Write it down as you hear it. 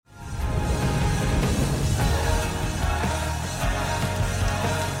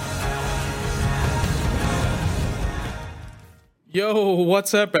Yo,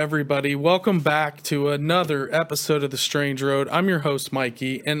 what's up, everybody? Welcome back to another episode of The Strange Road. I'm your host,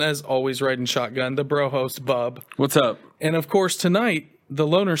 Mikey, and as always, riding shotgun, the bro host, Bub. What's up? And of course, tonight, the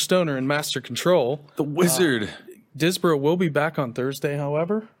loner stoner and master control, The wizard. Disbro will be back on Thursday,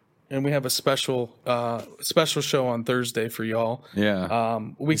 however, and we have a special show on Thursday for y'all. Yeah.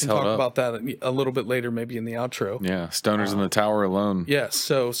 We He's can held talk up. about that a little bit later, maybe in the outro. Yeah. Stoners in the tower alone. Yes,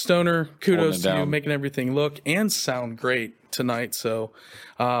 so Stoner, kudos it to you, down. making everything look and sound great tonight. So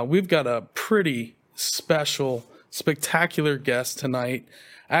we've got a pretty special, spectacular guest tonight.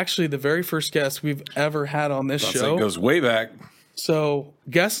 Actually, the very first guest we've ever had on this show. It goes way back. So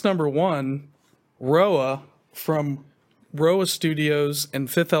guest number one, Roa from Roa Studios and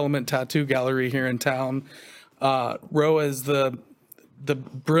Fifth Element Tattoo Gallery here in town. Roa is the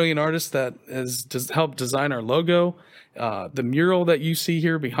brilliant artist that has helped design our logo, the mural that you see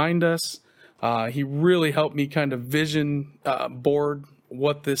here behind us. He really helped me kind of vision board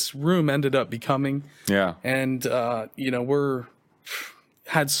what this room ended up becoming. Yeah. And, we're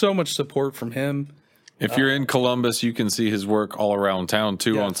had so much support from him. If you're in Columbus, you can see his work all around town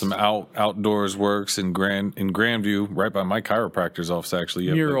too, on Yes. some outdoors works in Grandview, right by my chiropractor's office. Actually, you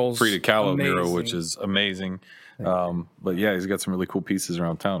have Murals, the Frida Kahlo amazing. mural, which is amazing. But yeah, he's got some really cool pieces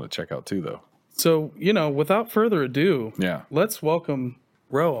around town to check out too, though. So, without further ado, Yeah. let's welcome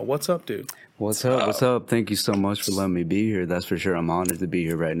Roa. What's up, dude? What's up? What's up? Thank you so much for letting me be here. That's for sure. I'm honored to be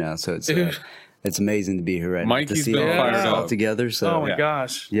here right now. So it's amazing to be here right now. Mikey's To see been all fired this up. stuff together. So Oh my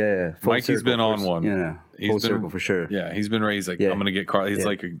gosh. yeah, full Mikey's circle been on for- one. Yeah, He's full been- circle for sure. Yeah, he's been raised like, Yeah. I'm going to get Carlos. He's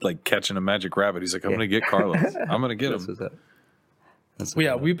Yeah. like catching a magic rabbit. He's like, I'm going to get Carlos. I'm going to get That's him. what's up. That's Well,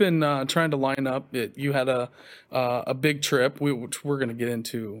 yeah, what's up. we've been trying to line up. You had a big trip, which we're going to get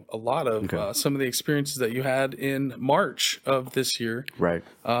into a lot of some of the experiences that you had in March of this year. Right.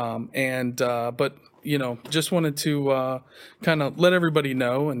 But just wanted to kind of let everybody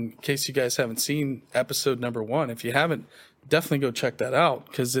know, in case you guys haven't seen episode number 1. If you haven't, definitely go check that out,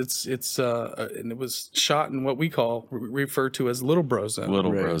 because and it was shot in what we refer to as Little Bro Zone.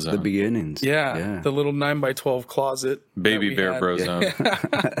 Little Right. bro The zone. beginnings. Yeah, the little 9x12 closet, Baby that we bear had bro zone.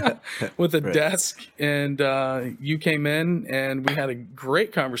 with a desk, and you came in, and we had a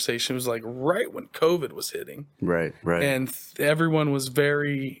great conversation. It was like right when COVID was hitting, Right. Right. and everyone was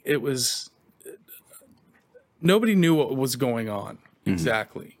nobody knew what was going on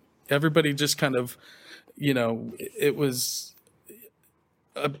exactly. Everybody just kind of, it was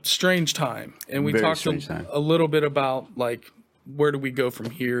a strange time, and we Very talked strange time. a little bit about like where do we go from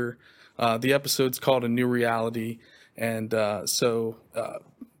here. The episode's called A New Reality, and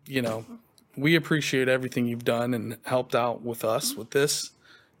we appreciate everything you've done and helped out with us with this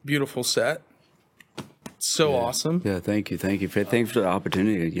beautiful set. So awesome. Yeah, thank you. Thanks for the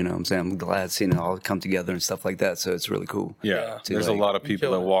opportunity. You know what I'm saying? I'm glad seeing it all come together and stuff like that. So it's really cool. Yeah, To, there's like, a lot of people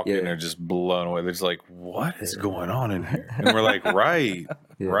that kill it. walk in Yeah. there just blown away. They're just like, "What is going on in here?" And we're like, "Right,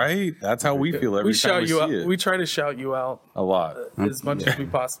 right." That's how we feel every We time shout we you see out. it. We try to shout you out A lot. as much as we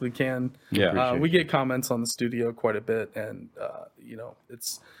possibly can. Yeah. We get comments on the studio quite a bit, and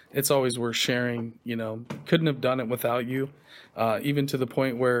it's always worth sharing. Couldn't have done it without you. Even to the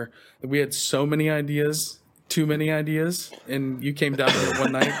point where we had so many ideas, too many ideas, and you came down here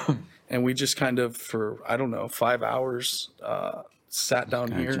one night, and we just kind of, for 5 hours, sat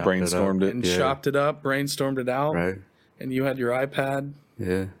down here Brainstormed it. and Yeah. chopped it up, brainstormed it out, Right. and you had your iPad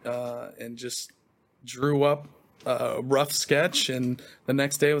Yeah. and just drew up a rough sketch. And the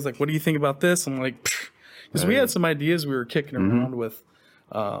next day I was like, what do you think about this? I'm like, because we had some ideas we were kicking around with,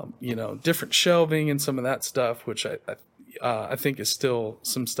 different shelving and some of that stuff, which I think is still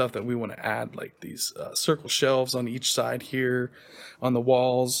some stuff that we want to add, like these circle shelves on each side here on the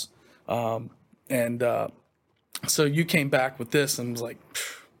walls. So you came back with this and was like,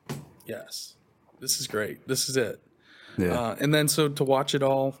 yes, this is great. This is it. Yeah. And then so to watch it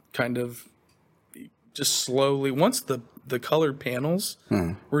all kind of just slowly, once the colored panels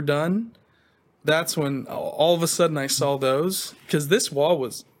were done, that's when all of a sudden I saw those, because this wall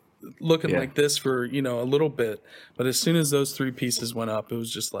was looking Yeah. like this for, a little bit. But as soon as those 3 pieces went up, it was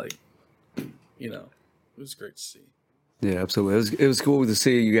just like, it was great to see. Yeah, absolutely. It was cool to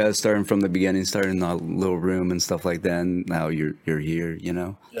see you guys starting from the beginning, starting in that little room and stuff like that. And now you're here,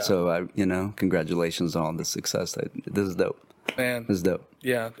 Yeah. So congratulations on all the success. This is dope. Man, This is dope.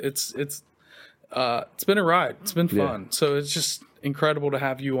 yeah, it's been a ride. It's been fun. So it's just incredible to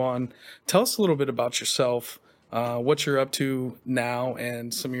have you on. Tell us a little bit about yourself, what you're up to now,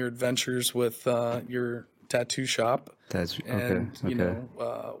 and some of your adventures with your tattoo shop, That's and okay.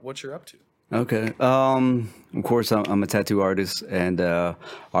 what you're up to. Okay. Of course, I'm a tattoo artist and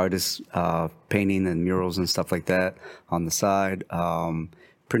painting and murals and stuff like that on the side.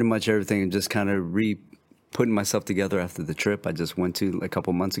 Pretty much everything, just kind of putting myself together after the trip I just went to a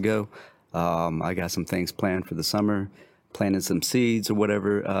couple months ago. I got some things planned for the summer, planted some seeds or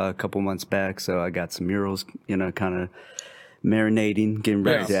whatever a couple months back. So I got some murals, kind of marinating, getting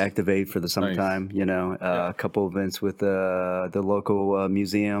ready to activate for the summertime. A couple events with the local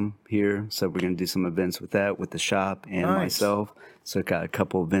museum here. So we're going to do some events with that, with the shop and myself. So got a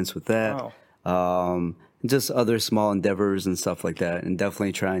couple events with that. Wow. Just other small endeavors and stuff like that. And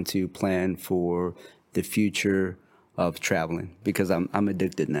definitely trying to plan for the future of traveling because I'm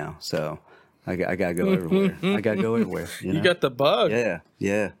addicted now. So I gotta go everywhere. I gotta go everywhere. You got the bug.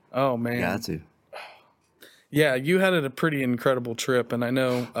 Yeah. Oh man. Got to. Yeah, you had a pretty incredible trip, and I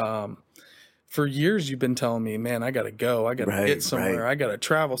know for years you've been telling me, man, I gotta go. I gotta get somewhere. I gotta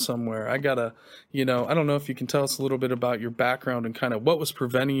travel somewhere. I gotta, I don't know if you can tell us a little bit about your background and kind of what was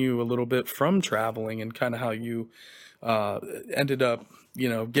preventing you a little bit from traveling and kind of how you ended up,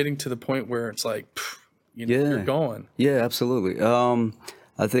 getting to the point where it's like, you're going. Yeah, absolutely.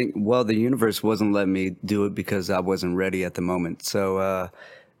 I think, the universe wasn't letting me do it because I wasn't ready at the moment. So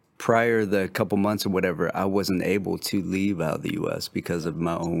prior the couple months or whatever, I wasn't able to leave out of the U.S. because of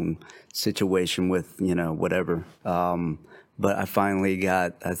my own situation with, whatever. But I finally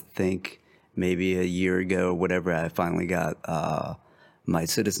got, I think maybe a year ago or whatever, I finally got my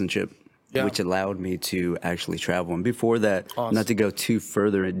citizenship. Yeah. Which allowed me to actually travel. And before that, not to go too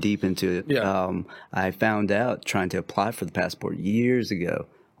further deep into it, I found out trying to apply for the passport years ago,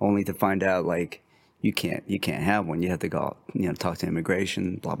 only to find out like you can't have one. You have to go, talk to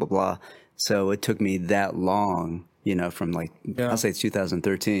immigration, blah blah blah. So it took me that long, from I'll say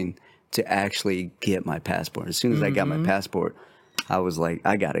 2013 to actually get my passport. As soon as I got my passport, I was like,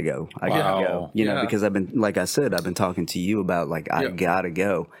 I gotta go. I gotta go. Because I've been, like I said, I've been talking to you about I gotta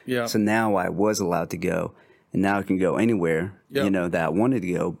go. Yeah. So now I was allowed to go, and now I can go anywhere, that I wanted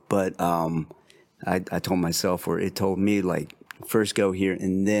to go. But I told myself, or it told me, first go here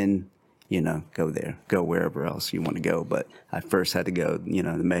and then, go there, go wherever else you want to go. But I first had to go,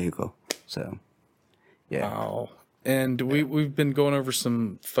 to Mexico. So, yeah. Wow. And we've been going over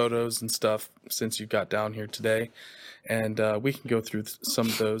some photos and stuff since you got down here today. And we can go through some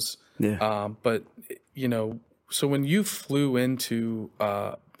of those. Yeah. But, so when you flew into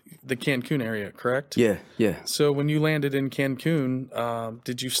the Cancun area, correct? Yeah. So when you landed in Cancun,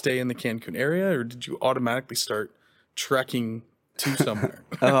 did you stay in the Cancun area or did you automatically start trekking to somewhere?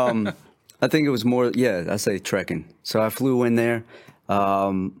 I think it was more, I say trekking. So I flew in there.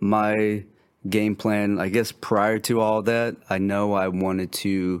 My game plan, I guess prior to all that, I know I wanted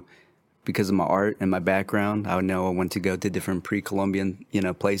to, because of my art and my background, I know I wanted to go to different pre-Columbian,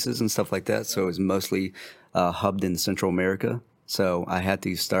 places and stuff like that. So it was mostly hubbed in Central America. So I had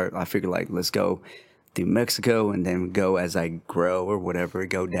to start, I figured let's go through Mexico and then go as I grow or whatever,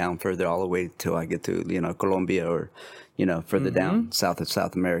 go down further all the way till I get to, Colombia or, further down south of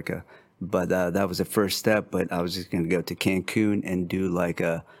South America. But that was the first step. But I was just going to go to Cancun and do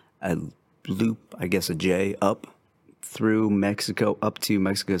a loop, I guess a J up through Mexico up to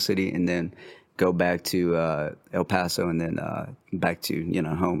Mexico City and then go back to El Paso and then back to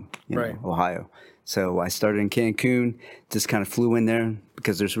home, Ohio. So I started in Cancun, just kind of flew in there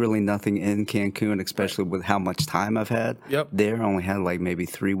because there's really nothing in Cancun, especially with how much time I've had there. I only had maybe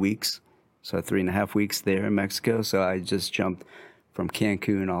 3 weeks, so 3.5 weeks there in Mexico. So I just jumped from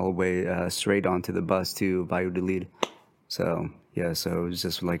Cancun all the way straight onto the bus to Valladolid. So so it was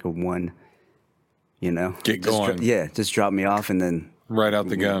just a one. Get going. Just drop me off and then right out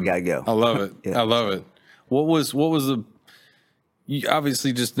the gun. Gotta go. I love it. I love it. What was the? You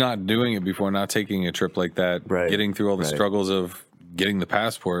obviously just not doing it before, not taking a trip like that, getting through all the struggles of getting the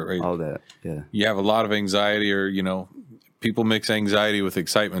passport, right? All that, yeah. You have a lot of anxiety, or people mix anxiety with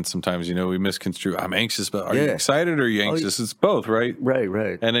excitement. Sometimes we misconstrue. I'm anxious, but are you excited or are you anxious? It's both, right?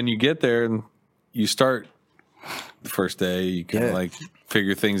 Right. And then you get there and you start the first day. You kind of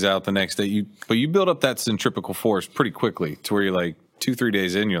figure things out the next day. But you build up that centripetal force pretty quickly to where you're 2-3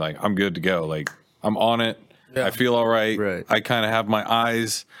 days in, you're I'm good to go. I'm on it. Yeah. I feel all right. I kind of have my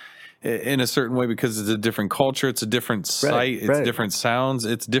eyes in a certain way because it's a different culture. It's a different sight. It's different sounds.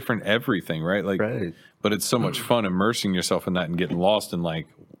 It's different everything, right? But it's so much fun immersing yourself in that and getting lost in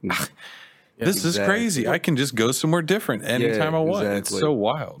this is crazy. I can just go somewhere different anytime I want. Exactly. It's so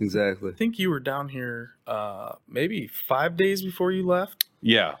wild. Exactly. I think you were down here maybe 5 days before you left.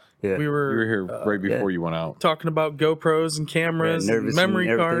 Yeah. Yeah. You were here right before you went out. Talking about GoPros and cameras, and memory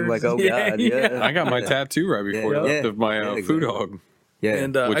cards. Oh God, I got my tattoo right before I left of my food hog. Yeah.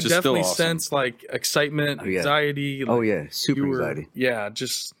 And Which I is still definitely awesome. sense like excitement, yeah. anxiety. Oh like, yeah, super you were- anxiety. Yeah,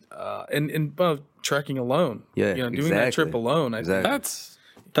 just and trekking alone. Yeah, doing that trip exactly. alone. I think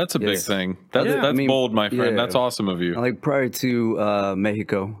That's a big Yes. thing. That's Yeah. I that's mean, bold, my friend. yeah. That's awesome of you. Like prior to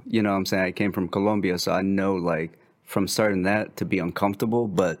Mexico, you know what I'm saying? I came from Colombia, so I know like from starting that to be uncomfortable,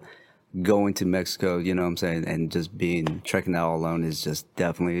 but going to Mexico, you know what I'm saying, and just trekking out alone is just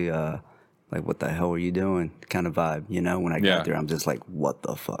definitely like what the hell are you doing kind of vibe, you know? When I Yeah. got there, I'm just like, what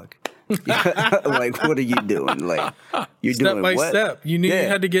the fuck? Like, what are you doing? Like, you're step doing by what? step. You knew you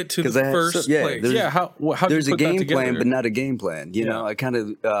had to get to 'Cause the I had- first yeah, place. there's- Yeah, how There's a game plan, together? but not a game plan. You know, Yeah. I kind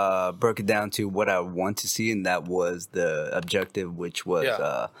of broke it down to what I want to see, and that was the objective, which was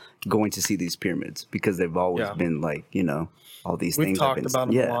Yeah. going to see these pyramids because they've always Yeah. been like, you know, all these We've things talked I've been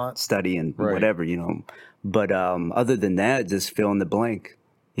about 'em a lot. studying, Right. whatever, you know. But other than that, just fill in the blank,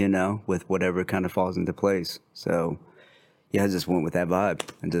 you know, with whatever kind of falls into place. So. Yeah, I just went with that vibe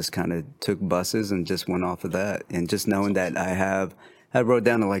and just kind of took buses and just went off of that. And just knowing that I wrote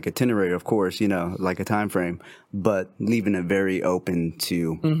down like itinerary, of course, you know, like a time frame, but leaving it very open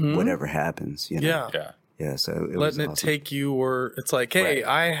to whatever happens, you know. Yeah. Yeah. Yeah, so it was Letting it awesome. take you where it's like, hey,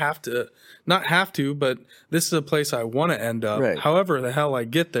 I have to, not have to, but this is a place I want to end up. Right. However the hell I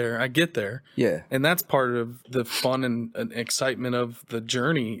get there, I get there. Yeah. And that's part of the fun and excitement of the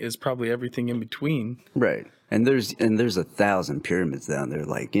journey is probably everything in between. Right. And there's 1,000 pyramids down there,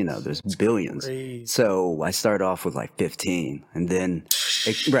 like, you know, there's billions. crazy. So I started off with like 15, and then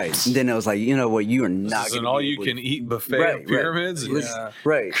and then I was like, you know what, you are not This is going an to all you can eat buffet Right, of pyramids. Let's- Yeah.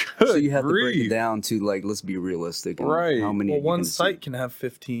 Right. So you have to break grief. it down to like, let's be realistic. And Right. How many Well, you one can see. site can have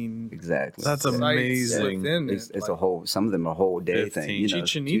 15 Exactly. That's Yeah. sites amazing. within It's it. a whole. Some of them are a whole day 15. thing. You know,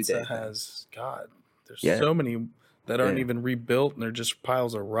 Chichen 2 Itza day thing. has, God, there's Yeah. so many that aren't Yeah. even rebuilt and they're just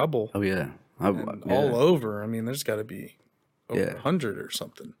piles of rubble Oh yeah. all over. I mean, there's got to be over Yeah. 100 or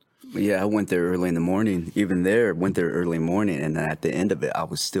something. Yeah, I went there early in the morning. Even there, went there early morning, and then at the end of it, I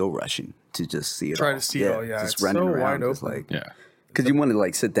was still rushing to just see it. Try all. to see it all, yeah, just it's running so around, wide just open. like Yeah. because you want to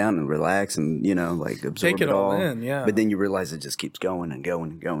like sit down and relax and you know like absorb Take it all in, yeah. But then you realize it just keeps going and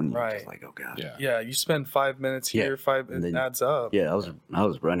going and going. And You're Right. just like, oh god. Yeah. Yeah, you spend 5 minutes Yeah. here, And it then- adds up. Yeah, I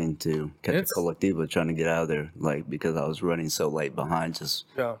was running to catch a It's- collectiva trying to get out of there, like because I was running so late behind, just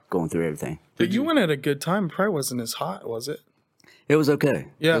Yeah. going through everything. But you went at a good time. Probably wasn't as hot, was it? It was okay.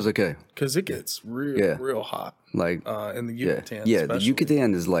 Yeah. It was okay. Because it gets real, Yeah. real hot Like in the yeah, Yucatan. yeah. The especially.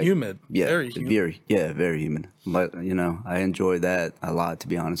 Yucatan is like Humid. Yeah, Very humid. very humid. But you know, I enjoy that a lot. To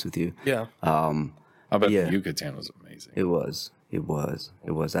be honest with you, Yeah. I bet Yeah. the Yucatan was amazing. it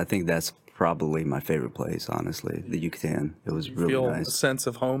was. I think that's probably my favorite place. Honestly, the Yucatan. It was really Feel a nice. sense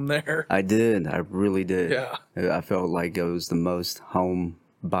of home there. I did. I really did. Yeah. I felt like it was the most home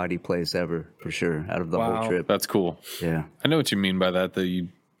body place ever, for sure, out of the Wow. whole trip. That's cool. Yeah. I know what you mean by that. That you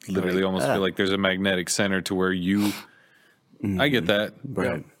literally almost feel like there's a magnetic center to where you. I get that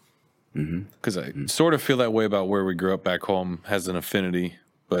Right. because I sort of feel that way about where we grew up back home. Has an affinity,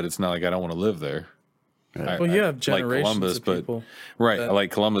 but it's not like I don't want to live there. Well, you have generations of but people. right, that I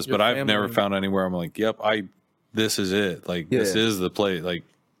like Columbus, your but I've never family- found anywhere I'm like, yep, this is it. Like this Yeah. is the place. Like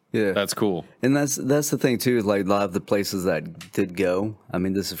Yeah. that's cool. And that's the thing too. Is like a lot of the places that I did go. I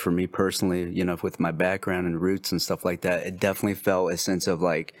mean, this is for me personally. You know, with my background and roots and stuff like that, it definitely felt a sense of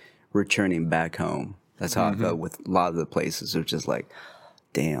like returning back home. That's how I felt with a lot of the places. It's just like,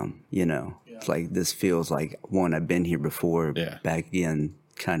 damn, you know, it's like this feels like one I've been here before. Yeah. Back again,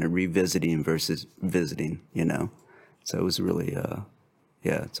 kind of revisiting versus visiting. You know, so it was really,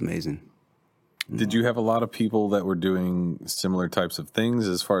 yeah, it's amazing. Did you have a lot of people that were doing similar types of things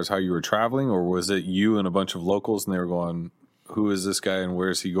as far as how you were traveling, or was it you and a bunch of locals and they were going, "Who is this guy and where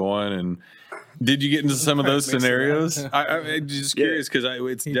is he going?" And did you get into some of those Mix it up. scenarios? I'm just curious because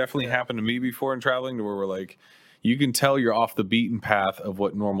it's definitely happened to me before in traveling, to where we're like, you can tell you're off the beaten path of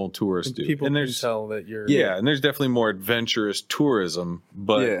what normal tourists do, People and can there's tell that you're. yeah, and there's definitely more adventurous tourism.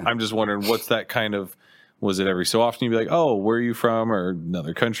 But Yeah. I'm just wondering, what's that kind of? Was it every so often you'd be like, "Oh, where are you from?" or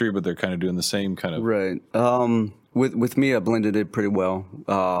another country, but they're kind of doing the same kind of. Right. With me, I blended it pretty well.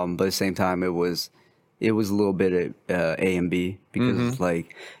 But at the same time, it was a little bit of A and B because it's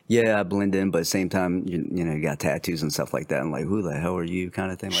like, yeah, I blend in, but at the same time, you know, you got tattoos and stuff like that. And like, who the hell are you,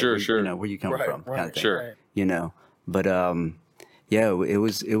 kind of thing. Like, Sure, where, sure. You know, where you coming Right, from, kind right, of thing. Sure. right. You know, but yeah, it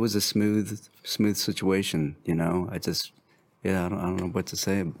was a smooth situation. You know, I don't know what to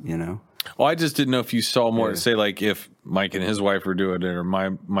say. You know. Well, I just didn't know if you saw more. Say, like if Mike and his wife were doing it, or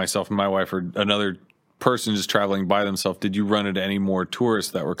myself and my wife, or another person just traveling by themselves. Did you run into any more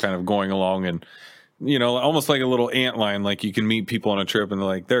tourists that were kind of going along and, you know, almost like a little ant line? Like you can meet people on a trip and they're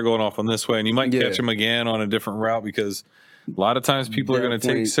like they're going off on this way, and you might Yeah. catch them again on a different route because A lot of times people are going to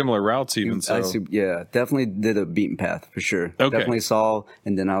Definitely. take similar routes even. So Yeah, definitely did a beaten path for sure. Okay. Definitely saw,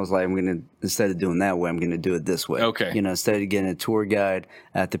 and then I was like, instead of doing that way, I'm gonna do it this way. Okay. You know, instead of getting a tour guide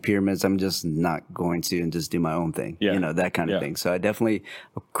at the pyramids, I'm just not going to and just do my own thing. Yeah. You know, that kind of Yeah. thing. So I definitely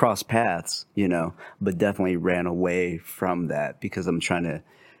crossed paths, you know, but definitely ran away from that because I'm trying to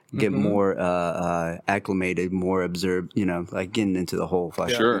get more acclimated, more observed, you know, like getting into the whole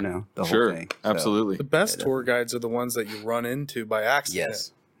fucking, sure, you know, the sure, whole thing. So, absolutely. The best tour guides are the ones that you run into by accident.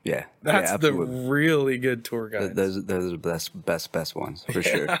 yes. Yeah. That's yeah, the absolutely. really good tour guides. Those are the best ones for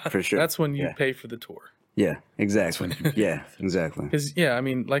sure. For sure. That's when you Yeah. pay for the tour. Yeah, exactly. Yeah, exactly. Because, yeah, I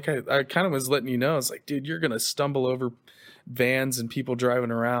mean, like I kind of was letting you know, it's like, dude, you're going to stumble over vans and people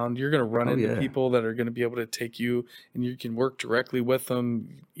driving around. You're going to run into yeah. people that are going to be able to take you, and you can work directly with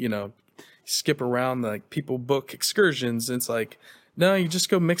them, you know, skip around, like people book excursions. And it's like, no, you just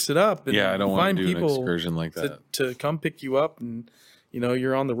go mix it up. And Yeah, I don't want find to do an people excursion like that. to come pick you up, and, you know,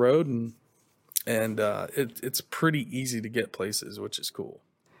 you're on the road, and it's pretty easy to get places, which is cool.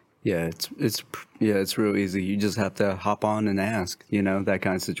 Yeah, it's real easy. You just have to hop on and ask, you know, that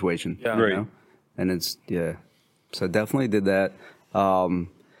kind of situation. Yeah. you Right. know? And it's so definitely did that.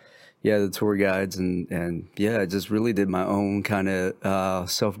 The tour guides and I just really did my own kind of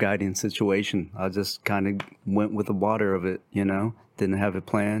self-guiding situation. I just kind of went with the water of it, you know. Didn't have a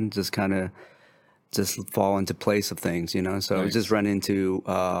plan, just kind of just fall into place of things, you know. So I Nice. just run into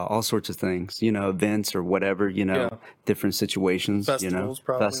all sorts of things, you know, events or whatever, you know, Yeah. different situations, you know, Festivals,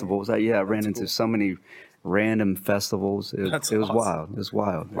 probably. festivals. I ran into cool. so many random festivals. It That's was awesome. wild. It was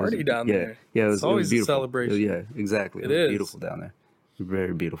wild. Party down yeah, there. Yeah, It's it always was a beautiful. celebration. Yeah, exactly. It It was is. beautiful down there.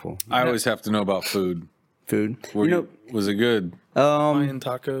 Very beautiful. I always have to know about food. Food. Was it good? Hawaiian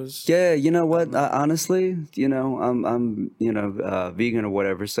tacos. Yeah, you know what? Honestly, you know, I'm vegan or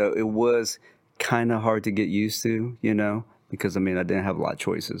whatever, so it was kind of hard to get used to, you know, because I mean I didn't have a lot of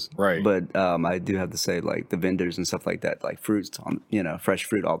choices. Right. But I do have to say, like the vendors and stuff like that, like fruits on, you know, fresh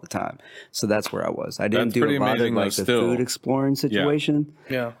fruit all the time. So that's where I was. I didn't That's do pretty a lot of amazing, though, like the still. food exploring situation.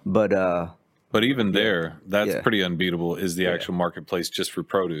 Yeah. But But even there, that's Yeah. pretty unbeatable, is the actual marketplace just for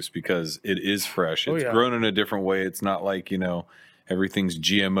produce, because it is fresh. It's yeah. grown in a different way. It's not like, you know, everything's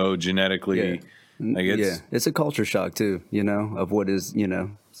GMO genetically. Like it's a culture shock too, you know, of what is, you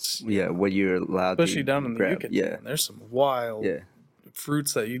know, what you're allowed Especially to down in the grab. Yucatan. Yeah. There's some wild Yeah.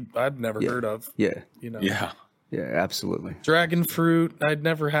 fruits that I'd never heard of. Yeah. You know, Yeah. Yeah, absolutely. dragon fruit I'd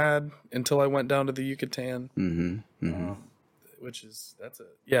never had until I went down to the Yucatan. Which is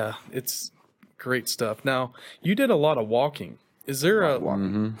it's great stuff. Now you did a lot of walking. Is there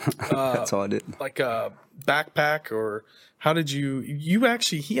That's all I did. like a backpack, or how did he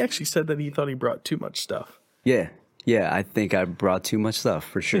actually said that he thought he brought too much stuff. Yeah. Yeah, I think I brought too much stuff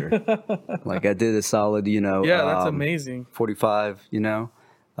for sure. Like I did a solid, you know, Yeah, that's amazing. 45, you know.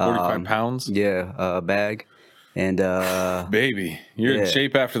 45 pounds? Yeah, a bag. And Baby, you're Yeah. in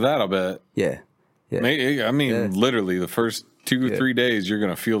shape after that, I'll bet. yeah. I mean, literally, the first 2 or 3 days, you're going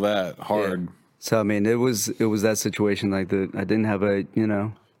to feel that hard. So I mean, it was that situation like that. I didn't have a, you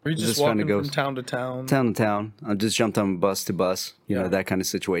know, Were you just trying walking to go from town to town? town to town. I just jumped on bus to bus, you Yeah. know, that kind of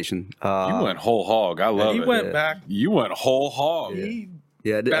situation. You went whole hog. I love He it. went back. You went whole hog. He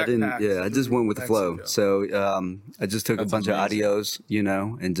Yeah, I didn't. backpacks Yeah, I just went with the flow. Mexico. So I just took That's a bunch amazing. of adios, you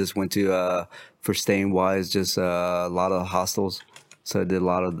know, and just went to for staying wise, just a lot of hostels. So I did a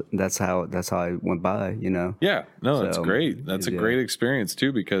lot of. That's how I went by, you know. Yeah, no, that's So, great. That's a yeah. great experience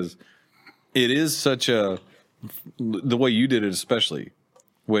too, because it is such the way you did it, especially,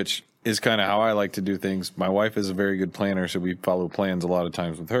 which is kind of how I like to do things. My wife is a very good planner, so we follow plans a lot of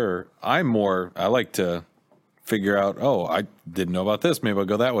times with her. I like to figure out, oh, I didn't know about this. Maybe I'll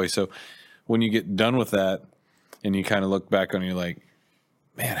go that way. So when you get done with that and you kind of look back on it, you're like,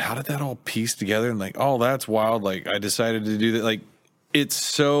 man, how did that all piece together? And like, oh, that's wild. Like I decided to do that. Like it's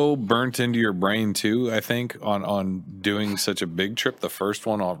so burnt into your brain too, I think, on doing such a big trip. The first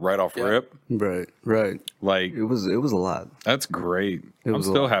one right off rip. Right. Like It was a lot. that's great. It I'm was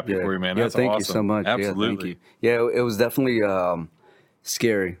a still lot. happy Yeah. for you, man. Yeah, That's thank awesome. you so much. Absolutely. Yeah, thank you. Yeah, it was definitely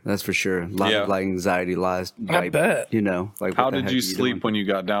scary. That's for sure. A lot Yeah. of like anxiety, lies. Like, bet. You know, like How what the did heck you are sleep doing? when you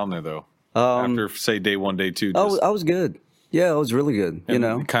got down there though? After say day 1, day 2, I was good. Yeah, it was really good. You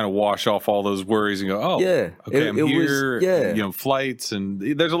know, kind of wash off all those worries and go, oh, Yeah. okay, I'm It was- here. yeah. You know, flights and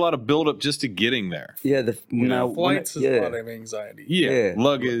there's a lot of buildup just to getting there. yeah. flights is a lot of anxiety. Yeah, Yeah.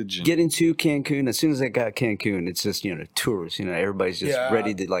 luggage. And, Getting to Cancun, as soon as I got Cancun, it's just, you know, tourists, you know, everybody's just Yeah.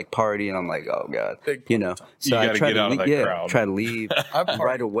 ready to like party. And I'm like, oh God, Big you know, party time. You I gotta tried get to out of leave, that crowd. try to leave I partied-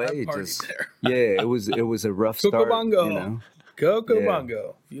 right away. I partied Just, there. yeah, it was a rough start. Cucamonga. You know, Go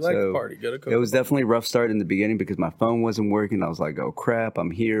Comango. If you like So, to party, go to Comango. It was definitely a rough start in the beginning because my phone wasn't working. I was like, oh crap,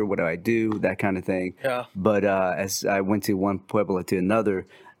 I'm here. What do I do? That kind of thing. Yeah. But as I went to one pueblo to another,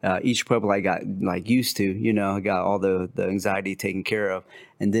 each pueblo I got like used to, you know, I got all the anxiety taken care of.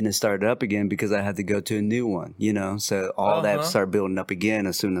 And then it started up again because I had to go to a new one, you know. So all that started building up again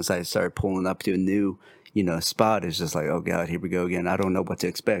as soon as I started pulling up to a new, you know, spot. It's just like, oh God, here we go again. I don't know what to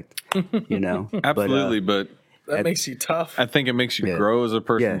expect, you know. Absolutely, but that makes you tough. I think it makes you grow as a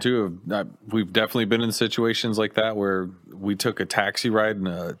person Yeah. too. We've definitely been in situations like that where we took a taxi ride and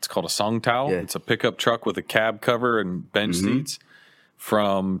it's called a song tao. Yeah. It's a pickup truck with a cab cover and bench seats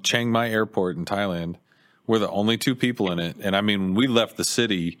from Chiang Mai Airport in Thailand. We're the only two people in it. And I mean, when we left the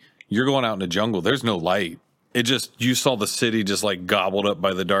city, you're going out in the jungle. There's no light. It just, you saw the city just like gobbled up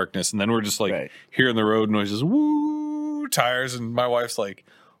by the darkness. And then we're just like hearing the road noises, woo, tires. And my wife's like,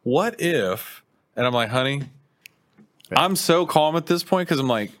 what if? And I'm like, honey, I'm so calm at this point because I'm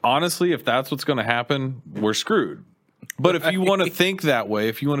like, honestly, if that's what's going to happen, we're screwed. But if you want to think that way,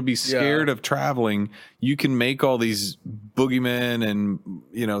 if you want to be scared of traveling, you can make all these boogeymen and,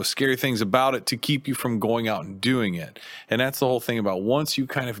 you know, scary things about it to keep you from going out and doing it. And that's the whole thing about once you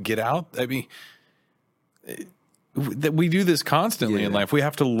kind of get out. I mean, that we do this constantly in life. We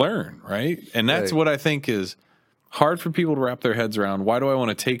have to learn, right? And that's what I think is hard for people to wrap their heads around. Why do I want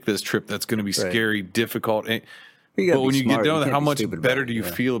to take this trip that's going to be scary, difficult? But when you get done with it, how much better do you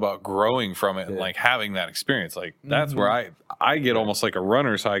feel about growing from it and like having that experience? Like that's where I get almost like a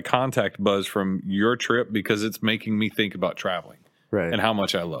runner's high contact buzz from your trip because it's making me think about traveling and how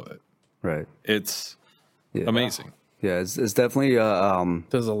much I love it. Right. It's amazing. Yeah, it's definitely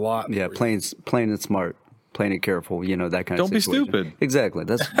There's a lot. yeah, playing it smart, playing it careful, you know, that kind Don't of situation. be stupid. Exactly.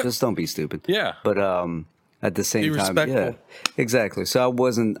 That's just don't be stupid. Yeah. But at the same Be time, respectful. exactly. So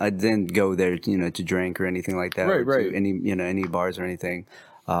I didn't go there, you know, to drink or anything like that, or to any bars or anything.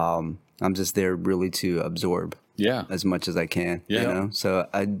 I'm just there really to absorb as much as I can, you know. So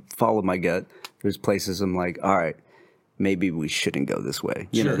I follow my gut. There's places I'm like, all right, maybe we shouldn't go this way,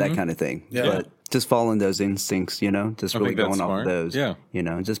 you know, that kind of thing. Yeah. But just following those instincts, you know, just really going off of those, you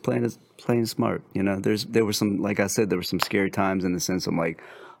know, just playing smart, you know. There were some, like I said, there were some scary times in the sense I'm like,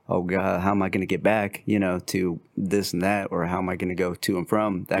 oh God, how am I going to get back, you know, to this and that, or how am I going to go to and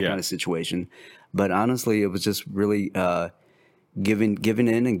from that kind of situation? But honestly, it was just really giving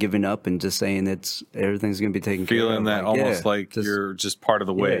in and giving up and just saying everything's going to be taken care of. Feeling that almost like you're just part of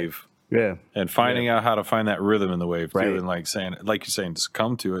the wave. Yeah. And finding out how to find that rhythm in the wave too. And like you're saying, just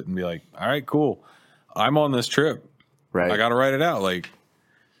come to it and be like, all right, cool. I'm on this trip. Right. I got to write it out. Like,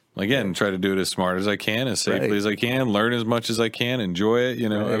 again, try to do it as smart as I can, as safely as I can, learn as much as I can, enjoy it. You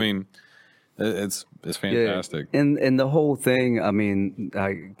know, I mean, it's fantastic. Yeah. And the whole thing, I mean,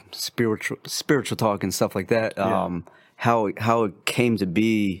 spiritual talk and stuff like that, how it came to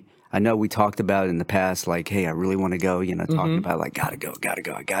be. I know we talked about it in the past, like, hey, I really want to go, you know, talking about like, gotta go.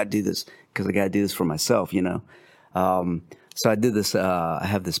 I gotta do this because I gotta do this for myself, you know. So I did this, I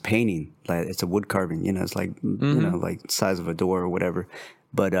have this painting, like it's a wood carving, you know, it's like, you know, like size of a door or whatever.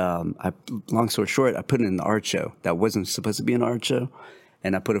 But long story short, I put it in an art show that wasn't supposed to be an art show,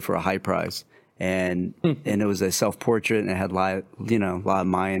 and I put it for a high price. And it was a self portrait, and it had a lot of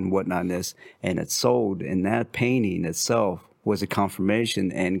Mayan and whatnot in this, and it sold. And that painting itself was a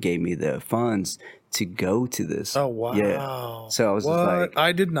confirmation and gave me the funds to go to this. Oh wow! Yeah. So I was just like,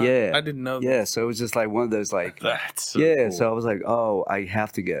 I did not. Yeah, I didn't know. Yeah. So it was just like one of those like, that's so cool. So I was like, oh, I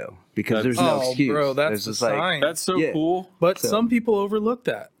have to go because there's no excuse. Bro, that's there's the just sign. like, That's so cool. But some people overlook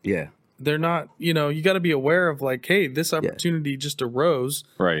that. yeah. They're not, you know, you got to be aware of like, hey, this opportunity just arose,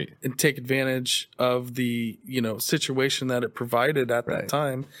 Right. and take advantage of the, you know, situation that it provided at that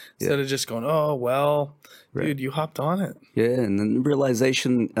time instead of just going, oh, well, dude, you hopped on it. Yeah, and then the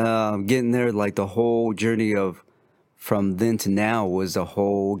realization, getting there, like the whole journey of from then to now was a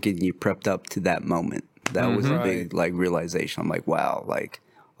whole getting you prepped up to that moment. That was a big like realization. I'm like, wow, like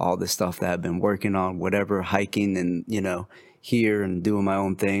all this stuff that I've been working on, whatever, hiking and, you know, here and doing my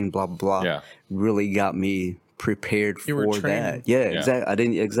own thing, blah, blah, blah, really got me prepared for that. Yeah,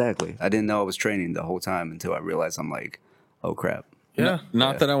 exactly. I didn't know I was training the whole time until I realized I'm like, oh crap. Yeah.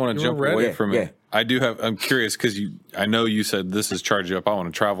 Not that I want to jump away from it. I'm curious because I know you said this is charge you up. I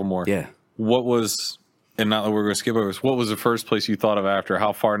want to travel more. Yeah. What was, and not that we're going to skip over this, what was the first place you thought of after?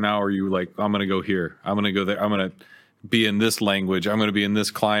 How far now are you like, I'm going to go here. I'm going to go there. I'm going to be in this language. I'm going to be in this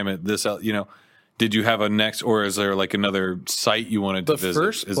climate, this, you know. Did you have a next, or is there like another site you wanted to visit? The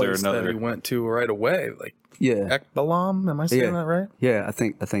first place that we went to right away, like Ekbalam, am I saying that right? Yeah, I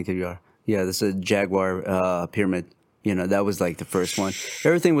think you are. Yeah, this is a Jaguar pyramid. You know, that was like the first one.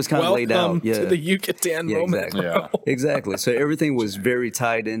 Everything was kind of laid Welcome out. Yeah. to the Yucatan moment. Exactly. Yeah. Exactly. So everything was very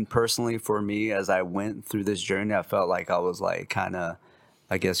tied in personally for me as I went through this journey. I felt like I was like kind of,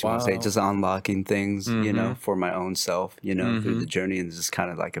 I guess you want to say, Wow. just unlocking things, you know, for my own self, you know, through the journey, and just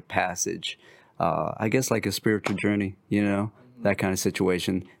kind of like a passage. I guess like a spiritual journey, you know, that kind of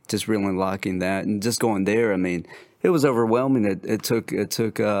situation. Just really unlocking that and just going there. I mean, it was overwhelming. It took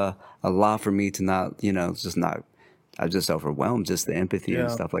a lot for me to not, you know, just not. I was just overwhelmed, just the empathy and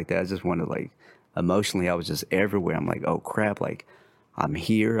Yeah. stuff like that. I just wanted, like, emotionally, I was just everywhere. I'm like, oh crap, like I'm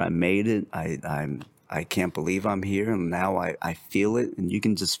here, I made it. I can't believe I'm here, and now I feel it, and you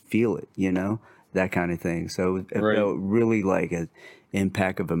can just feel it, you know, that kind of thing. So it Right. felt really like an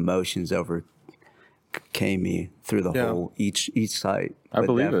impact of emotions overcame me through the Yeah. whole each site. I But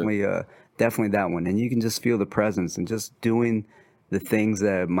believe it. definitely that one, and you can just feel the presence and just doing the things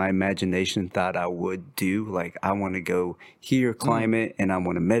that my imagination thought I would do. Like, I want to go here, climb it, and I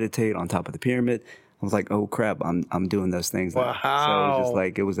want to meditate on top of the pyramid. I was like, oh crap, I'm doing those things now. So it was just Wow.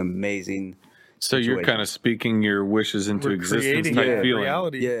 like, it was amazing. So you're situation. kind of speaking your wishes into We're existence creating type a feeling.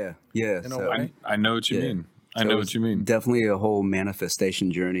 reality. Yeah. In a So way. I know what you Yeah. mean. I so know it what was you mean. Definitely a whole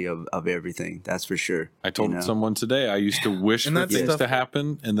manifestation journey of everything. That's for sure. I told you know? someone today I used to wish And for that's things stuff- to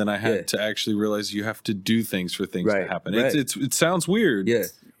happen, and then I had Yeah. to actually realize you have to do things for things to Right, happen. right. It sounds weird, Yeah.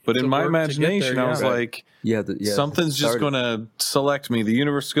 but It's in a my work to get there, imagination, I yeah. was Right. like, Yeah, something's just going to select me. The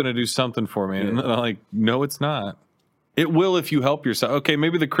universe is going to do something for me, and then I'm like, no, it's not. It will if you help yourself. Okay,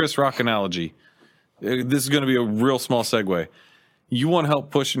 maybe the Chris Rock analogy. This is going to be a real small segue. You want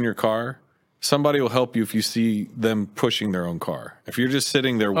help pushing your car? Somebody will help you if you see them pushing their own car. If you're just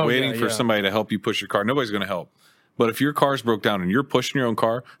sitting there waiting yeah, for yeah. somebody to help you push your car, nobody's going to help. But if your car's broke down and you're pushing your own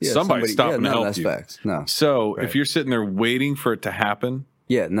car, somebody's stopping to help that's you. facts. No. So Right. if you're sitting there waiting for it to happen,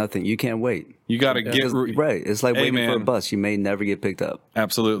 Yeah, nothing. You can't wait. you got to get Right. It's like Hey, waiting for a man. bus. You may never get picked up.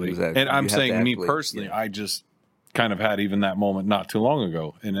 Absolutely. Exactly. And I'm You have to saying, me actually- personally, yeah. I just kind of had even that moment not too long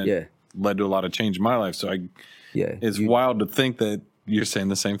ago, and it Yeah. led to a lot of change in my life. So Yeah. it's wild to think that you're saying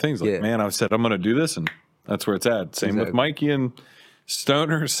the same things. Like, Yeah. man, I said I'm going to do this, and that's where it's at. Same with Exactly. Mikey and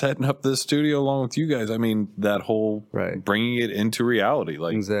Stoner setting up this studio along with you guys. I mean, that whole Right. bringing it into reality.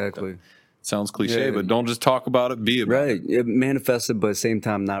 Like, Exactly. sounds cliche, Yeah. but don't just talk about it. Be about it. Right. It manifested, but at the same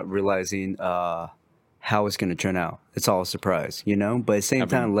time, not realizing how it's going to turn out. It's all a surprise, you know? But at the same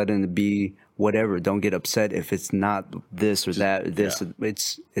time, letting it be whatever. Don't get upset if it's not this or that. Or this. yeah.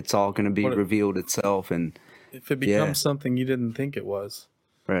 It's all going to be What- revealed itself. And If it becomes Yeah. something you didn't think it was.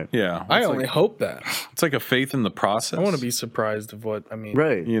 right. Yeah, I it's only like, hope that. it's like a faith in the process. I want to be surprised of what, I mean.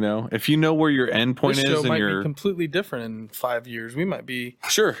 Right. You know, if you know where your end point This is, show and might you're be completely different in 5 years. We might be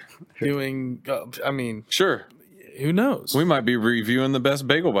sure, doing, I mean, sure, who knows? we might be reviewing the best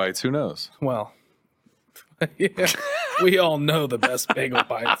bagel bites. Who knows? Well, yeah, we all know the best bagel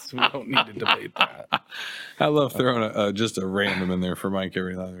bites. We don't need to debate that. I love throwing just a random in there for Mike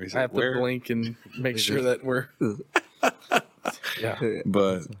every time. He's I like, have to where? blink and make sure that we're. Yeah.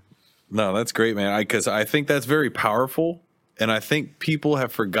 But no, that's great, man. Because I think that's very powerful, and I think people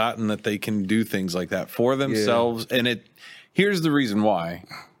have forgotten that they can do things like that for themselves. And here's the reason why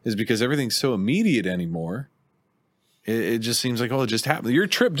is because everything's so immediate anymore. It just seems like, oh, it just happened. Your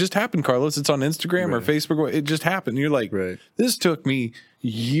trip just happened, Carlos. It's on Instagram or Facebook. It just happened. You're like, Right. this took me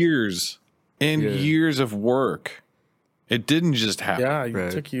years and years of work. It didn't just happen. Yeah. It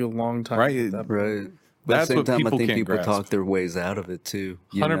Right. took you a long time. Right. to get that. Right. But That's at the same what time, people I think can't people grasp. talk their ways out of it too.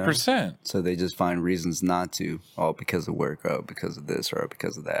 you know? 100%. So they just find reasons not to. Oh, because of work, or because of this, or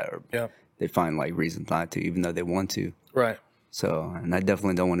because of that. Or Yeah. they find like reasons not to, even though they want to. Right. So, and I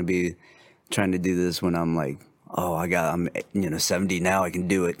definitely don't want to be trying to do this when I'm like, oh, I'm 70 now, I can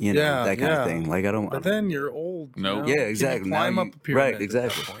do it, Yeah, that kind yeah. of thing. Like, I don't. But then you're old. you Nope. know? yeah, Can you exactly. Climb Now up you- a pyramid. right, at that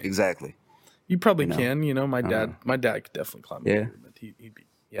exactly, point? exactly. You probably can. My dad could definitely climb. Yeah. A pyramid.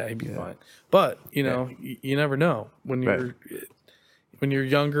 He'd be fine. But you never know when you're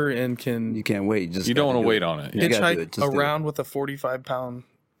younger and can You can't wait. You You don't want to wait on it. You gotta do it. hitchhike Just do it. around with a 45-pound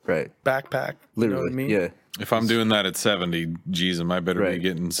Right. backpack. Literally. You know what I mean? Yeah. If I'm doing that at 70, geez, am I better be Right.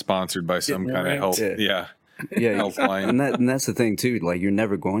 getting sponsored by some Getting kind of ranked. health? Yeah. Yeah. Yeah. Health line. and that's the thing too. Like, you're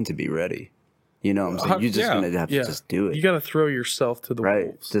never going to be ready. You know what I'm saying? You're just yeah. going to have to Yeah. just do it. You got to throw yourself to the Right.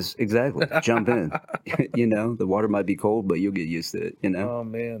 wolves. Just exactly. Jump in. The water might be cold, but you'll get used to it, Oh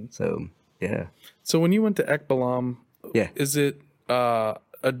man. So, yeah. So when you went to Ekbalam, Yeah. is it a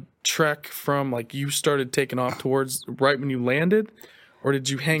trek from like you started taking off towards right when you landed, or did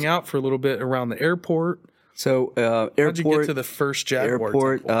you hang out for a little bit around the airport? So, How'd you get airport, to the first Jaguar?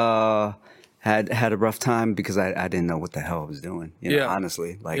 airport, temple? had a rough time because I didn't know what the hell I was doing. You know, Yeah.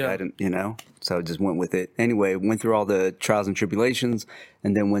 honestly, like Yeah. I didn't, you know, so I just went with it. Anyway, went through all the trials and tribulations,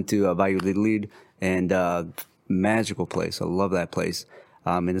 and then went to Valladolid, and magical place. I love that place,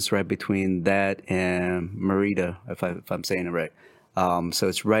 and it's right between that and Merida, if I'm saying it right. So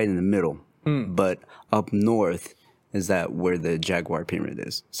it's right in the middle, but up north is that where the Jaguar Pyramid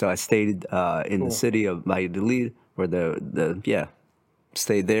is. So I stayed in the city of Valladolid, where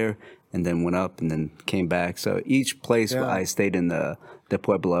stayed there, and then went up and then came back. So each place I stayed in the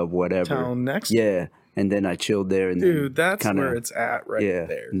Pueblo of whatever. Town next. Yeah. And then I chilled there. And Dude, then that's where it's at right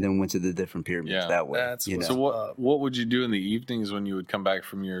there. And then went to the different pyramids Yeah. that way. That's you know? what's So what would you do in the evenings when you would come back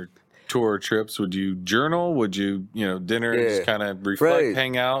from your tour trips? Would you journal? Would you, dinner, and just kind of reflect, Right.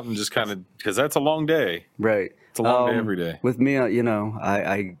 hang out, and just kind of, because that's a long day. Right. It's a long day every day. With me,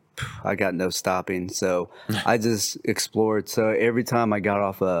 I got no stopping. So I just explored. So every time I got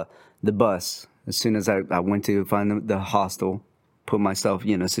off the bus, as soon as I went to find the hostel, put myself,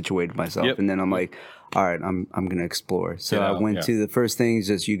 situated myself. Yep. And then I'm like, all right, I'm going to explore. So Yeah, I went yeah. to the first thing is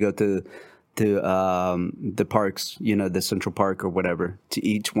just you go to the parks, the Central Park or whatever. To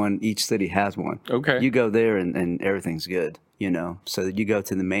each city has one. Okay. You go there and everything's good, So you go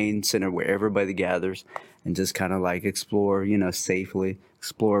to the main center where everybody gathers and just kind of like explore, safely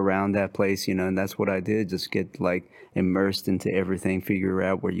explore around that place, and that's what I did. Just get like immersed into everything, figure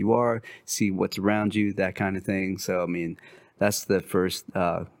out where you are, see what's around you, that kind of thing. So, I mean, that's the first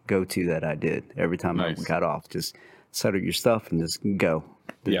go-to that I did every time Nice. I got off. Just settle your stuff and just go.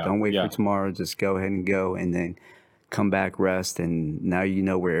 Yeah, Don't wait yeah. for tomorrow. Just go ahead and go, and then come back, rest, and now you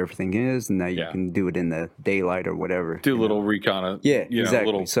know where everything is, and now you Yeah. can do it in the daylight or whatever. Do a little recon of, Yeah, exactly.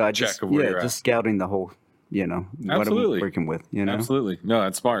 little So I check just of where you're just at. scouting the whole, what Absolutely. I'm working with. Absolutely. No,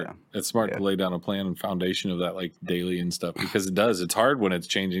 that's smart. Yeah. It's smart Yeah. to lay down a plan and foundation of that, like daily and stuff, because it does. It's hard when it's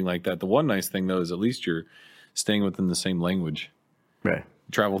changing like that. The one nice thing though is at least you're staying within the same language. Right.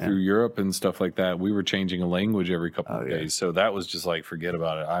 Travel through Europe and stuff like that. We were changing a language every couple of yeah. days, so that was just like forget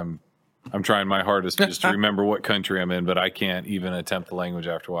about it. I'm trying my hardest just to remember what country I'm in, but I can't even attempt the language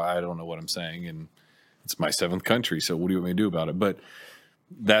after a while. I don't know what I'm saying, and it's my 7th country. So what do you want me to do about it? But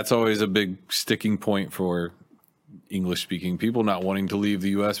that's always a big sticking point for English speaking people not wanting to leave the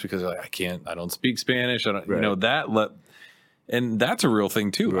U.S. because like, I don't speak Spanish. I don't, Right. and that's a real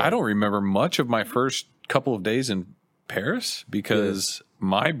thing too. Right. I don't remember much of my first couple of days in Paris because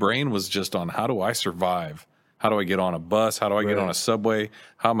my brain was just on how do I survive? How do I get on a bus? How do I get on a subway?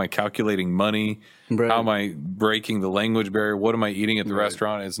 How am I calculating money? Right. How am I breaking the language barrier? What am I eating at the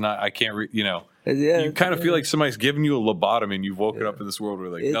restaurant? It's not, I can't, Yeah, you kind of feel like somebody's giving you a lobotomy and you've woken up in this world where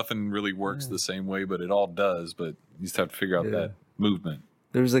like nothing really works the same way, but it all does. But you just have to figure out that movement.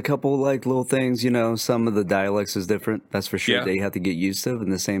 There's a couple like little things, some of the dialects is different. That's for sure. Yeah. That you have to get used to. And at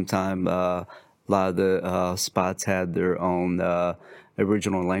the same time, a lot of the spots had their own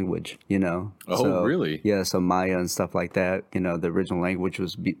original language, Oh, So, really? Yeah. So Maya and stuff like that, the original language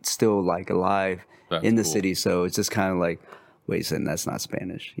was still like alive That's in the cool. city. So it's just kind of like, wait a second, that's not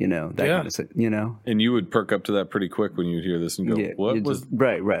Spanish, that Yeah. kind of stuff, And you would perk up to that pretty quick when you would hear this and go, Yeah, what you was, just-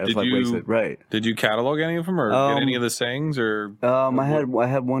 right? I was did like, wait a you- second, right? did you catalog any of them or get any of the sayings or? I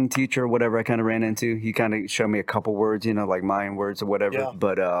had one teacher, whatever, I kind of ran into. He kind of showed me a couple words, like Mayan words or whatever. Yeah.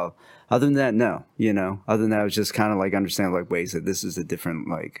 But other than that, no. Other than that, I was just kind of like understand like ways that this is a different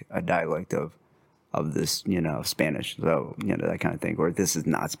like a dialect of this, Spanish. So that kind of thing. Or this is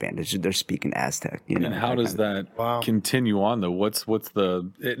not Spanish. They're speaking Aztec. And how does that Wow. continue on though? What's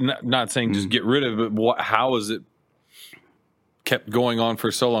not saying just get rid of it, but how is it kept going on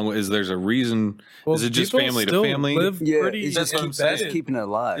for so long? Is there's a reason? Well, is it just people family to still family? live Yeah, pretty it's just, embedded. keeping it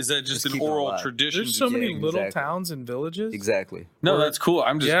alive. Is that just an keeping it oral alive. tradition? There's so to many keep? little exactly. towns and villages. Exactly. No, that's cool.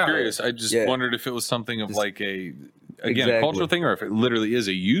 I'm just Yeah. curious. I just Yeah. wondered if it was something of like a a Exactly. cultural thing or if it literally is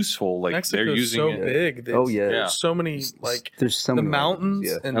a useful like Mexico's they're using so it. big. Oh, yeah. There's Yeah. so many like There's so the many mountains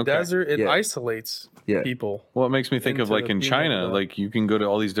languages, and Okay. desert. It Yeah. isolates Yeah. people. Well, it makes me think of into like in being China, able to- like you can go to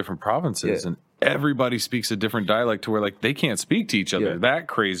all these different provinces Yeah. and everybody speaks a different dialect to where like they can't speak to each other. Yeah. That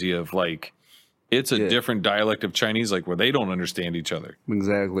crazy of like it's a Yeah. different dialect of Chinese, like where they don't understand each other.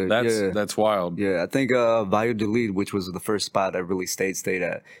 Exactly. That's wild. Yeah, I think Valladolid, which was the first spot I really stayed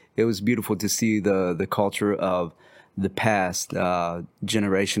at. It was beautiful to see the culture of the past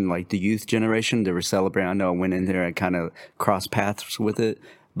generation, like the youth generation. They were celebrating. I know I went in there and kind of crossed paths with it,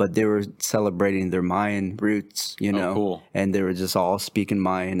 but they were celebrating their Mayan roots, cool. and they were just all speaking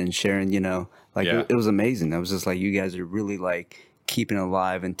Mayan and sharing, like Yeah. it was amazing. I was just like, you guys are really like keeping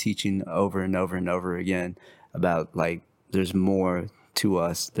alive and teaching over and over and over again about like there's more to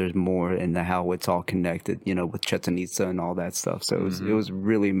us. There's more in how it's all connected, with Chichen Itza and all that stuff. So it was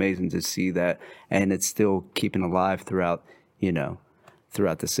really amazing to see that, and it's still keeping alive throughout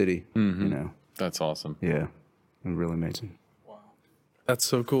the city. That's awesome. Yeah, and really amazing. That's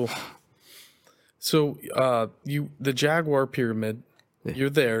so cool. So the Jaguar Pyramid, you're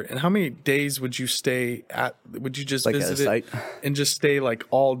there, and how many days would you stay at? Would you just Like at a visit it site? and just stay like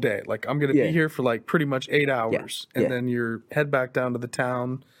all day? Like I'm gonna Yeah. be here for like pretty much 8 hours, and Yeah. then you're head back down to the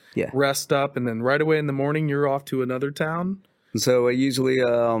town, Yeah. rest up, and then right away in the morning you're off to another town. So I usually,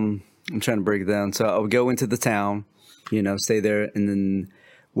 I'm trying to break it down. So I would go into the town, stay there, and then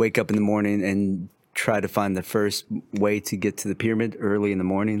wake up in the morning and try to find the first way to get to the pyramid early in the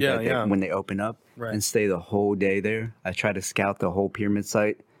morning. Yeah. When they open up, Right. and stay the whole day there. I try to scout the whole pyramid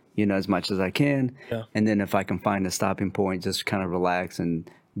site, as much as I can. Yeah. And then if I can find a stopping point, just kind of relax and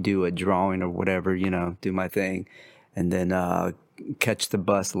do a drawing or whatever, do my thing. And then catch the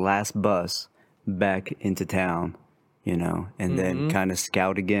last bus back into town, and then kind of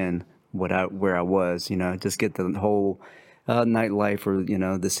scout again where I was, just get the whole nightlife or,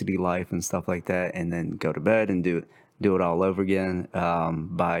 the city life and stuff like that, and then go to bed and do it all over again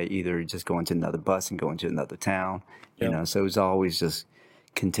by either just going to another bus and going to another town, so it was always just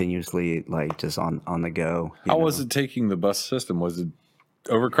continuously like just on the go. How was it taking the bus system? Was it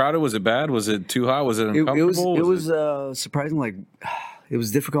overcrowded? Was it bad? Was it too high? Was it It uncomfortable? was surprisingly, it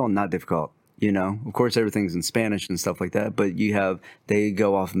was difficult and not difficult. Of course, everything's in Spanish and stuff like that, but they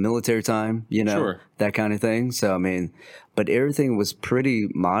go off military time, Sure. that kind of thing. So, but everything was pretty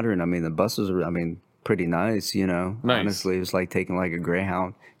modern. The buses were, pretty nice, Nice. Honestly, it was like taking like a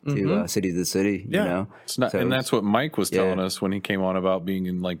Greyhound to city to city, Yeah. It's not, So and it that's what Mike was telling yeah. us when he came on about being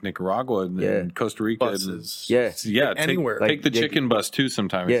in like Nicaragua and, Yeah. Costa Rica. Buses. Yeah. Yeah, Anywhere. Take the Like, yeah, chicken bus too.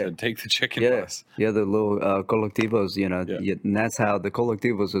 Sometime he yeah. said, take the chicken Yeah, bus. yeah, the little colectivos, Yeah. and that's how the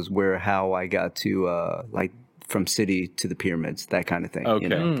colectivos is how I got to like from city to the pyramids, that kind of thing.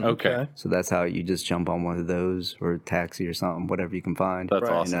 Okay, okay, So that's how you just jump on one of those or a taxi or something, whatever you can find. That's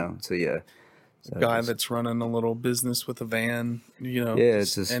awesome. So yeah, Guy that's running a little business with a van, Yeah,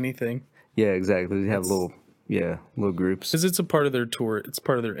 it's just- anything. yeah, exactly. They have little groups. Because it's a part of their tour. It's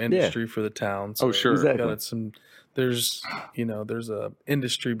part of their industry for the town. So Oh, sure. they've Exactly. got some. There's a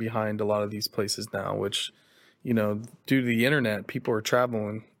industry behind a lot of these places now, which due to the internet, people are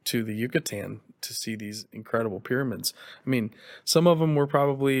traveling to the Yucatan to see these incredible pyramids. Some of them were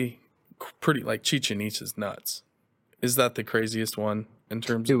probably pretty like Chichen Itza's nuts. Is that the craziest one in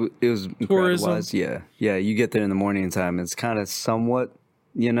terms of It was tourism? wise, yeah. You get there in the morning time. It's kind of somewhat,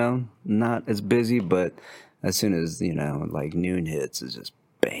 not as busy, but as soon as like noon hits, it's just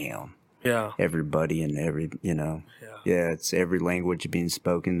bam. Yeah. Everybody and it's every language being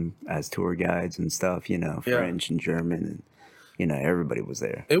spoken as tour guides and stuff, French and German, and everybody was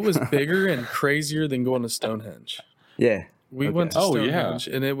there. It was bigger and crazier than going to Stonehenge. Yeah. We went to Oh, yeah. Stonehenge,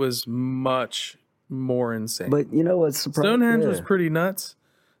 and it was much more insane. But you know what's surprising? Stonehenge was pretty nuts,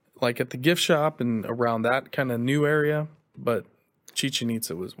 like at the gift shop and around that kind of new area. But Chichen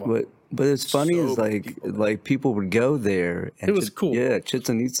Itza was one. But it's funny So is many like people there. like people would go there. And It was cool. Yeah,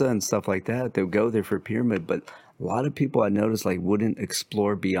 Chichen Itza and stuff like that. They would go there for pyramid, but a lot of people I noticed like wouldn't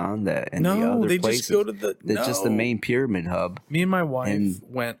explore beyond that. And the No, other they places. just go to the. It's just the no. main pyramid hub. Me and my wife and-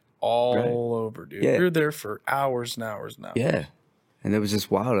 went all over, dude. Yeah. We were there for hours and hours and hours. Yeah. And it was just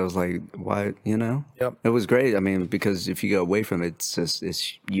wild. I was like, why, Yep. It was great. Because if you go away from it,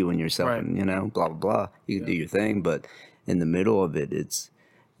 it's you and yourself Right. and, blah, blah, blah. You can do your thing. But in the middle of it, it's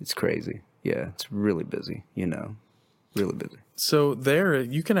crazy. Yeah. It's really busy, really busy. So there,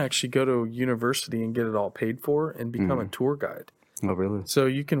 you can actually go to a university and get it all paid for and become a tour guide. Oh, really? So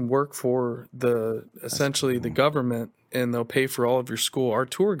you can work for essentially the government, and they'll pay for all of your school. Our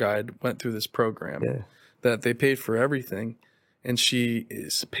tour guide went through this program Yeah. that they paid for everything, and she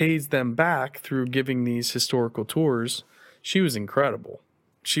pays them back through giving these historical tours. She was incredible.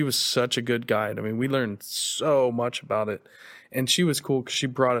 She was such a good guide. We learned so much about it, and she was cool because she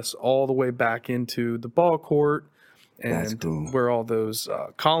brought us all the way back into the ball court That's and cool. where all those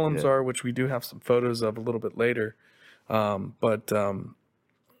columns are, which we do have some photos of a little bit later. But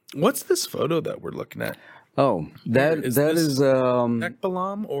what's this photo that we're looking at? Oh, that Is that this- is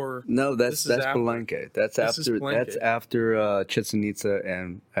Ekbalam or no, this that's is after- Palenque. That's This is after Palenque. Chichen Itza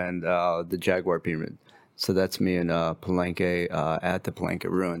and the Jaguar Pyramid. So that's me in Palenque at the Palenque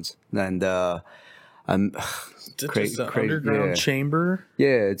ruins. And I'm just crazy, an underground chamber?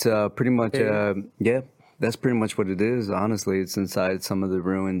 yeah, it's pretty much yeah. That's pretty much what it is. Honestly, it's inside some of the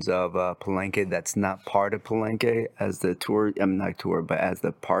ruins of Palenque. That's not part of Palenque as the tour. I mean, not tour, but as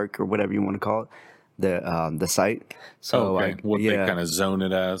the park or whatever you want to call it. the site. So Okay. What they kind of zone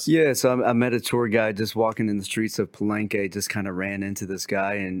it as. Yeah, so I met a tour guide just walking in the streets of Palenque, just kind of ran into this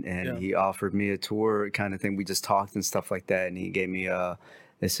guy and he offered me a tour kind of thing. We just talked and stuff like that. And he gave me a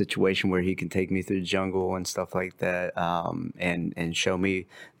situation where he can take me through the jungle and stuff like that, and show me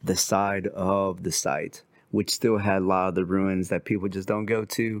the side of the site, which still had a lot of the ruins that people just don't go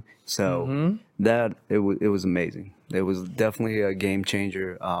to. So it was amazing. It was definitely a game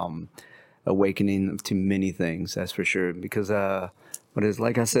changer. Awakening to many things, that's for sure. Because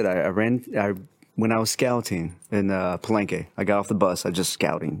like I said, when I was scouting in Palenque, I got off the bus. I just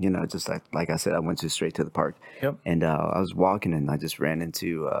scouting, just like I said, I went straight to the park. Yep. And I was walking, and I just ran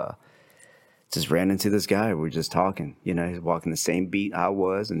into this guy. We were just talking. He's walking the same beat I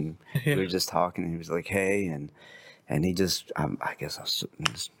was, and we were just talking. And he was like, "Hey," and he just, I guess I'll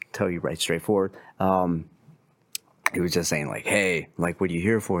just tell you right straightforward. He was just saying like, "Hey, like, what are you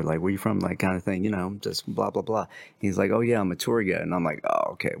here for? Like, where you from? Like, kind of thing, just blah, blah, blah." He's like, "Oh yeah, I'm a tour guide." And I'm like,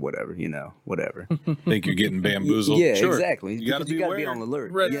 "Oh, okay, whatever, whatever." Think you're getting bamboozled. Yeah, Sure. exactly. You gotta be on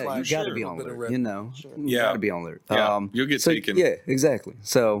alert. Red Yeah, flag, you gotta sure. be on A little alert, bit of You gotta be on alert. Yeah, you'll get taken. Yeah, exactly.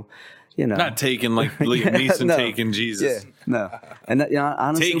 So, Not taken like Liam Neeson No. taking Jesus. Yeah, no. And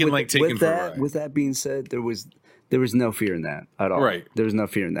honestly, Taken like taken for a ride. with that being said, there was no fear in that at all. Right. There was no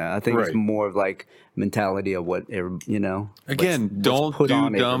fear in that. I think it's Right. more of like mentality of what, Again, what's don't put do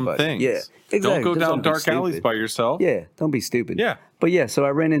on dumb everybody. things. Yeah, exactly. Don't go Just down don't be dark alleys stupid. by yourself. Yeah, don't be stupid. Yeah. But yeah, so I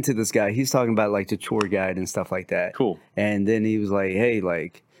ran into this guy. He's talking about like the tour guide and stuff like that. Cool. And then he was like, "Hey,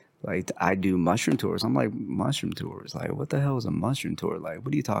 like I do mushroom tours." I'm like, "Mushroom tours? Like, what the hell is a mushroom tour? Like,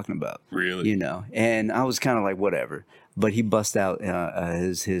 what are you talking about?" Really? And I was kind of like, whatever. But he bust out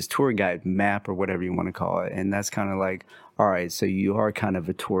his tour guide map or whatever you want to call it, and that's kind of like, all right, so you are kind of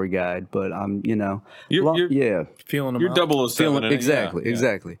a tour guide, but I'm, You're Feeling them You're out. 007 in it. exactly, Yeah.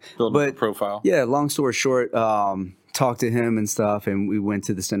 exactly. Building up a But profile. yeah, long story short, talked to him and stuff, and we went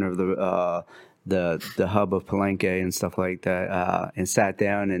to the center of the hub of Palenque and stuff like that, and sat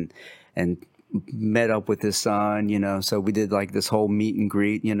down and met up with his son, so we did like this whole meet and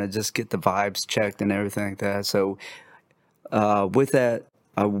greet, just get the vibes checked and everything like that. So with that,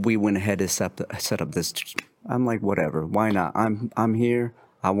 we went ahead and set up this. I'm like, whatever, why not? I'm here.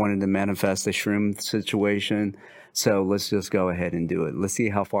 I wanted to manifest the shroom situation, so let's just go ahead and do it. Let's see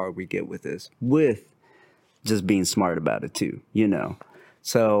how far we get with this, with just being smart about it too,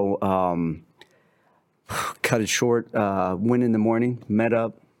 So cut it short. Went in the morning, met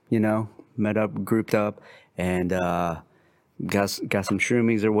up, grouped up, and got some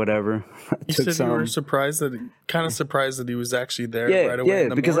shroomies or whatever. You said you were surprised that he was actually there right away. Yeah, in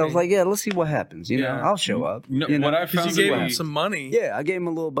the because I was morning. like, yeah, let's see what happens. Yeah. I'll show up. No, you know? what I Because found you gave to him be- some money. Yeah, I gave him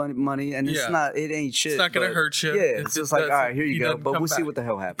a little money, and Yeah. it ain't shit. It's not gonna but- hurt you. Yeah, It's it's just just like, all that's- right, here he you go. doesn't But come we'll see back. what the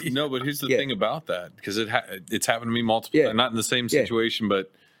hell happens. No, but here's the Yeah. thing about that, because it's happened to me multiple Yeah. times, not in the same Yeah. situation,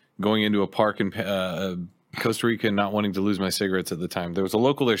 but going into a park in Costa Rica and not wanting to lose my cigarettes at the time. There was a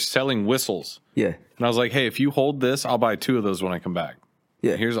local there selling whistles. Yeah, And I was like, hey, if you hold this, I'll buy 2 of those when I come back.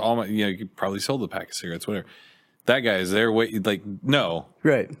 yeah, Here's all my, you could probably sold a pack of cigarettes, whatever. That guy is there waiting, like, no.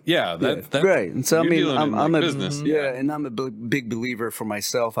 right. Yeah, that Right. And so, I you're mean, dealing in, I'm like, a business. Yeah, and I'm a big believer for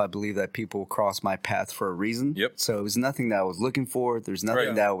myself. I believe that people cross my path for a reason. Yep. So it was nothing that I was looking for. There's nothing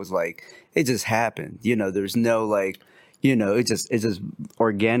Right. that was like, it just happened. There's no like, it just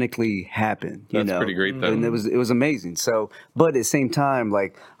organically happened. That's pretty great, though. And it was amazing. So, but at the same time,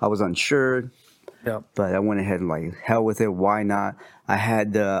 like I was unsure. Yeah. But I went ahead and like, hell with it. Why not? I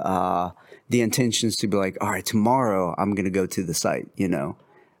had the intentions to be like, all right, tomorrow I'm going to go to the site,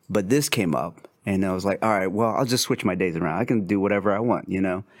 But this came up and I was like, all right, well, I'll just switch my days around. I can do whatever I want,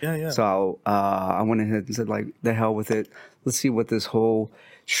 Yeah, yeah. So I went ahead and said, like, the hell with it. Let's see what this whole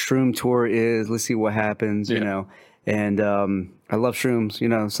shroom tour is. Let's see what happens, And I love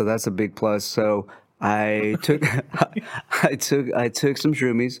shrooms, so that's a big plus. So I took I took some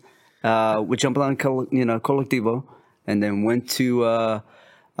shroomies. We jumped on Colectivo, and then went to.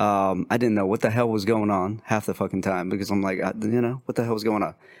 I didn't know what the hell was going on half the fucking time because I'm like, what the hell was going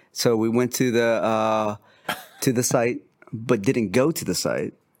on? So we went to the site, but didn't go to the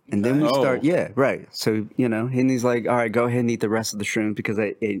site. And then we start, yeah, right. So, and he's like, all right, go ahead and eat the rest of the shrimp because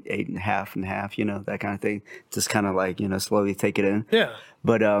I ate half and half, that kind of thing. Just kind of like, slowly take it in. Yeah.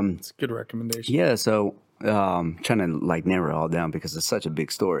 But, It's a good recommendation. yeah, so trying to like narrow it all down because it's such a big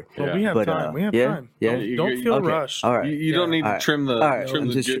story. Well, we have But, time. We have yeah, time. yeah. Don't feel Okay. rushed. All right. You don't need to trim the I'm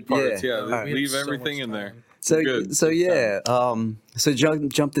the just- good parts. yeah. Yeah, All right. We have leave so everything much in there. time. So Good. so yeah, so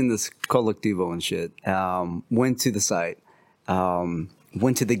jumped in this Colectivo and shit. Went to the site.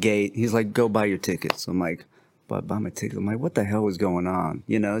 Went to the gate. He's like, "Go buy your tickets." I'm like, by my ticket. I'm like, what the hell is going on?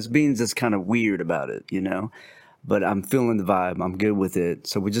 You know, it's being just kind of weird about it, you know? But I'm feeling the vibe. I'm good with it.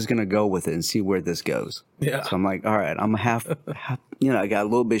 So we're just going to go with it and see where this goes. Yeah. So I'm like, all right, I'm half, you know, I got a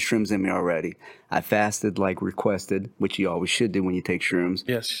little bit of shrooms in me already. I fasted like requested, which you always should do when you take shrooms.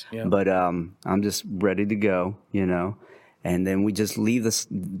 Yes. Yeah. But I'm just ready to go, you know? And then we just leave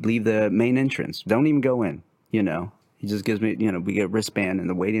the main entrance. Don't even go in, you know? He just gives me, you know, we get a wristband and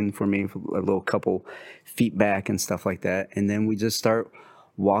they're waiting for me for a little couple feet back and stuff like that. And then we just start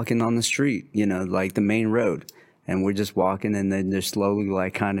walking on the street, you know, like the main road. And we're just walking, and then they're slowly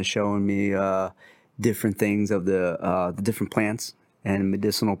like kind of showing me different things of the different plants and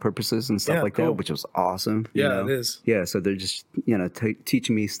medicinal purposes and stuff like cool. that, which was awesome. You Yeah, know? it is. Yeah, so they're just, you know,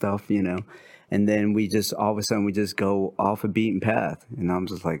 teaching me stuff, you know. And then we just, all of a sudden, we just go off a beaten path. And I'm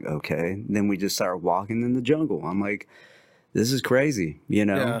just like, okay. And then we just start walking in the jungle. I'm like, this is crazy, you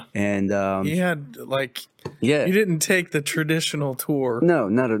know? Yeah. And he had like, yeah. he didn't take the traditional tour. No,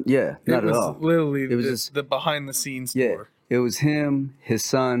 not at was all. Literally, It was the, just- the behind the scenes Yeah, tour. it was him, his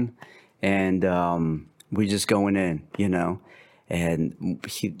son, and we just going in, you know. And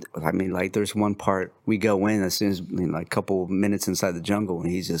I mean, like, there's one part we go in as soon as, you know, like, a couple minutes inside the jungle, and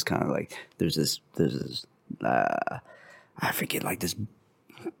he's just kind of like, there's this, I forget, like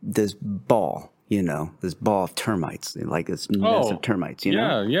this ball, you know, this ball of termites, like this nest of termites, you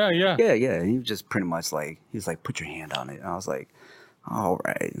know. Yeah. Yeah. And he was just pretty much like, he's like, put your hand on it. And I was like, all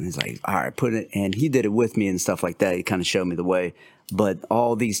right. And he's like, all right, put it. And he did it with me and stuff like that. He kind of showed me the way. But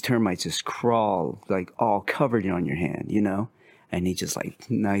all these termites just crawl, like all covered on your hand, you know? And he just like,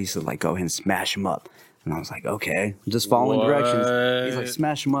 now he used to like go ahead and smash them up. And I was like, okay, just following directions. He's like,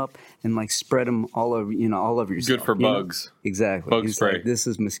 smash them up and like spread them all over, you know, all over yourself. Good for you know? bugs. Exactly. Bug He's spray. like, this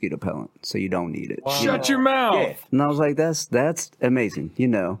is mosquito repellent, so you don't need it. Wow. You know? Shut your mouth. Yeah. And I was like, that's amazing, you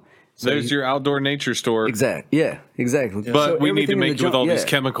know. So There's your outdoor nature store. Exactly. Yeah, exactly. But So we need to everything in make the it with all these yeah.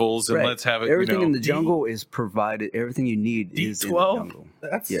 chemicals and Right. let's have it. Everything you know. in the jungle is provided. Everything you need is in the D12. jungle.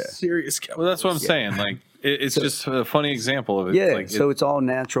 That's Yeah. serious. Well, that's what I'm saying. Like, it's just a funny example of it. Yeah, Like, so it's all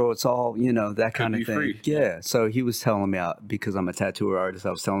natural. It's all, you know, that kind be of thing. free. Yeah. So he was telling me, because I'm a tattoo artist, I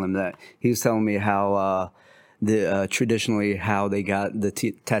was telling him that. He was telling me how traditionally how they got the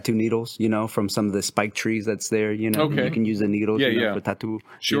tattoo needles, you know, from some of the spike trees that's there, you know. Okay. You can use the needles you know, for tattoo.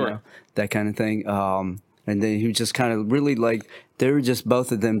 Sure. You know, that kind of thing. And then he was just kind of really like, they were just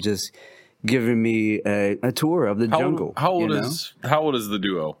both of them just giving me a tour of the jungle. How old you know? how old is the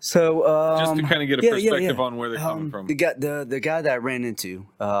duo? So Just to kind of get a perspective on where they're coming from. The guy that I ran into,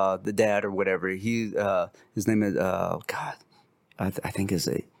 the dad or whatever, his name is God, I think is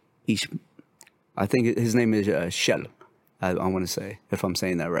I think his name is Shell. I want to say, if I'm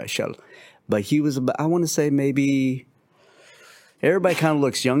saying that right, Shell. But he was about, I want to say maybe. Everybody kind of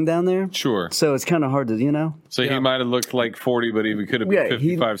looks young down there. Sure. So it's kind of hard to, you know. So he might have looked like 40, but he could have been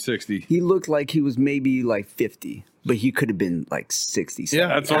 55, 60. He looked like he was maybe like 50, but he could have been like 60. Yeah,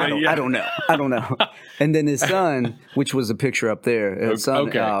 that's right. I don't know. And then his son, which was a picture up there, his son,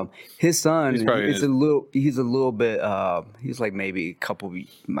 Okay. his son He's probably is he's a little bit, he's like maybe a couple,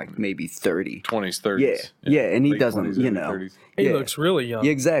 like maybe 30. 20s, 30s. Yeah, and he Late doesn't, 20s, you early know. 30s. He Yeah. looks really young.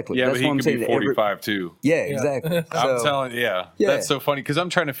 Yeah, exactly. Yeah, That's but he what I'm could saying. be 45 too. Yeah, exactly. I'm So- telling you, yeah. Yeah. That's so funny because I'm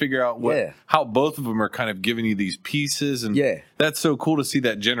trying to figure out how both of them are kind of giving you these pieces, and Yeah. that's so cool to see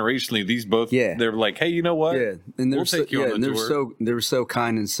that generationally. These both, Yeah. they're like, hey, you know what? Yeah, and we'll take you on and the they were tour. they were so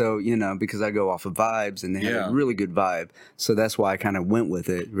kind and so, you know, because I go off of vibes and they had Yeah. a really good vibe, so that's why I kind of went with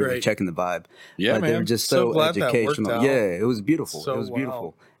it, really Right. checking the vibe. Yeah, but they were man. just So so, glad that worked educational. out. Yeah, it was beautiful. So it was wow.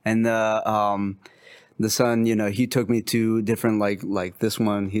 beautiful, and the son, you know, he took me to different like this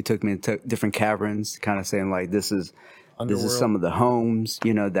one. He took me to different caverns, kind of saying like this is Underworld. some of the homes,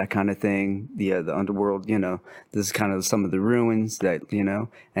 you know, that kind of thing. The underworld, you know, this is kind of some of the ruins that, you know,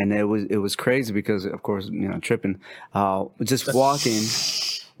 and it was crazy because of course, you know, tripping, just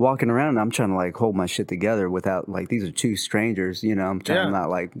walking around. I'm trying to like hold my shit together without like, these are two strangers, you know, I'm trying to not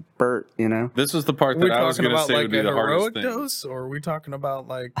like Bert, you know. This was the part Are we that I was talking going to about say like would be a the hardest heroic thing. dose, or are we talking about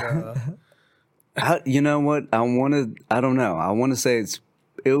like? You know what? I don't know. I want to say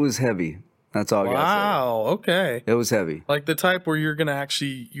it was heavy. That's all I got to Wow. Okay. say. It was heavy. Like the type where you're gonna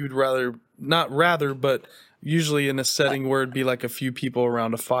you'd rather not rather, but usually in a setting where it'd be like a few people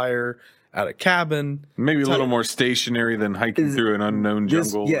around a fire at a cabin. Maybe a little more stationary than hiking through an unknown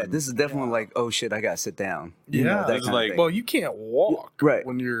jungle. This is definitely like, oh shit, I got to sit down. Yeah, that it's kind of like- thing. Well, you can't walk Right.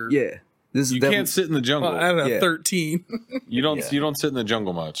 when you're Yeah. This is You definitely, can't sit in the jungle. at a Yeah. 13. You don't. Yeah. You don't sit in the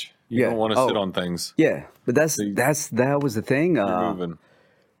jungle much. You Yeah. don't want to Oh. sit on things. Yeah, but that was the thing. You're moving.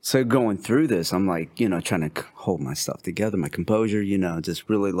 So going through this, I'm like, you know, trying to hold my stuff together, my composure, you know, just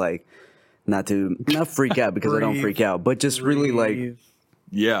really like not freak out because I don't Breathe. freak out, but just really like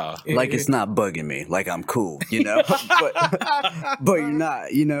Yeah. like it's not bugging me, like I'm cool, you know. but you're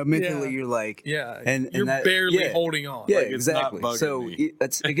not, you know. Mentally, Yeah. you're like, Yeah, and you're that, barely yeah. holding on. Yeah, Like, it's not exactly. bugging So me.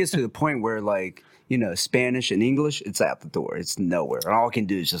 it gets to the point where, like, you know, Spanish and English, it's out the door. It's nowhere. And all I can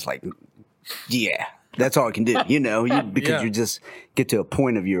do is just like, yeah, that's all I can do. You know, because Yeah. you just get to a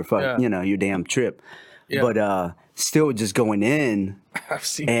point of your Yeah. you know, your damn trip. Yeah. But still, just going in. I've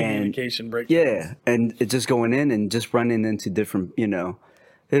seen And- communication break. Yeah, and it just going in and just running into different, you know,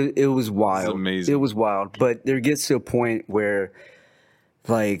 it was wild. amazing. It was wild. But there gets to a point where,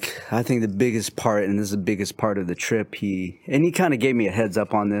 like, I think the biggest part, and this is the biggest part of the trip, he kind of gave me a heads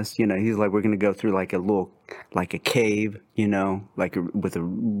up on this. You know, he's like, we're going to go through like a cave, you know, like with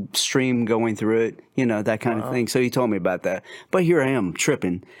a stream going through it, you know, that kind of thing. So he told me about that. But here I am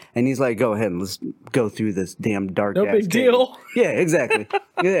tripping. And he's like, go ahead and let's go through this damn dark No ass big cave. deal. Yeah, exactly.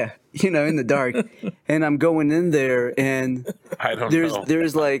 Yeah, you know, in the dark. And I'm going in there and I don't know.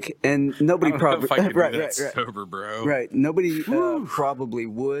 there's like, and nobody I don't know probably, if I could right, do that right, right. sober, bro. Right. Nobody probably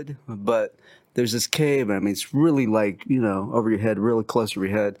would, but there's this cave. I mean, it's really like, you know, over your head, really close to your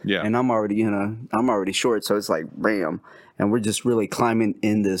head. Yeah. And I'm already short. So it's like, bam. And we're just really climbing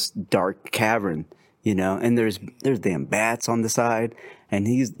in this dark cavern, you know, and there's damn bats on the side. And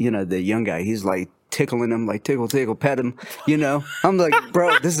he's, you know, the young guy, he's like tickling him, like tickle, tickle, pet him, you know. I'm like,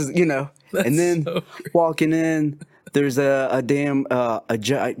 bro, this is, you know. And then walking in, there's a giant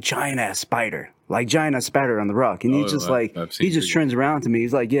ass spider, like giant ass spider on the rock, and he's just like, I've seen he just videos. turns around to me.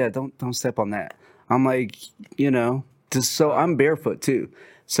 He's like, yeah, don't step on that. I'm like, you know, just so I'm barefoot too,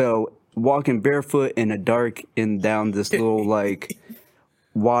 so walking barefoot in the dark and down this little like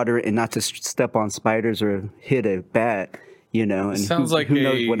water, and not to step on spiders or hit a bat, you know. And Sounds like who a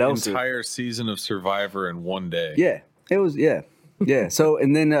knows what else? entire season of Survivor in one day. Yeah, it was. Yeah. So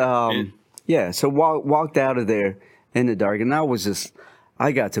and then so walked out of there in the dark, and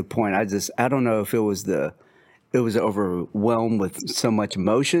I got to a point. I don't know if it was overwhelmed with so much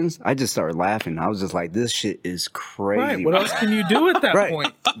emotions. I just started laughing. I was just like, this shit is crazy. Right. What else can you do at that Right.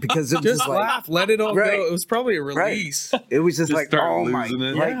 point? Because it was Just just like, laugh. Let it all Right. go. It was probably a release. it was just like, start oh my, losing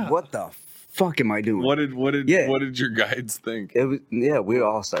it. like Yeah. what the fuck am I doing? What did your guides think? It was, yeah, we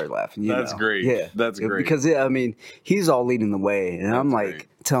all started laughing. You That's know. great. Yeah, That's great. Because I mean, he's all leading the way, and I'm like great.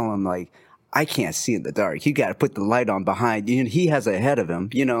 telling him like, I can't see in the dark. You got to put the light on behind you. He has ahead of him.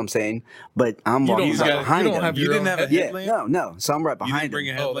 You know what I'm saying? But I'm walking don't right have- behind you don't him. have You your didn't own have a head- yeah, headlamp? no. So I'm right You behind didn't bring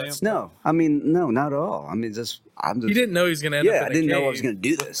a him. Oh, headlamp? that's- No, I mean, no, not at all. I mean, I'm just. He didn't know he was going to end up Yeah, in I a didn't know I cave was going to do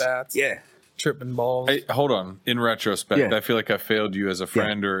with this. bats, Yeah, tripping balls. Hey, hold on. In retrospect, Yeah. I feel like I failed you as a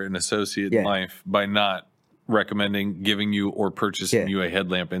friend or an associate in Yeah. life by not recommending giving you or purchasing Yeah. you a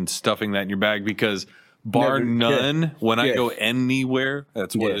headlamp and stuffing that in your bag, because bar Never- none, yeah. when I Yeah. go anywhere,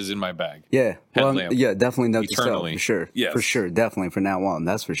 that's what Yeah. is in my bag. yeah. Well, Headlamp. yeah, definitely note to self Eternally. for sure. Yes. For sure, definitely from now on.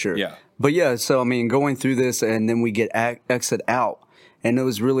 That's for sure. Yeah. But yeah, so I mean, going through this, and then we get exit out, and it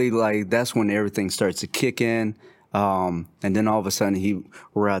was really like that's when everything starts to kick in. And then all of a sudden,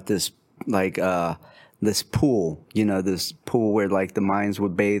 we're at this like this pool, you know, this pool where like the mines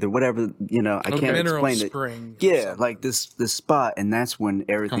would bathe or whatever, you know. I can't Mineral explain spring it. Yeah, like this spot, and that's when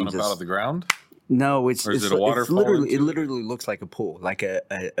everything Coming up just out of the ground? no, it's Or is it's, it a it's waterfall literally into it it? literally looks like a pool, like a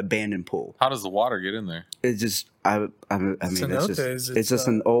abandoned pool. How does the water get in there? It's just I mean Cenotes, it's just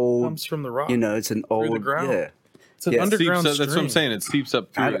an old comes from the rock. you know, it's an old the ground. yeah. It's an Yeah. underground That's what I'm stream. saying. It seeps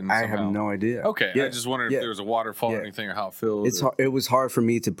up through it. I have somehow. no idea. Okay, Yeah. I just wondered Yeah. if there was a waterfall or Yeah. anything, or how it filled. It's or- hard, it was hard for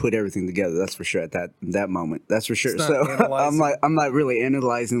me to put everything together. That's for sure. At that moment, that's for sure. It's not So analyzing. I'm not really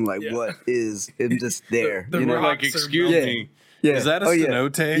analyzing like Yeah. what is. I'm just there. The you know? rock- like, rocks are excuse melting. me, Yeah. is that a Oh, yeah.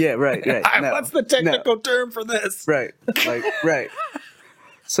 cenote? Yeah, right. No, What's the technical term for this? Right. Like, right.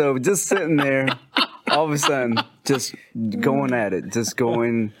 So just sitting there, all of a sudden, just going at it, just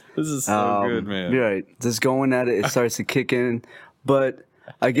going. This is so good, man. Right. Just going at it, it starts to kick in. But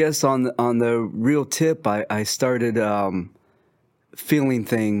I guess on the real tip, I started feeling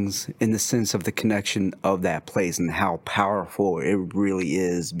things in the sense of the connection of that place and how powerful it really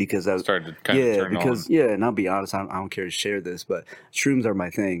is, because I Started to kind of turn on. and I'll be honest, I don't care to share this, but shrooms are my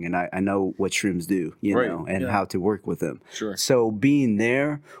thing, and I know what shrooms do, you Right. know, and Yeah. how to work with them. Sure. So being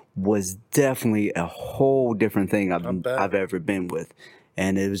there was definitely a whole different thing bet. I've ever been with,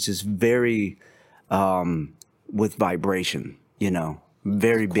 and it was just very with vibration, you know,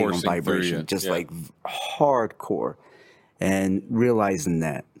 very big on Coursing through vibration, you, just yeah. like hardcore, and realizing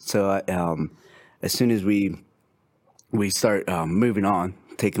that. So as soon as we start moving on,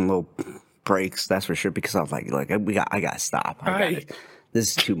 taking little breaks, that's for sure, because I was like I gotta stop. Right. This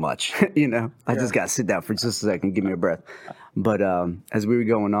is too much, you know. I just gotta sit down for just a second, give me a breath. But as we were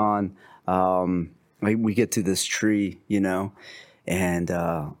going on, like we get to this tree, and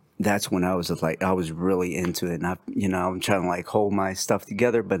that's when I was just like, I was really into it. And I'm trying to like hold my stuff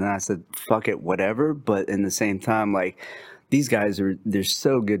together, but then I said, fuck it, whatever. But in the same time, like these guys they're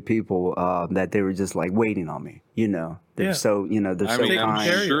so good people, that they were just like waiting on me, They're Yeah. so, they're so I'm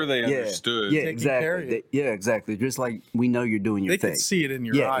kind. sure they Yeah. understood. Yeah, Taking care of exactly. Exactly. Just like we know you're doing your They thing. could see it in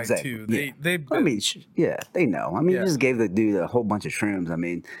your eye too. Yeah. They've I been, mean, they know. I mean, Yeah. you just gave the dude a whole bunch of shrooms. I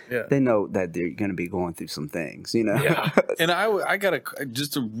mean, Yeah. they know that they're going to be going through some things, Yeah. And I gotta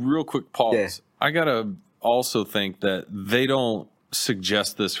just a real quick pause. Yeah. I gotta also think that they don't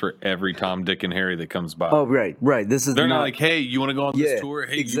suggest this for every Tom, Dick, and Harry that comes by. Oh, right. This is They're not like, hey, you want to go on yeah, this tour?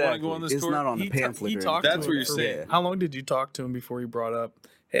 Hey, you want to go on this it's tour? not on the pamphlet. He or talked anything. That's to what him you're for- saying. How long did you talk to him before he brought up,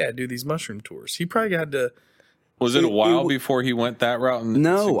 hey, I do these mushroom tours? He probably had to. Was it a while it- before he went that route and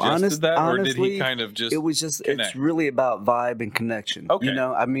No, suggested that, or honestly, did he kind of just? It was just. connect? It's really about vibe and connection. Okay.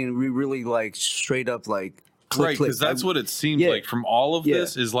 I mean, we really like straight up like click, Right, click. because that's what it seems Yeah. like from all of Yeah.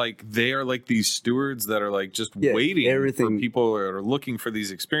 this is like they are like these stewards that are like just Yeah, waiting everything- for people that are looking for these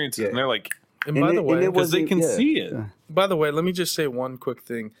experiences, and they're like, And by the way, because they can see it. By the way, let me just say one quick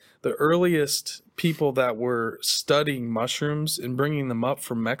thing. The earliest people that were studying mushrooms and bringing them up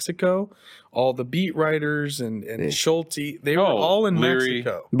from Mexico, all the beat writers and Schulte, they were all in Leary,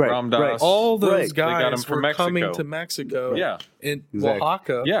 Mexico. Right, Ram Dass. right. All those Right. They got 'em guys from were Mexico. coming to Mexico. Yeah. In Exactly.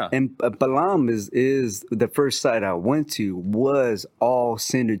 Oaxaca. Yeah, And Balam is the first site I went to was all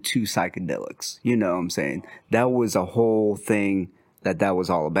centered to psychedelics. You know what I'm saying? That was a whole thing that was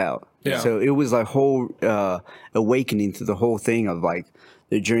all about. Yeah. So it was a whole awakening to the whole thing of like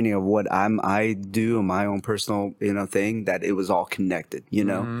the journey of what I do in my own personal thing, that it was all connected.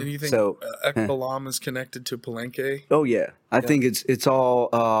 And you think So, Ekbalam is connected to Palenque? Oh yeah, I think it's all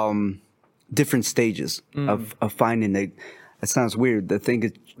different stages of finding it. It sounds weird. I think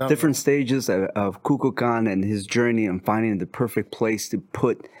it's different stages of Kukulkan and his journey and finding the perfect place to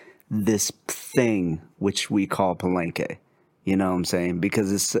put this thing which we call Palenque. You know what I'm saying?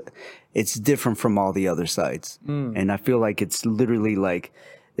 Because it's different from all the other sites, and I feel like it's literally like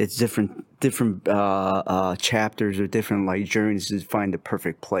it's different chapters or different like journeys to find the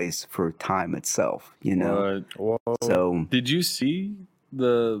perfect place for time itself. So did you see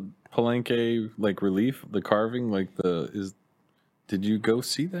the Palenque like relief, the carving, Did you go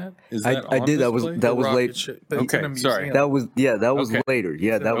see that? Is that I on did. display? That was Rocket late. ship. It's Okay, in a sorry. museum. That was Okay. later.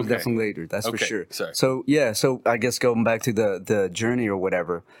 Yeah, that was Okay. definitely later. That's for Okay, sure. sorry. So I guess going back to the journey or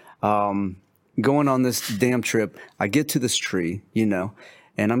whatever, going on this damn trip, I get to this tree,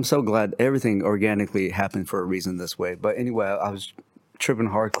 and I'm so glad everything organically happened for a reason this way. But anyway, I was tripping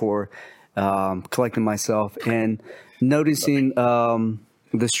hardcore, collecting myself and noticing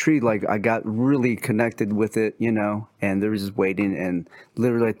this tree. Like I got really connected with it, and there was just waiting, and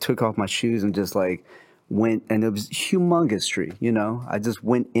literally I took off my shoes and just like went, and it was a humongous tree, I just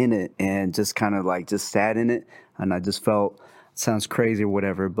went in it and just kind of like just sat in it, and I just felt, sounds crazy or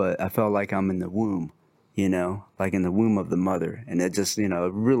whatever, but I felt like I'm in the womb, like in the womb of the mother, and it just, it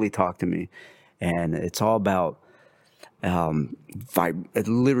really talked to me, and it's all about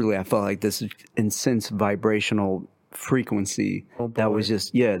literally I felt like this intense vibrational frequency that was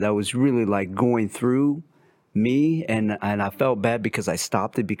just that was really like going through me, and I felt bad because I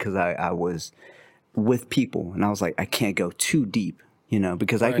stopped it because I was with people, and I was like, I can't go too deep,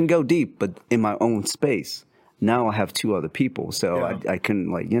 because I can go deep, but in my own space. Now I have two other people, so I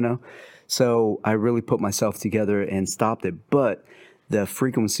couldn't so I really put myself together and stopped it. But the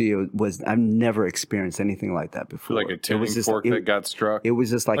frequency was, I've never experienced anything like that before. Like a tuning fork that got struck. It was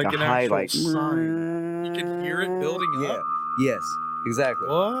just like a an high, actual like sign. You can hear it building yeah, up. yes, exactly.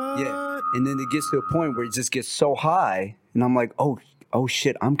 What? Yeah, and then it gets to a point where it just gets so high, and I'm like, oh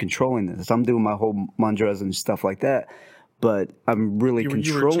shit, I'm controlling this. I'm doing my whole mantras and stuff like that, but I'm really You were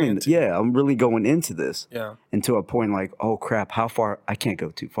controlling it. chanting. Yeah, I'm really going into this. Yeah. And to a point like, oh crap, how far? I can't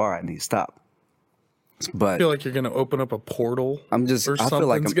go too far. I need to stop. I But feel like you're going to open up a portal. I'm just, or I feel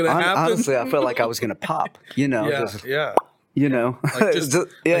like something's gonna happen. honestly, I felt like I was gonna pop. Yeah, just, yeah. like Just,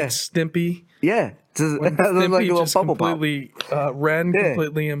 yeah, like Stimpy. yeah. Just, When it was like a Stimpy little just bubble pop. completely, Ren Yeah.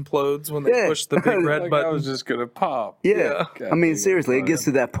 completely implodes when they Yeah. push the big red like button. I was just gonna pop. Yeah. God I mean, dang it. seriously, it gets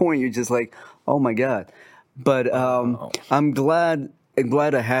to that point. You're just like, oh my God. But I'm glad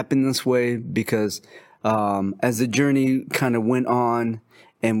it happened this way because as the journey kind of went on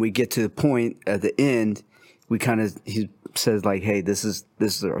and we get to the point at the end, he says like, hey, this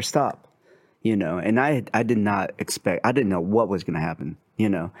is our stop, and I did not expect, I didn't know what was going to happen,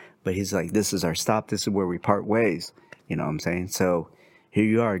 but he's like, this is our stop. This is where we part ways. You know what I'm saying? So here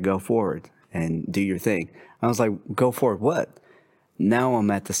you are, go forward and do your thing. I was like, go forward. What? Now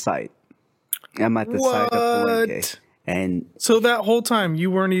I'm at the site. I'm at the site of Palenque. What? And So that whole time you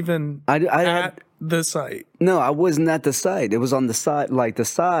weren't even I at the site. no, I wasn't at the site. It was on the side, like the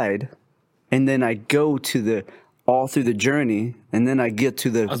side. And then I go to all through the journey. And then I get to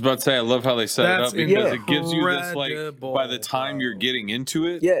I was about to say, I love how they set That's it up because Yeah. it gives you this, like, incredible, by the time you're getting into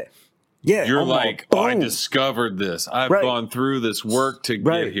it, yeah. you're I'm like, all, oh, I boom. discovered this. I've Right. gone through this work to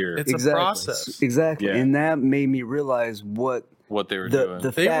Right. get here. It's a process. Exactly. Yeah. And that made me realize what What they were doing.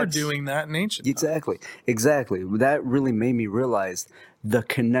 the They were facts- doing that in ancient times. Exactly. That really made me realize the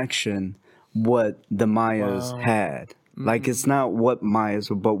connection what the Mayas had. Like it's not what Mayas,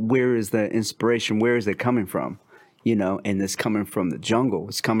 but where is the inspiration? Where is it coming from? You know, and it's coming from the jungle.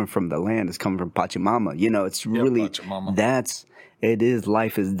 It's coming from the land. It's coming from Pachamama. You know, it's really Pachamama. it is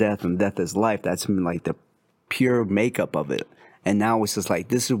life is death and death is life. That's like the pure makeup of it. And now it's just like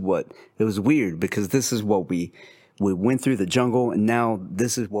this is what it was weird because this is what we went through the jungle and now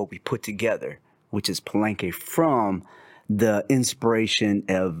this is what we put together, which is Palenque from the inspiration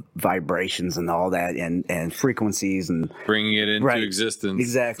of vibrations and all that and frequencies and Bringing it into Right. existence.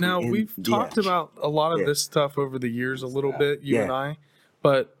 exactly. Now, And, we've talked about a lot of Yeah. this stuff over the years a little bit, you Yeah. and I,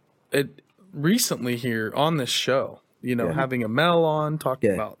 but it recently here on this show, you know, having Amel on talking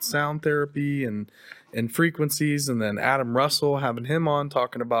Yeah. about sound therapy and frequencies, and then Adam Russell having him on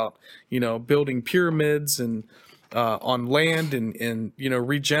talking about, you know, building pyramids and on land and you know,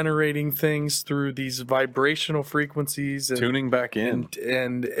 regenerating things through these vibrational frequencies and Tuning back in.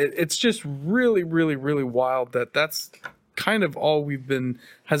 and it's just really, really, really wild that that's kind of all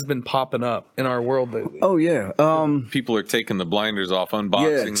has been popping up in our world lately. Oh yeah. People are taking the blinders off,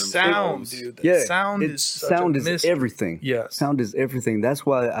 unboxing them. Sound, dude. Yeah, Sound is such a mystery. everything. Yes. Sound is everything. That's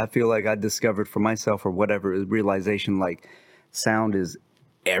why I feel like I discovered for myself or whatever realization like sound is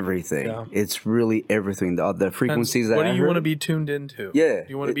everything. Yeah. It's really everything. The frequencies that What do I you heard, want to be tuned into? Yeah, Do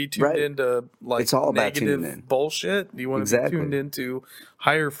you want to be it- tuned right. into like It's all about negative tuning in. bullshit? Do you want to Exactly. be tuned into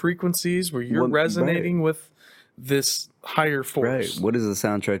higher frequencies where you're What- resonating with this higher Right. force? What is the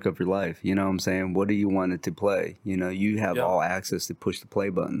soundtrack of your life? You know what I'm saying? What do you want it to play? You know, you have Yeah. all access to push the play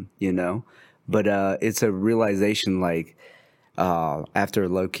button, you know? But it's a realization like after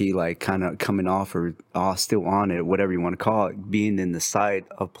low key, like kind of coming off or still on it, whatever you want to call it, being in the site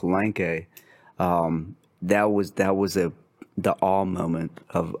of Palenque, that was the awe moment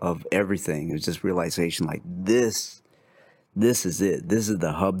of everything. It was just realization like this is it. This is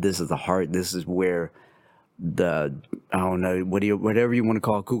the hub. This is the heart. This is where I don't know, whatever you want to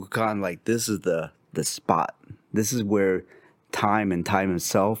call Kukulkan, like this is the spot. This is where time and time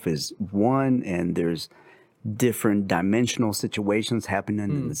itself is one, and there's different dimensional situations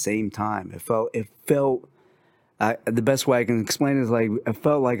happening at the same time. It felt the best way I can explain it is like it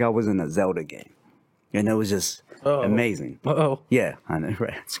felt like I was in a Zelda game, and it was just amazing. Oh, Yeah, I know,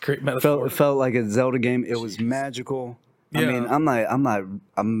 right? it's a great metaphor. It felt like a Zelda game. It was magical. I Yeah. mean,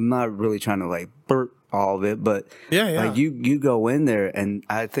 I'm not really trying to like burp all of it, but Yeah. like you go in there, and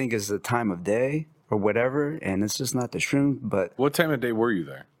I think it's the time of day or whatever, and it's just not the shroom, but What time of day were you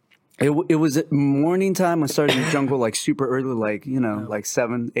there? it was at morning time. I started in the jungle like super early, like like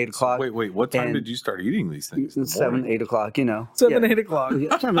 7, 8 o'clock. Wait. What time And- did you start eating these things? In the 7, morning? 8 o'clock. 7, 8 o'clock.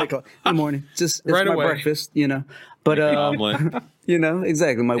 Yeah, 7, 8 o'clock in the morning. Just it's Right my away. breakfast. But Omelet.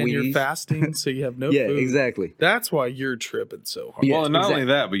 exactly my And you're Wheaties. fasting, so you have no Yeah, food. exactly. That's why you're tripping so hard. Yeah. Well, not only exactly.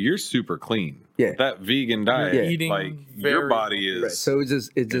 that, but you're super clean. Yeah. That vegan diet, You're eating like very your body is Right. So it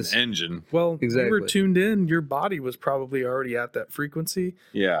just an engine. Well, you were Exactly. tuned in. Your body was probably already at that frequency.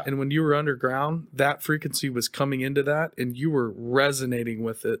 Yeah. And when you were underground, that frequency was coming into that and you were resonating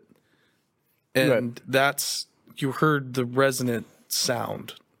with it. And you heard the resonant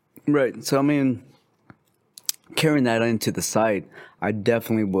sound. right. So I mean, carrying that into the site, I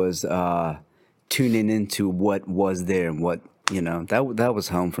definitely was tuning into what was there and what that was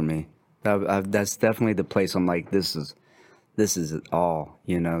home for me. That's definitely the place I'm like, this is it all.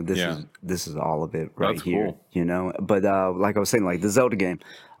 This is all of it right That's here. cool. But like I was saying, like the Zelda game,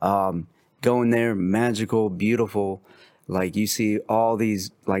 going there, magical, beautiful. Like you see all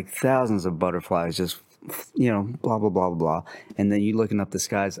these like thousands of butterflies, just blah blah blah blah, and then you looking up the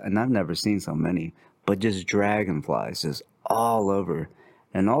skies, and I've never seen so many, but just dragonflies, just all over,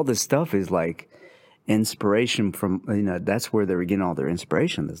 and all this stuff is like inspiration from that's where they were getting all their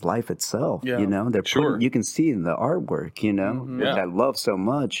inspiration. Is life itself. Yeah. They're Sure. you can see in the artwork. Which Yeah. I love so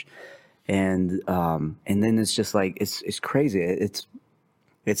much, and then it's just like it's crazy.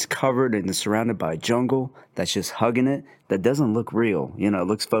 It's covered and it's surrounded by a jungle that's just hugging it. That doesn't look real. It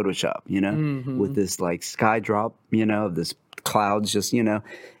looks Photoshop, with this like sky drop, of this clouds, just,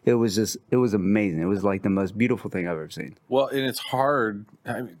 it was amazing. It was like the most beautiful thing I've ever seen. Well, and it's hard.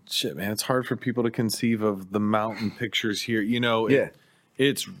 I mean, shit, man, it's hard for people to conceive of the mountain pictures here.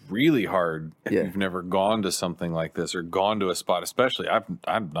 It's really hard if you've never gone to something like this or gone to a spot. Especially,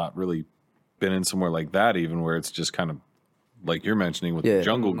 I've not really been in somewhere like that, even where it's just kind of like you're mentioning with the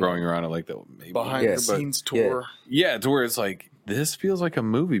jungle growing around it, like that. Maybe Behind the scenes tour. Yeah, to where it's like this feels like a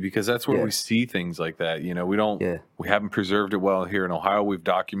movie because that's where we see things like that. We haven't preserved it well here in Ohio. We've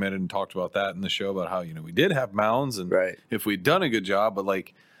documented and talked about that in the show about how we did have mounds and if we'd done a good job, but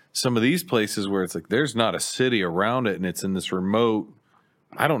like some of these places where it's like there's not a city around it and it's in this remote.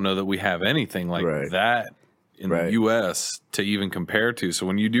 I don't know that we have anything like that in the U.S. to even compare to. So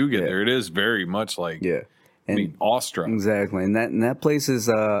when you do get there, it is very much like awestruck. Exactly, and that place is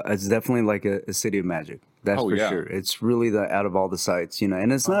it's definitely like a city of magic. That's for sure. It's really out of all the sites,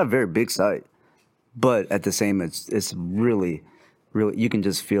 and it's not a very big site, but at the same, it's really, really you can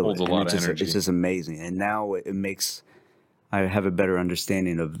just feel Holds it. A lot of energy. It's just amazing, and now it makes I have a better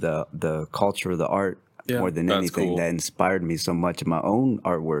understanding of the culture of the art. More than anything that inspired me so much in my own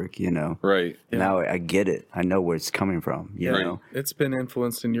artwork, Right. Now I get it. I know where it's coming from, you know. It's been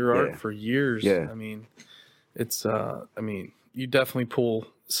influenced in your art for years. Yeah. I mean, it's you definitely pull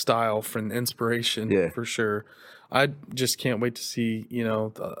style from inspiration for sure. I just can't wait to see,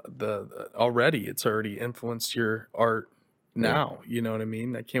 the already it's already influenced your art now, you know what I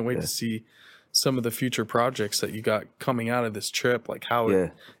mean? I can't wait to see some of the future projects that you got coming out of this trip, like how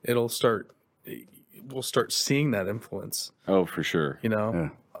we'll start seeing that influence. Oh, for sure.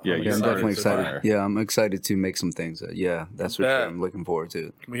 I'm definitely excited. Yeah, I'm excited to make some things. That's for sure. I'm looking forward to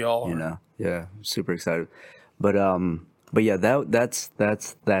it. We all are. Yeah, super excited. But yeah, that's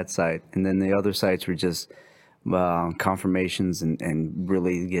that site, and then the other sites were just confirmations and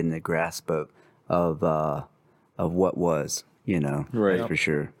really getting a grasp of what was, right, for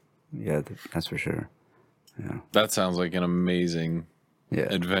sure. Yeah, that's for sure. Yeah, that sounds like an amazing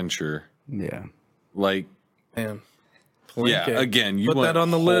adventure. Yeah. Like, man, again, you put went that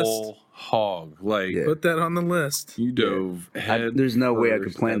on the list. Hog, put that on the list. You dove head. There's no way I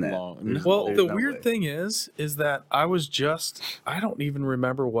could plan that. Well, the weird thing is that I don't even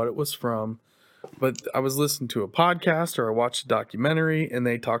remember what it was from, but I was listening to a podcast or I watched a documentary and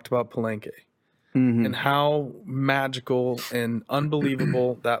they talked about Palenque and how magical and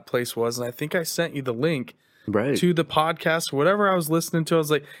unbelievable that place was. And I think I sent you the link. To the podcast, whatever I was listening to, I was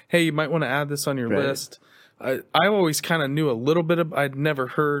like, hey, you might want to add this on your list. I always kind of knew a little bit I'd never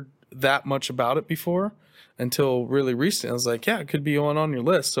heard that much about it before until really recently. I was like, yeah, it could be on your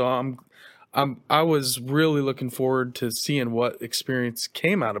list. So I was really looking forward to seeing what experience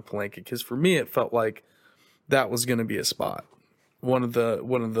came out of Palenque, because for me, it felt like that was going to be a spot. One of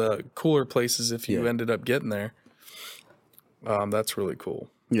the cooler places if you ended up getting there. That's really cool.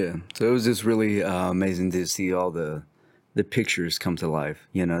 Yeah, so it was just really amazing to see all the pictures come to life,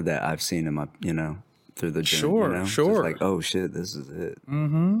 that I've seen in my, through the journey. Sure. Just like, oh shit, this is it.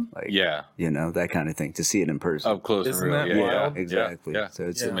 Mm-hmm. Like, that kind of thing, to see it in person. Up close Isn't and real. that wild? Exactly. Yeah. So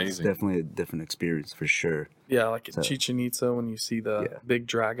it's amazing. Definitely a different experience for sure. Yeah, like at Chichen Itza when you see the big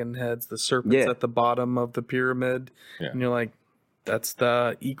dragon heads, the serpents at the bottom of the pyramid, and you're like, that's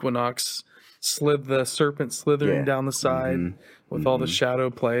the equinox. The serpent slithering down the side with all the shadow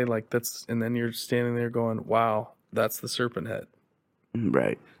play, and then you're standing there going, wow, that's the serpent head.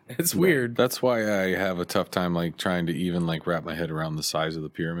 Right. It's weird. That's why I have a tough time trying to even wrap my head around the size of the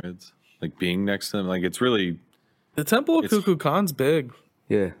pyramids, being next to them. It's really, the Temple of Kukulkan's big.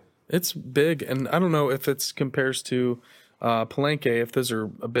 Yeah, it's big, and I don't know if it compares to Palenque, if those are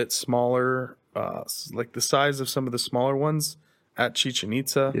a bit smaller, like the size of some of the smaller ones at Chichen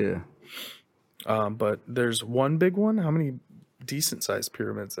Itza. Yeah. But there's one big one. How many decent sized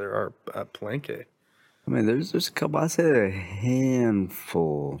pyramids there are at Palenque? I mean, there's a couple. I say a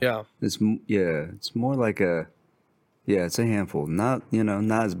handful. Yeah. It's more like it's a handful. Not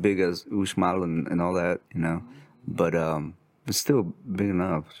not as big as Uxmal and all that, but it's still big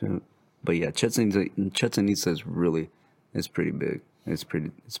enough. But yeah, Chichen Itza is pretty big. It's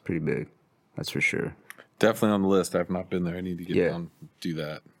pretty big. That's for sure. Definitely on the list. I've not been there. I need to get down, do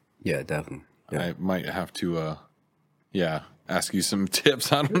that. Yeah, definitely. Yeah. I might have to, ask you some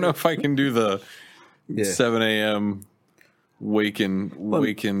tips. I don't know if I can do the 7 a.m. wake and go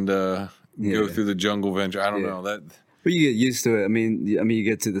through the jungle venture. I don't know that. But you get used to it. I mean, you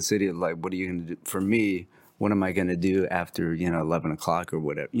get to the city of what are you going to do? For me, what am I going to do after 11 o'clock or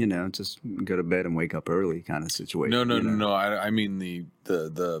whatever? Just go to bed and wake up early kind of situation. No. I mean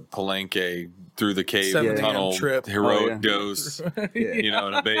the Palenque through the cave 7 a.m. tunnel trip. heroic dose, you know,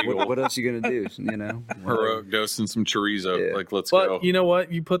 and a bagel. What else you gonna do? You know, Heroic dose and some chorizo. Yeah. Like, let's But go. you know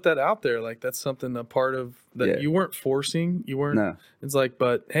what? You put that out there. Like, that's something, a part of that Yeah. you weren't forcing. You weren't. No. It's like,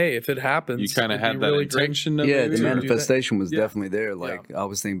 but hey, if it happens, You kind of it'd had be that really great. intention. to yeah, maybe, the or- manifestation was Yeah. definitely there. Like I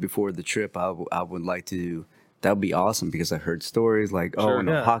was thinking before the trip, I would like to. That would be awesome because I heard stories like, oh, Sure. in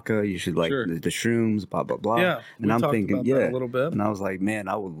Yeah. Oaxaca, you should like Sure. the shrooms, blah blah blah. Yeah, we and I'm talked thinking, about that yeah, a little bit. And I was like, man,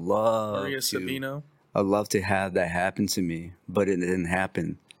 I would love Maria to. Sabino. I'd love to have that happen to me, but it didn't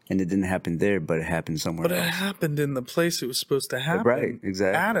happen, and it didn't happen there, but it happened somewhere But it else. happened in the place it was supposed to happen. Right,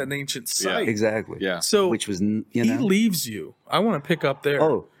 exactly. At an ancient site. Exactly. Yeah. So Which was, he leaves you. I want to pick up there.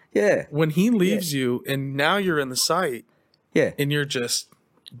 Oh yeah, When he leaves you, and now you're in the site, yeah, and you're just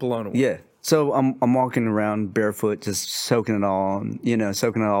blown away. yeah. So I'm walking around barefoot, just soaking it all,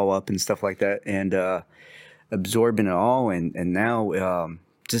 soaking it all up and stuff like that, and absorbing it all, and now it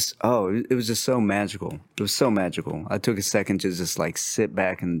was just so magical. It was so magical. I took a second to just like sit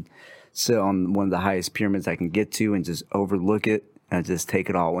back and sit on one of the highest pyramids I can get to, and just overlook it and just take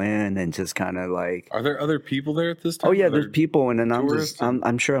it all in, and just kind of like. Are there other people there at this time? Oh yeah, Are there's there- people, and then tourists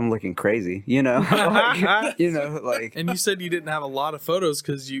I'm sure I'm looking crazy, like And you said you didn't have a lot of photos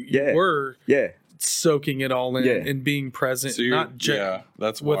because you Yeah. were yeah, soaking it all in Yeah. and being present, So you're, not just yeah,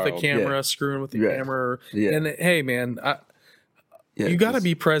 that's with wild. the camera, Yeah. screwing with the Yeah. camera. Yeah. And hey, man, yeah. you got to just-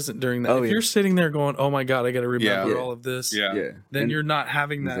 be present during that. Oh, if yeah. you're sitting there going, "Oh my God, I got to remember Yeah. all of this," Yeah. yeah. then And you're not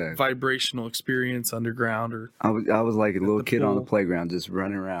having that Exactly. vibrational experience underground. Or I was like a little the kid on the pool. playground, just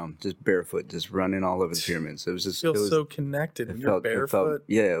running around, just barefoot, just running all over the pyramids. It was just feel it was, so connected, and you're it barefoot.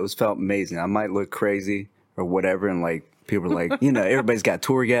 yeah, it felt amazing. I might look crazy or whatever, and like people are like, everybody's got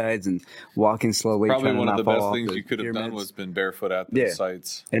tour guides and walking slowly. Probably trying to one of not the fall best off things the you could have done pyramids. was been barefoot at the Yeah.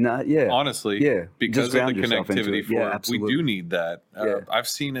 sites. And Honestly, yeah, because just of the ground yourself into connectivity it. for Yeah, it, we absolutely. do need that. Yeah. I've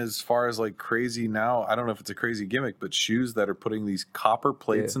seen as far as like crazy now. I don't know if it's a crazy gimmick, but shoes that are putting these copper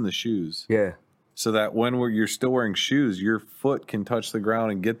plates Yeah. in the shoes, yeah, so that when you're still wearing shoes, your foot can touch the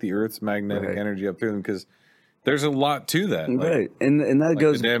ground and get the Earth's magnetic Right. energy up through them. Because there's a lot to that. Like, right, and that like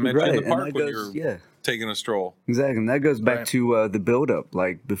goes the damage right, in the and park that when goes, you're yeah. taking a stroll. Exactly. And that goes back Right. to the buildup.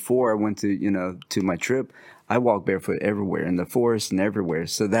 Like before I went to my trip, I walked barefoot everywhere in the forest and everywhere.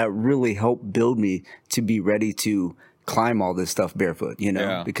 So that really helped build me to be ready to climb all this stuff barefoot,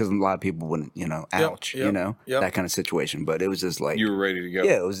 Yeah. because a lot of people wouldn't, ouch, yep. that kind of situation. But it was just like, You were ready to go.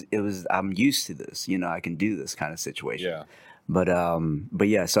 yeah, it was, I'm used to this, I can do this kind of situation. Yeah. But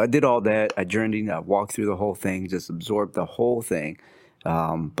yeah, so I did all that. I journeyed, I walked through the whole thing, just absorbed the whole thing.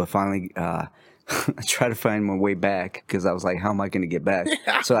 But finally, I tried to find my way back because I was like, how am I going to get back?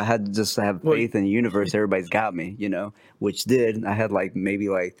 So I had to just have faith in the universe. Everybody's got me, which did. I had maybe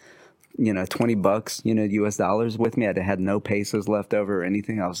 $20, US dollars with me. I had no pesos left over or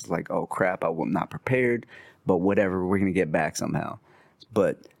anything. I was like, oh crap, I'm not prepared, but whatever, we're going to get back somehow.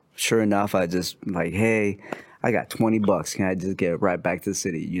 But sure enough, I just like, hey, I got $20. Can I just get right back to the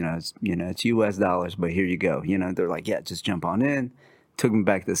city? It's US dollars, but here you go. They're like, yeah, just jump on in. Took me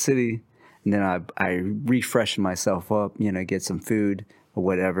back to the city. And then I refreshed myself up, get some food or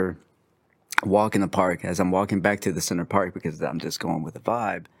whatever. Walk in the park. As I'm walking back to the center park, because I'm just going with the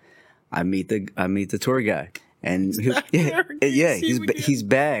vibe, I meet the tour guy. And he's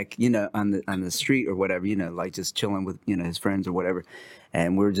back, on the street or whatever, like just chilling with, his friends or whatever.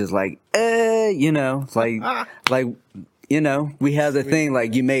 And we're just like, we have the thing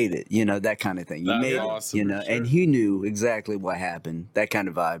like you made it, that kind of thing. You That's made awesome, it, for sure. and he knew exactly what happened, that kind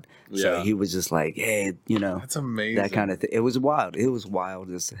of vibe. So Yeah. he was just like, hey, That's amazing. that kind of thing. It was wild. It was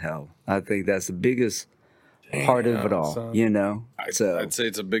wild as hell. I think that's the biggest part of it all, son. I'd say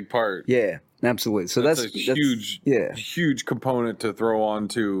it's a big part. yeah, absolutely. So That's a huge component to throw on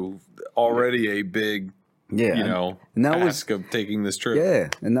to already a big, yeah, and that was task of taking this trip. yeah,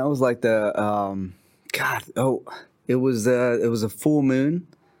 and that was like the it was a full moon,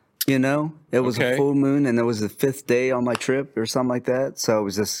 it was Okay. a full moon, and it was the 5th day on my trip or something like that. So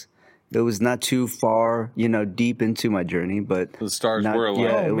it was not too far, deep into my journey, but The stars not- were aligned.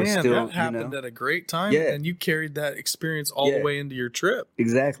 yeah, Oh it was man, still, that happened at a great time, Yeah. and you carried that experience all the Yeah. way into your trip.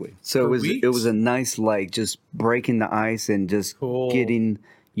 Exactly. So For it was weeks. a nice just breaking the ice and just Cool. getting.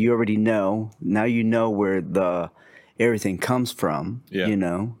 You already know now. You know where everything comes from. Yeah.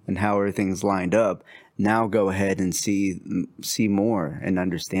 And how everything's lined up. Now go ahead and see more and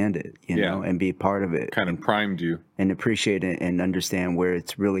understand it. Yeah. And be a part of it Kind of primed you. and appreciate it and understand where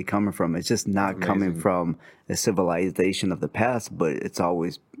it's really coming from. It's just not coming amazing. from a civilization of the past, but it's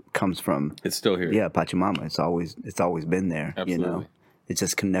always comes from It's still here. yeah, Pachamama. It's always been there. Absolutely. It's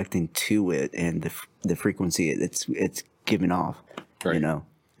just connecting to it and the frequency it's giving off. Right. you know,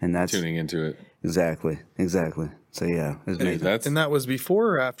 and that's Tuning into it. exactly. So yeah, it was Dude, amazing. that's And that was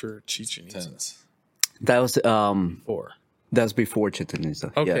before or after Chichen Itza? intense. That was Before. that was before Chichen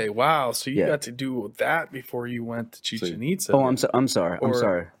Itza. Okay, Yeah. wow. So you Yeah. got to do that before you went to Chichen Itza. Oh, I'm sorry. I'm Or-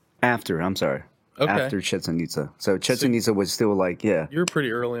 sorry. I'm sorry. Okay. After Chichen Itza. So Chichen Itza was still like, yeah. You were pretty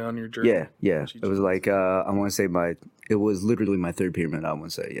early on your journey. Yeah. It was like I want to say it was literally my third pyramid, I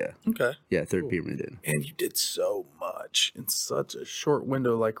want to say, yeah. Okay. Yeah, third pyramid. And you did so much in such a short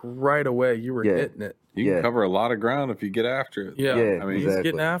window. Like right away, you were Yeah. hitting it. You Yeah. can cover a lot of ground if you get after it. Yeah. Yeah, I mean, he's exactly.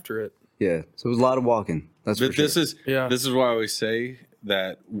 getting after it. Yeah. So it was a lot of walking. That's for But sure. this is Yeah. this is why I always say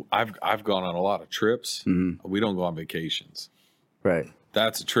that I've gone on a lot of trips. Mm-hmm. We don't go on vacations. Right.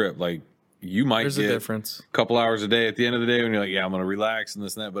 That's a trip. Like you might There's a get difference. a couple hours a day at the end of the day when you're like, yeah, I'm gonna relax and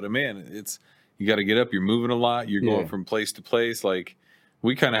this and that. But man, it's you got to get up. You're moving a lot. You're going Yeah. from place to place. Like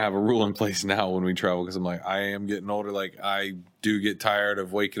we kind of have a rule in place now when we travel because I'm like, I am getting older. Like I do get tired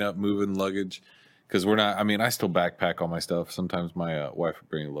of waking up, moving luggage because we're not. I mean, I still backpack all my stuff. Sometimes my wife would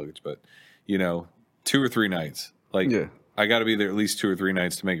bring the luggage, but 2 or 3 nights. Like Yeah. I got to be there at least 2 or 3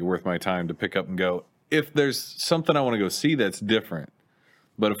 nights to make it worth my time to pick up and go. If there's something I want to go see, that's different.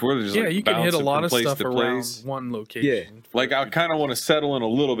 But if we're just Yeah, like you can hit a bouncing lot from of place stuff to around place, one location. like I kind of want to settle in a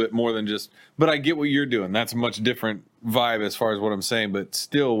little bit more than just. But I get what you're doing. That's a much different vibe as far as what I'm saying. But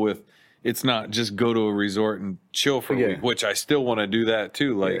still, with it's not just go to a resort and chill for a Yeah. week, which I still want to do that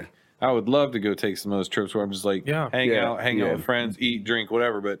too. Like Yeah. I would love to go take some of those trips where I'm just like Yeah. hang Yeah. out Yeah. with friends, eat, drink,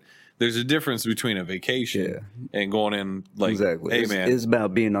 whatever. But there's a difference between a vacation and going in like, Exactly. hey it's, man, it's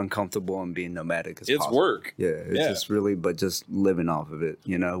about being uncomfortable and being nomadic as it's possible. work. Yeah, it's just really, but just living off of it,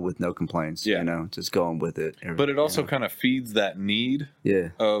 with no complaints. Yeah. Just going with it. But it also kind of feeds that need yeah,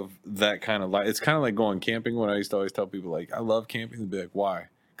 of that kind of life. It's kind of like going camping. When I used to always tell people, like, I love camping. They'd be like, why?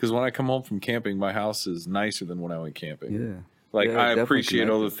 Because when I come home from camping, my house is nicer than when I went camping. yeah, Like, Yeah, I definitely appreciate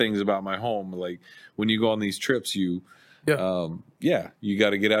all the connected. things about my home. Like, when you go on these trips, you Yeah. you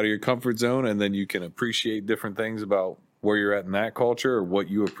got to get out of your comfort zone, and then you can appreciate different things about where you're at in that culture or what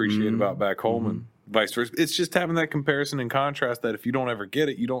you appreciate about back home and vice versa. It's just having that comparison and contrast that if you don't ever get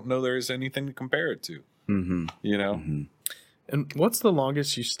it, you don't know there is anything to compare it to. Mm-hmm. And what's the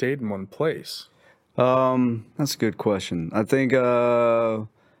longest you stayed in one place? That's a good question. I think I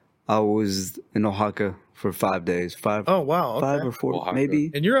was in Oaxaca for 5 days. Oh, wow. Okay. 5 or 4, Oaxaca.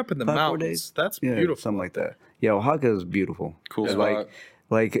 maybe. And you're up in the 5, 4 mountains. days. That's Yeah, beautiful. something like that. Yeah, Oaxaca is beautiful. Cool It's spot.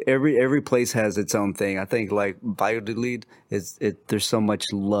 like every place has its own thing. I think like Valladolid there's so much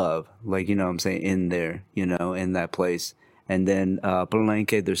love, like what I'm saying, in there, in that place. And then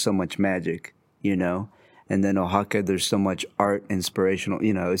Palenque, there's so much magic, And then Oaxaca, there's so much art, inspirational,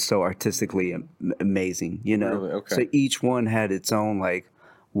 it's so artistically amazing, Really? Okay. So each one had its own like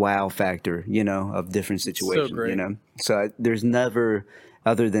wow factor, of different situations, great. So there's never,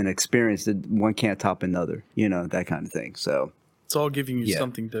 other than experience, that one can't top another, that kind of thing. So It's all giving you Yeah.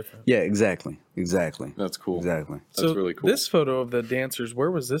 something different. yeah, exactly. That's cool. Exactly. That's really cool. This photo of the dancers, where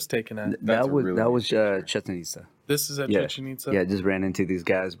was this taken at? That's a really that was neat picture. Chichen Itza. This is at Yeah. Chichen Itza? Yeah, just ran into these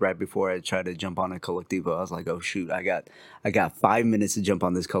guys right before I tried to jump on a Colectivo. I was like, oh shoot, I got 5 minutes to jump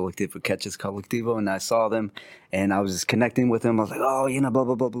on this Colectivo, catch this Colectivo, and I saw them and I was just connecting with them. I was like, oh, blah blah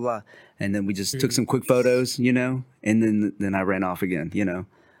blah blah blah. And then we just took some quick photos, and then I ran off again,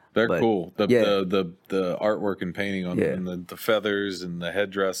 They're But, cool. The yeah. the artwork and painting on Yeah. them, and the feathers and the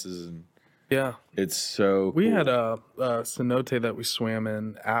headdresses, and Yeah. it's so. We cool. had a cenote that we swam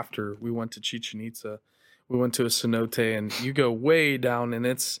in after we went to Chichen Itza. We went to a cenote, and you go way down, and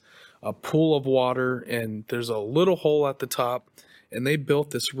it's a pool of water, and there's a little hole at the top, and they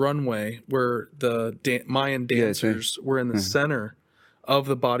built this runway where the Mayan Yeah, it's right. dancers were in the center of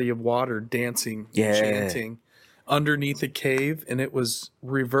the body of water dancing, Yeah. chanting underneath a cave, and it was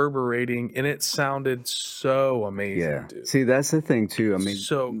reverberating, and it sounded so amazing, Yeah. dude. See, that's the thing too. I mean,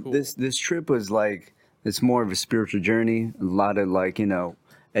 So cool. this trip was like, it's more of a spiritual journey, a lot of like,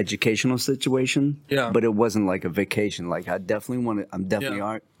 educational situation. Yeah. But it wasn't like a vacation. Like I definitely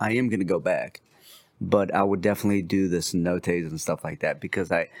I am going to go back. But I would definitely do the cenotes and stuff like that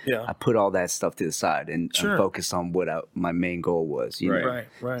because I put all that stuff to the side and Sure. focused on what my main goal was. You Right.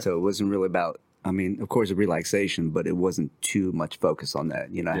 know? Right. So it wasn't really about, of course, a relaxation, but it wasn't too much focus on that.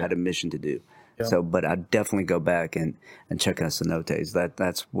 I had a mission to do. Yeah. So, but I'd definitely go back and check out cenotes.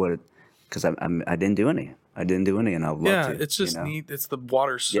 That's what, because I didn't do any. I didn't do any, and I would love to. It's just you know? neat. It's the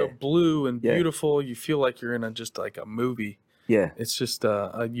water's so Yeah. blue and Yeah. beautiful. You feel like you're in just like a movie. Yeah, It's just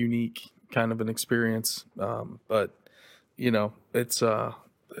a unique kind of an experience. But it's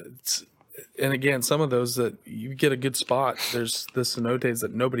and again, some of those that you get a good spot. There's the cenotes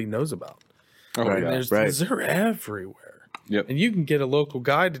that nobody knows about. Oh, Right. yeah. There's Right. they're everywhere. Yep. And you can get a local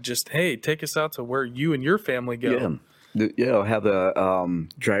guide to just, hey, take us out to where you and your family go. I'll have the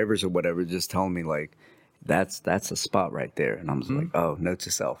drivers or whatever just telling me like, that's a spot right there, and I'm just like, oh, note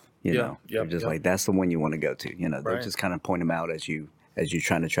to self, you know, they're just like, that's the one you want to go to, you know. They'll just kind of point them out as you're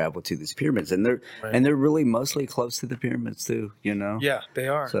trying to travel to these pyramids, and they're really mostly close to the pyramids too, you know. Yeah, they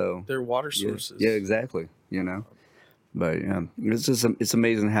are. So they're water sources. Yeah, exactly. You know, but it's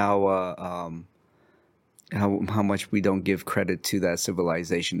amazing how much we don't give credit to that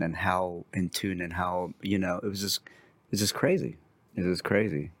civilization and how in tune and how, you know, it's just crazy. It's just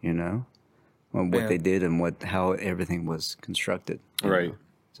crazy, you know, on what they did and how everything was constructed. Right.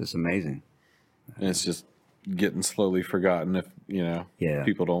 It's just amazing. And it's just getting slowly forgotten if, you know,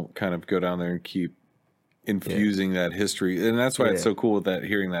 people don't kind of go down there and keep infusing that history. And that's why it's so cool with that,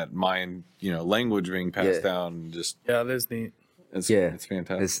 hearing that Mayan, you know, language being passed down and just. Yeah, that is neat. It's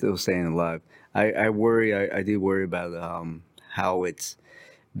fantastic. It's still staying alive. I do worry about how it's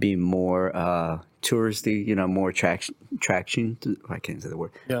being more touristy, you know, more attraction I can't say the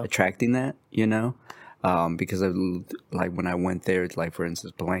word. Yeah. Attracting that, you know. Because of, like, when I went there, like, for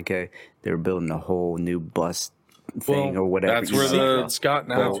instance, Palenque, they were building a whole new bus thing or whatever. That's where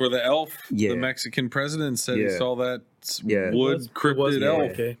that's where the elf, the Mexican president, said he saw that wood cryptid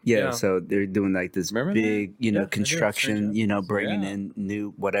elf. Okay. Yeah, so they're doing like this big, you know, construction, you know, bringing in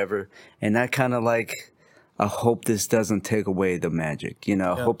new whatever, and that kind of like, I hope this doesn't take away the magic, you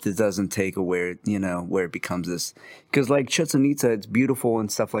know. I hope this doesn't take away, you know, where it becomes this, because like Chichen Itza, it's beautiful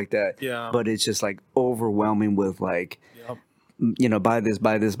and stuff like that. Yeah. But it's just like overwhelming with like, you know, buy this,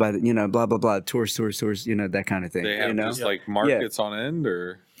 you know, blah blah blah, tours, you know, that kind of thing. They have just like markets on end,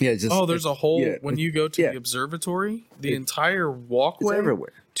 or there's a whole when you go to the observatory, the entire walkway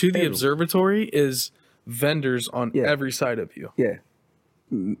everywhere to the observatory is vendors on every side of you. Yeah.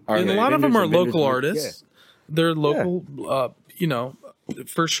 And a lot of them are local artists. They're local, you know,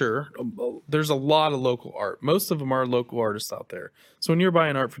 for sure. There's a lot of local art. Most of them are local artists out there. So when you're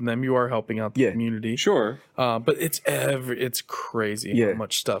buying art from them, you are helping out the community. Sure. But it's crazy how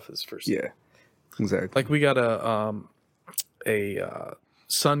much stuff is for sale. Yeah, exactly. Like we got a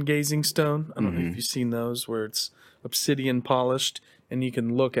sun gazing stone. I don't know if you've seen those, where it's obsidian polished and you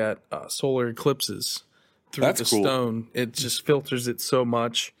can look at solar eclipses through the stone. It just filters it so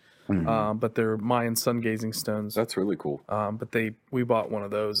much. But they're Mayan sun gazing stones. That's really cool. But we bought one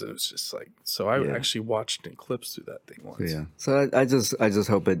of those. It was just like, so I actually watched an eclipse through that thing once. Yeah. So I just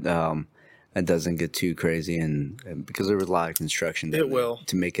hope it doesn't get too crazy, and because there was a lot of construction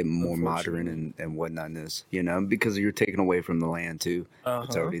to make it more modern and whatnot. You know, because you're taking away from the land too.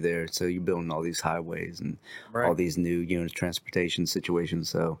 It's already there. So you're building all these highways and all these new, you know, transportation situations.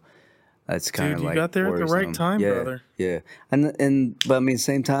 So. That's kind of like, you got there at the right time, brother. Yeah, but I mean,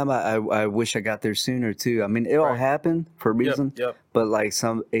 same time, I wish I got there sooner too. I mean, it all happened for a reason. Yep. But like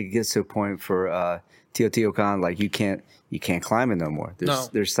it gets to a point for Teotihuacan, like you can't climb it no more.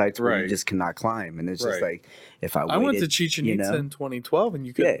 There's sites where you just cannot climb, and it's just like if I went to Chichen Itza in 2012, and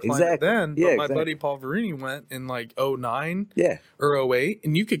you couldn't climb it then. But my buddy Paul Verini went in like 09 or 08,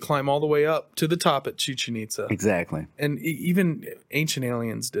 and you could climb all the way up to the top at Chichen Itza. Exactly. And even Ancient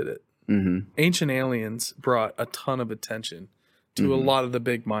Aliens did it. Ancient Aliens brought a ton of attention to a lot of the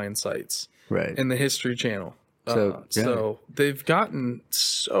big Mayan sites in the History Channel. So they've gotten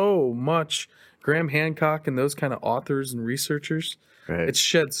so much. Graham Hancock and those kind of authors and researchers, it's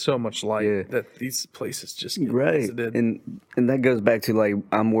shed so much light that these places just get visited. And that goes back to like,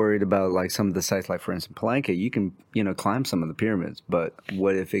 I'm worried about like some of the sites, like for instance Palenque. You can, you know, climb some of the pyramids, but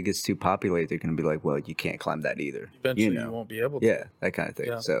what if it gets too populated? They're going to be like, well, you can't climb that either. Eventually you won't be able to. Yeah, that kind of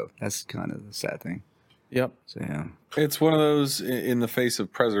thing. So that's kind of the sad thing. Yep. So yeah, it's one of those in the face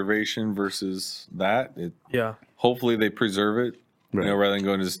of preservation versus that. Hopefully they preserve it, you know, rather than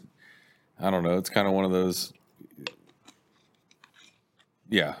going just. I don't know. It's kind of one of those.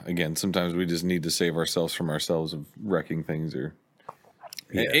 Yeah. Again, sometimes we just need to save ourselves from ourselves of wrecking things, or,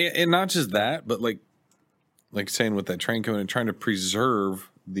 and not just that, but like saying with that train coming and trying to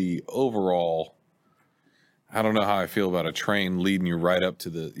preserve the overall. I don't know how I feel about a train leading you right up to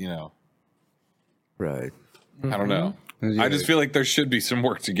the, you know. Right. I don't know. I just feel like there should be some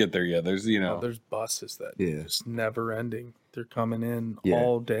work to get there. Yeah, there's, you know, there's buses that just never ending. They're coming in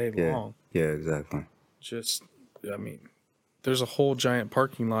all day long. Yeah, exactly. Just, I mean, there's a whole giant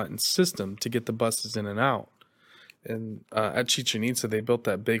parking lot and system to get the buses in and out. And at Chichen Itza, they built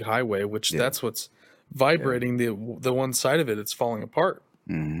that big highway, which that's what's vibrating the one side of it. It's falling apart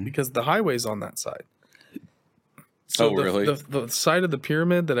because the highway's on that side. So really? The side of the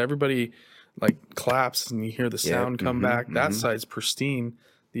pyramid that everybody like claps and you hear the sound come back, that side's pristine.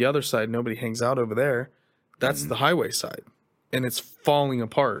 The other side, nobody hangs out over there. That's the highway side, and it's falling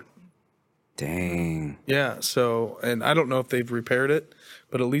apart. Dang. Yeah. So, and I don't know if they've repaired it,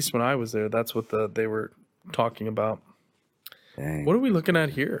 but at least when I was there, that's what they were talking about. Dang. What are we looking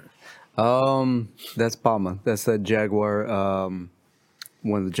at here? That's Palma. That's that Jaguar.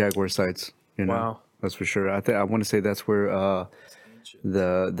 One of the Jaguar sites. You know, Wow. that's for sure. I want to say that's where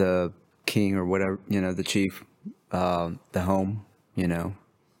the king or whatever, you know, the chief, the home, you know,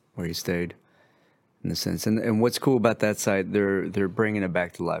 where he stayed. In a sense, and what's cool about that site, they're bringing it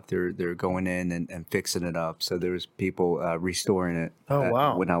back to life. They're going in and fixing it up. So there's people restoring it. Oh,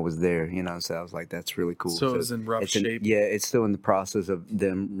 wow. When I was there, you know, so I was like, that's really cool. So it was in rough shape. Yeah, it's still in the process of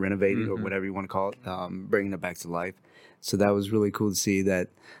them renovating Mm-hmm. or whatever you want to call it, bringing it back to life. So that was really cool to see that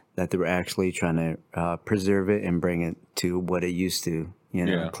they were actually trying to preserve it and bring it to what it used to, you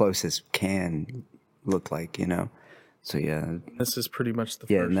know, Yeah. closest can look like, you know. So yeah, This is pretty much the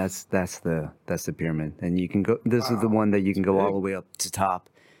yeah, first. and that's the pyramid, and you can go. This is the one that you can go all the way up to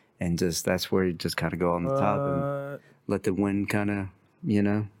top, and that's where you just kind of go on the top and let the wind kind of, you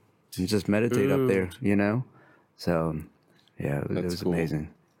know, and just meditate up there, you know. So yeah, it was cool. amazing.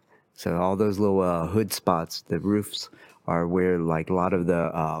 So all those little hood spots, the roofs are where like a lot of the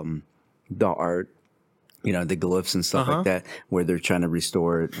art, you know, the glyphs and stuff like that, where they're trying to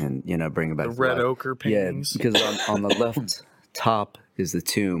restore it and, you know, bring it back The to red life. ochre paintings. Yeah, because on the left top is the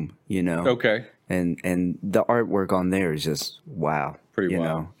tomb, you know. Okay. And the artwork on there is just wow. Pretty you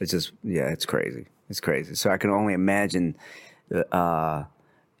wild. know, it's just it's crazy. It's crazy. So I can only imagine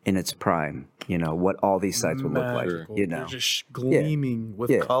in its prime, you know, what all these sites would look like. Magical. You know. They're just gleaming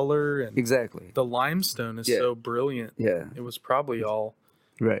with Yeah. color, and Exactly. the limestone is Yeah. so brilliant. Yeah. It was probably all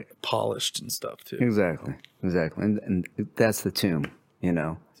Right. polished and stuff too. Exactly. Exactly. And that's the tomb, you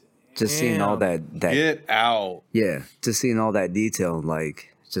know. Just seeing all that Get out. yeah, just seeing all that detail,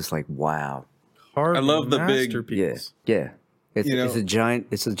 like just like wow. Carving I love the big- masterpiece. Yeah. It's You know, it's a giant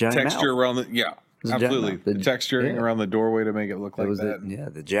Texture mouth. around the a giant absolutely. mouth. The texturing Yeah. around the doorway to make it look That like was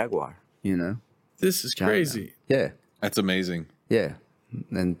that. the Jaguar, you know. This is Giant crazy. mouth. Yeah. That's amazing. Yeah.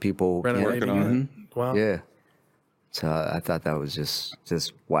 And people Renovating on it. Wow. Yeah. So I thought that was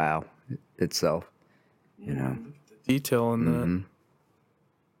just wow itself, you know. Detail in Mm-hmm. that.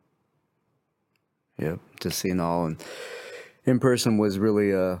 Yep. Just seeing all and in person was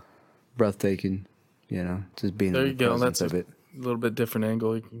really breathtaking, you know, just being There in you the go. presence That's of a it. little bit different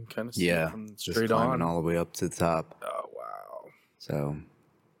angle. You can kind of see Yeah. it from Just straight climbing on. all the way up to the top. Oh wow. So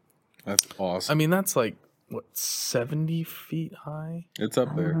That's awesome. I mean, that's like what 70 feet high. It's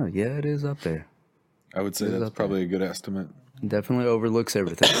up there. oh, yeah, it is up there. I would say It's that's up there. probably a good estimate. Definitely overlooks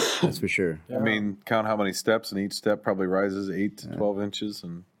everything. That's for sure. I mean, count how many steps, and each step probably rises 8 to 12 inches,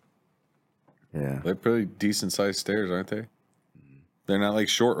 and Yeah. they're pretty decent sized stairs, aren't they? They're not like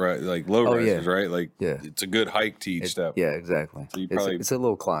short, right? Like low Oh, yeah. rises, right? Like Yeah. it's a good hike to each step. Yeah, exactly. So you It's, probably- it's a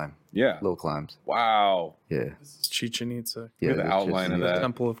little climb. Yeah. Little climbs. Wow. Yeah. This is Chichen Itza. Yeah. Look at the it's outline of just- that.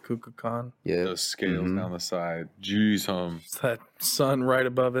 Temple of Kukulkan. Yeah. Those scales Mm-hmm. down the side. Jeez, It's that sun right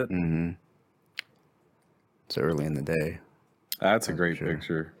above it. Mm-hmm. It's early in the day. That's a great sure.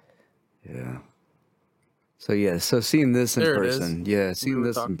 picture. Yeah. So yeah, so seeing this in There it is. person, yeah, seeing were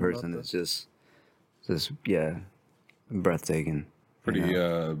this in talking about person this. is just yeah, breathtaking. you Pretty,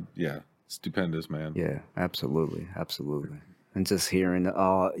 know? stupendous, man. Yeah, absolutely, absolutely. And just hearing,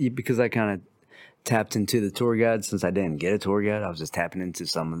 because I kind of tapped into the tour guide since I didn't get a tour guide. I was just tapping into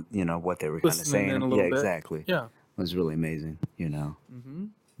some, what they were kind of Listening saying. in a little Yeah, bit. exactly. Yeah. It was really amazing.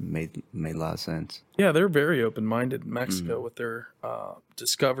 Made a lot of sense. Yeah, they're very open minded in Mexico Mm. with their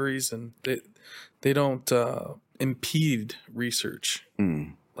discoveries, and they don't impede research.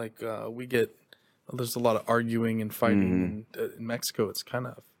 Mm. Like we get, there's a lot of arguing and fighting, Mm-hmm. and in Mexico, it's kind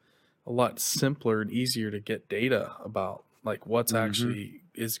of a lot simpler and easier to get data about like what's Mm-hmm. actually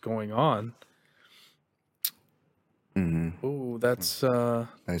is going on. Mm-hmm. Oh, that's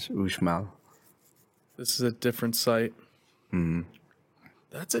That's Uxmal. this is a different site. Mm-hmm.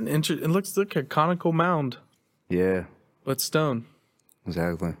 That's an interesting. It looks like a conical mound, Yeah, but stone.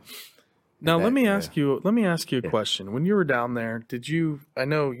 exactly. Now That- let me yeah. ask you. Let me ask you a question. When you were down there, did you? I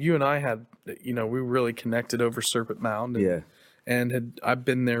know you and I had. We really connected over Serpent Mound. And, Yeah. And I've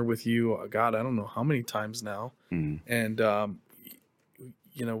been there with you. God, I don't know how many times now. Mm-hmm. And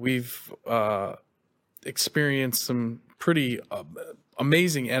we've experienced some pretty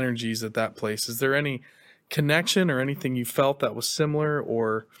amazing energies at that place. Is there any connection or anything you felt that was similar,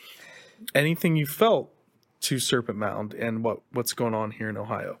 or anything you felt to Serpent Mound and what's going on here in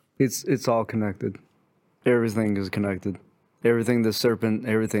Ohio? It's all connected. Everything is connected. Everything, the serpent,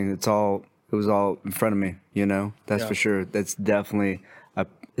 everything. It was all in front of me. That's Yeah. for sure. That's definitely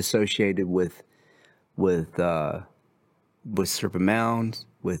associated with with Serpent Mounds,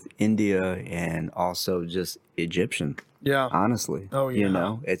 with India, and also just Egyptian. Yeah. Honestly. Oh, yeah. You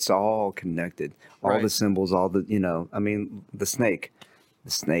know, it's all connected. All Right. the symbols, all the, you know, I mean, the snake. The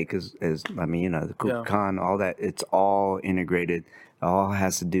snake is I mean, you know, the Kukulkan, all that, it's all integrated. It all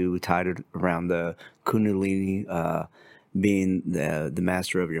has to do, tied around the Kundalini, being the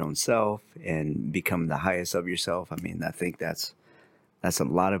master of your own self and becoming the highest of yourself. I mean, I think that's a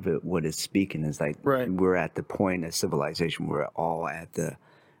lot of it. What it's speaking is like Right. we're at the point of civilization. We're all at the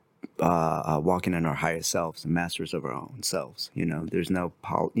walking in our highest selves, the masters of our own selves. You know, there's no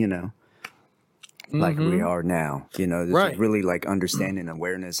you know, like we are now. You know, there's Right. really like understanding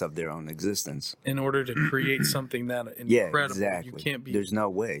awareness of their own existence. In order to create something that Yeah, incredible, exactly. you can't be There's no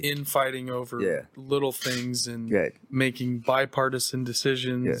way. infighting over Yeah. little things and Yeah. making bipartisan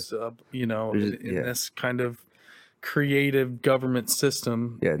decisions. You know, in yeah. this kind of creative government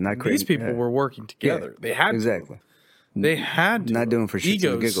system. Yeah, not These creating- people yeah. were working together. They had Exactly. They had to. Not doing for shits and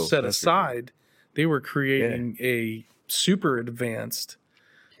egos giggles, set that's for sure. aside. They were creating a super advanced,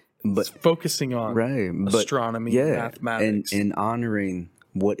 But focusing on right, but astronomy, mathematics. and honoring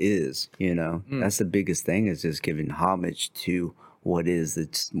what is, you know, that's the biggest thing, is just giving homage to what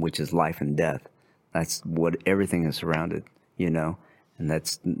is, which is life and death. That's what everything is surrounded, you know, and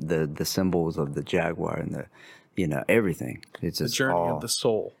that's the symbols of the jaguar and the, you know, everything. It's the just journey all of the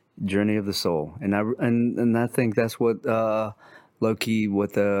soul. journey of the soul, and I think that's what low key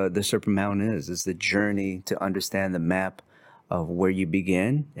what the Serpent Mountain is the journey to understand the map of where you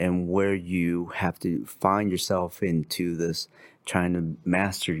begin and where you have to find yourself into this, trying to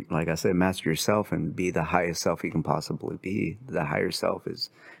master, like I said, master yourself and be the highest self you can possibly be. The higher self is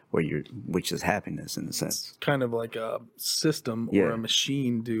where which is happiness in a sense. Kind of like a system or Yeah. a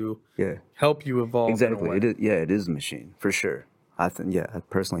machine to Yeah, help you evolve. in a exactly. way. It is a machine for sure. I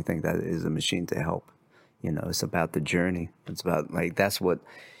personally think that it is a machine to help. You know, it's about the journey. It's about, like, that's what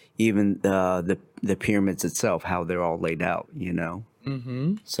even the pyramids itself, how they're all laid out. You know,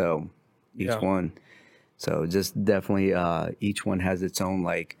 so each Yeah. one. So just definitely, each one has its own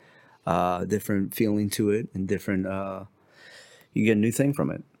like different feeling to it, and different. You get a new thing from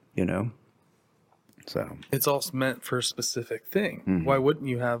it. You know. So It's all meant for a specific thing. Mm-hmm. Why wouldn't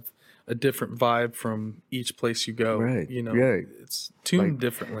you have a different vibe from each place you go? Right, You know, right. it's tuned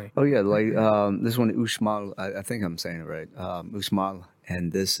differently. oh yeah, like this one Uxmal. I think I'm saying it right. Uxmal,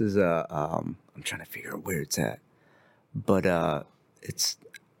 and this is I'm trying to figure out where it's at, but it's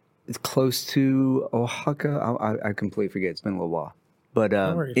close to Oaxaca. I completely forget. It's been a little while. But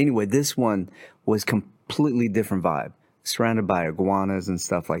worries. anyway, this one was completely different vibe, surrounded by iguanas and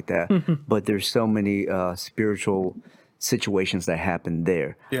stuff like that. But there's so many spiritual situations that happened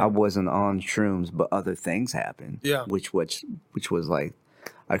there. Yeah. I wasn't on shrooms, but other things happened. Yeah. Which was like,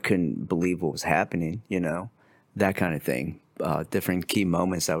 I couldn't believe what was happening. You know, that kind of thing. Different key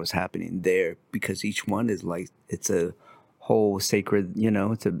moments that was happening there, because each one is like, it's a whole sacred, you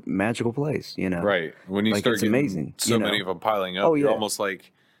know, it's a magical place, you know. Right. When you Like, start it's getting amazing, so you know. many of them piling up, Oh, you're yeah. almost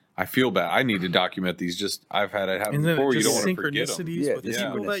like, I feel bad. I need to document these. Just I've had it happen And then before. You just don't want to forget them. synchronicities Yeah, with the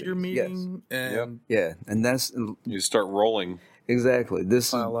people that you're synchronicities, yes. meeting. And Yeah, and that's You start rolling. exactly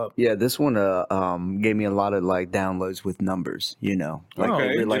this. Pile up. Yeah, this one gave me a lot of like downloads with numbers. You know, like Okay,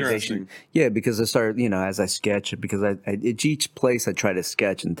 the realization. interesting. Yeah, because I started, you know, as I sketch, because I at each place I try to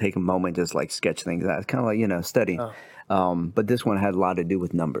sketch and take a moment, just like sketch things out. It's kind of like, you know, studying. But this one had a lot to do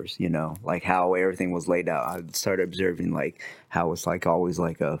with numbers, you know, like how everything was laid out. I started observing like how it's like always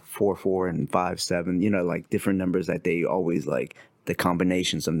like a 4 and 5 7, you know, like different numbers that they always like, the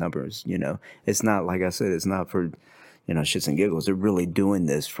combinations of numbers, you know. It's not, like I said, it's not for, you know, shits and giggles. They're really doing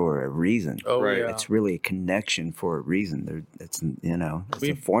this for a reason. oh Right. yeah, It's really a connection for a reason. It's, you know, it's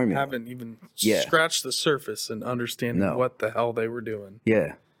we a formula. haven't even Yeah. scratched the surface and understanding No. what the hell they were doing.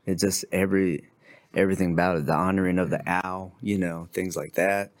 Yeah, it's just everything about it, the honoring of the owl, you know, things like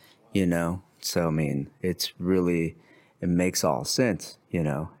that, you know. So I mean, it makes all sense, you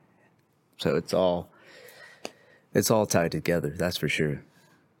know. So it's all tied together, that's for sure.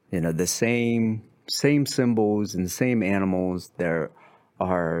 You know, the same symbols and the same animals that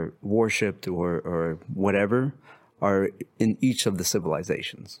are worshipped or whatever are in each of the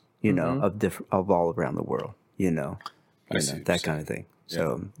civilizations, you know, of all around the world, you know, I see what you're that kind of thing.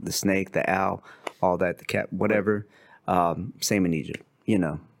 So the snake, the owl, all that, the cat, whatever, same in Egypt, you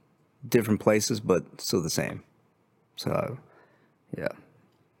know, different places, but still the same. So, yeah,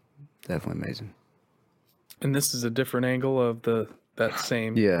 definitely amazing. And this is a different angle of that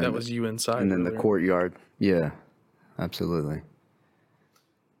same. Yeah, that was you inside. And then the earlier. courtyard. Yeah, absolutely.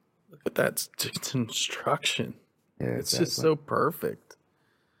 Look at that construction. Yeah, It's just so perfect.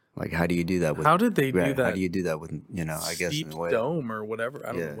 Like, how do you do that with? How did they do right, that? How do you do that with? I guess in Steep a way. dome or whatever.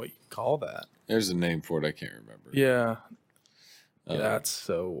 I don't know what you call that. There's a name for it. I can't remember. Yeah. That's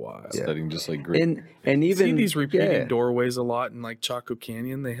so wild. Studying just like great. And You even see these repeating doorways a lot in like Chaco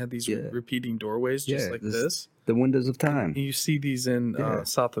Canyon. They had these repeating doorways just like this. The windows of time. You see these in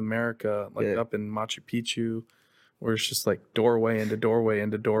South America, like up in Machu Picchu, where it's just like doorway into doorway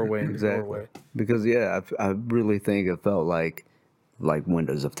into doorway into doorway. Because I really think it felt like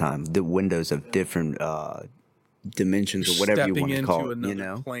windows of time, the windows of different dimensions or whatever you want to call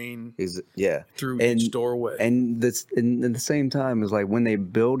it. Plane through each doorway. And this, and at the same time, is like when they're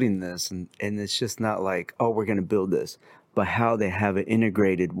building this, and it's just not like, oh, we're going to build this, but how they have it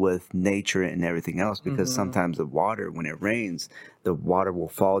integrated with nature and everything else. Because sometimes the water, when it rains, the water will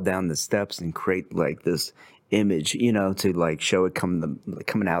fall down the steps and create like this image, to like show it coming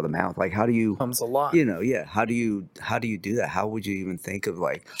out of the mouth. Like, how do you comes alive? How do you do that? How would you even think of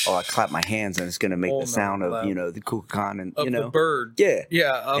like, oh, I clap my hands and it's going to make the sound of the kukulkan and the bird?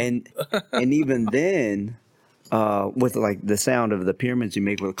 And even then, with like the sound of the pyramids you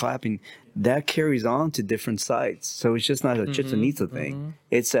make with clapping, that carries on to different sites. So it's just not a Chichen Itza thing.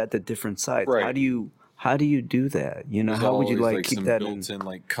 It's at the different sites. Right. How do you do that? How would you like keep that built in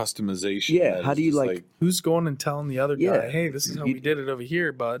like customization? Yeah. How do you like who's going and telling the other guy, hey, this is how we did it over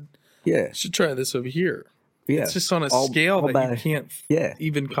here, bud. Yeah. You should try this over here. Yeah. It's just on a scale that you can't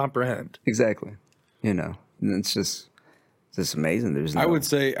even comprehend. Exactly. And it's just amazing. There's I would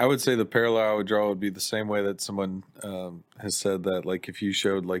say the parallel I would draw would be the same way that someone has said that, like, if you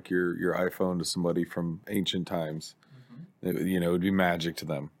showed like your iPhone to somebody from ancient times, it would be magic to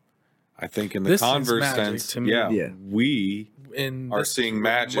them. I think in the converse sense, we are seeing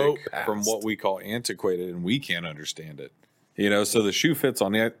magic from what we call antiquated, and we can't understand it. So the shoe fits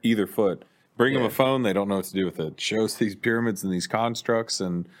on either foot. Bring them a phone, they don't know what to do with it. Shows these pyramids and these constructs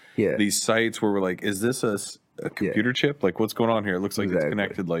and these sites where we're like, is this a computer chip? Like, what's going on here? It looks like it's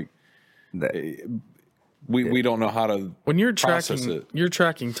connected. Like, we don't know how to. When you're process it. You're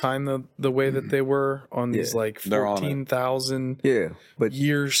tracking time the way that they were on these like 14,000 years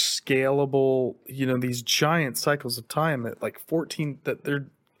scalable. These giant cycles of time at like 14 that they're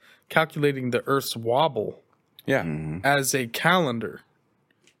calculating the Earth's wobble. As a calendar.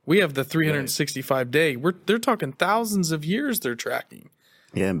 We have the 365 day. They're talking thousands of years they're tracking.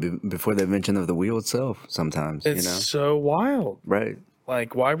 Yeah, before the invention of the wheel itself, sometimes. It's so wild. Right.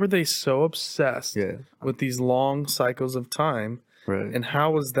 Like, why were they so obsessed with these long cycles of time? Right. And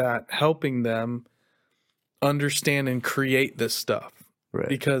how was that helping them understand and create this stuff? Right.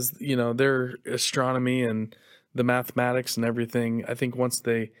 Because, their astronomy and the mathematics and everything, I think once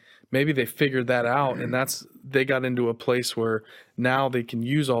maybe they figured that out, and they got into a place where now they can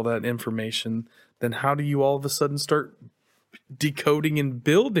use all that information. Then how do you all of a sudden start decoding and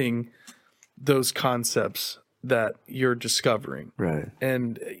building those concepts that you're discovering? Right.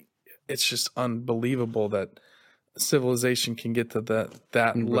 And it's just unbelievable that civilization can get to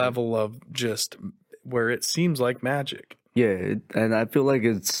that level of just where it seems like magic. Yeah, and I feel like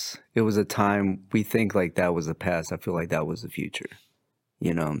it was a time we think like that was the past. I feel like that was the future.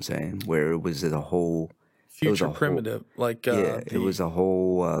 You know what I'm saying? Where it was a whole future primitive, it was a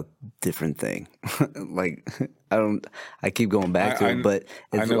whole different thing. Like I keep going back to it, but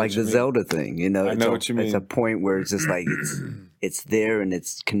it's like the Zelda thing. I know what you mean. It's a point where it's just like it's there and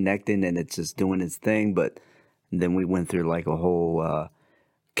it's connecting and it's just doing its thing. But then we went through like a whole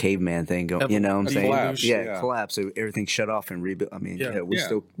caveman thing going. You know what I'm saying? Collapse. Collapse. So everything shut off and rebuilt. I mean,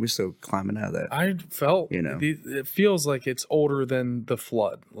 we're still climbing out of that. I felt it feels like it's older than the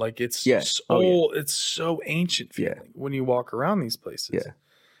flood. Like it's it's so ancient feeling when you walk around these places. Yeah.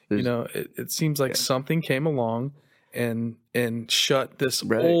 It seems like something came along and shut this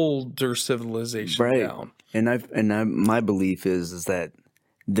older civilization down. And my belief is that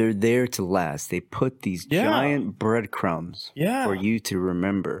they're there to last. They put these giant breadcrumbs for you to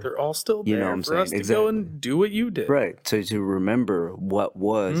remember. They're all still there for us to go and do what you did. Right. So to remember what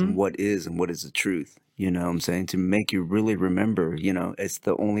was and what is the truth. You know what I'm saying? To make you really remember, it's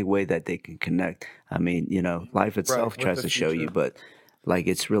the only way that they can connect. I mean, life itself tries to show you, but like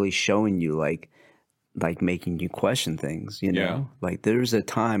it's really showing you like making you question things, Like there's a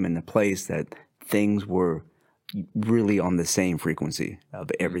time and a place that things were really on the same frequency of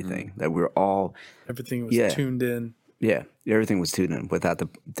everything, that we're all everything was tuned in. Yeah, everything was tuned in without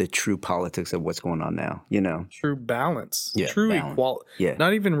the true politics of what's going on now, True balance, Yeah, true balance. equality. Yeah.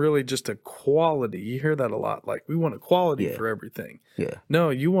 Not even really just a quality. You hear that a lot. Like, we want equality for everything. Yeah. No,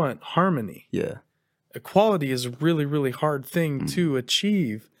 you want harmony. Yeah. Equality is a really, really hard thing to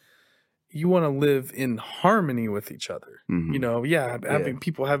achieve, you want to live in harmony with each other. Mhm. You know, having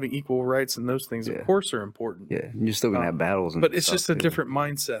people having equal rights and those things, Yeah. of course, are important. Yeah, you're still gonna have battles, and But it's stuff just a too. different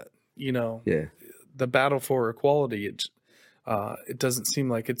mindset. You know, Yeah, the battle for equality. It doesn't seem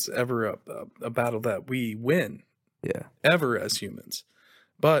like it's ever a battle that we win yeah, ever as humans.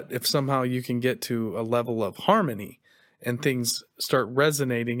 But if somehow you can get to a level of harmony and things start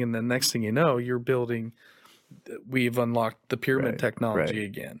resonating, and the next thing you know, you're building. We've unlocked the pyramid Right, technology right.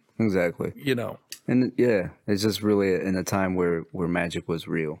 again. exactly. You know, And yeah, it's just really in a time where magic was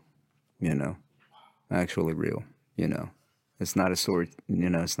real, you know, actually real. You know, it's not a story. You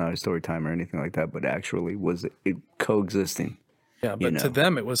know, it's not a story time or anything like that, but actually was it coexisting. yeah. But to know.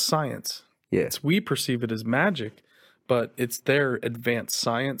 them, it was science. Yeah, We perceive it as magic, but it's their advanced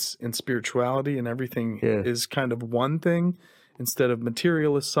science and spirituality, and everything Yeah. is kind of one thing instead of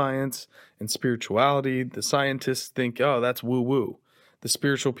materialist science and spirituality. The scientists think, oh, that's woo woo. The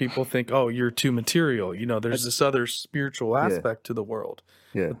spiritual people think, oh, you're too material. You know, there's this other spiritual aspect to the world.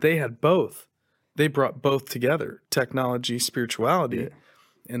 yeah, But they had both. They brought both together, technology, spirituality,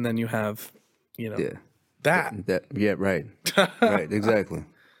 and then you have, you know, yeah. that. Yeah, right, right, exactly.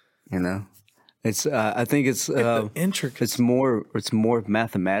 You know, it's. I think it's. The intricacy. It's more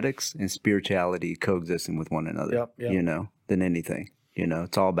mathematics and spirituality coexisting with one another. Yep, yep. You know, than anything. You know,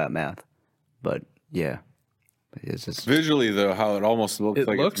 it's all about math. But yeah, it's just Visually, though, how it almost looks It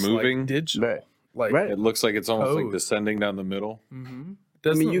like looks it's moving. like digital. Right. Like, Right. It looks like it's almost like Code. descending down the middle.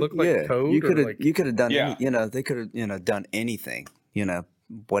 doesn't it look like code? you could have or like, you could have done Yeah. any, you know, they could have done anything, you know,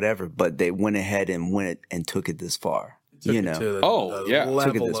 whatever, but they went ahead and went and took it this far. took You it know, to the, Oh, the yeah. took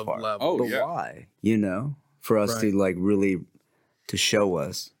level it this of far. level. Oh, but yeah. why? You know, for us Right. to like really to show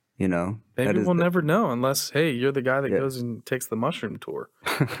us, you know, Maybe that is we'll the- never know unless, hey, you're the guy that Yeah. goes and takes the mushroom tour.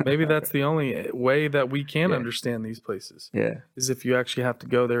 Maybe that's the only way that we can Yeah. understand these places Yeah, is if you actually have to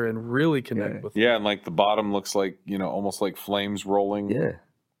go there and really connect Yeah. with Yeah, and like the bottom looks like, almost like flames rolling yeah,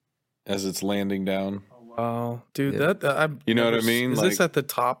 as it's landing down. them. Wow, dude, Yeah. that I've You know what I never- mean? Is this Like- at the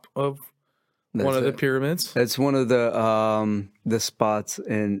top of That's one of the it. pyramids? That's one of the spots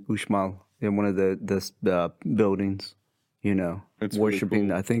in Uxmal, in one of the buildings. You know, It's really worshiping.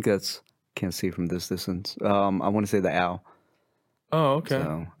 cool. I think that's can't see from this distance. I want to say the owl. Oh, okay.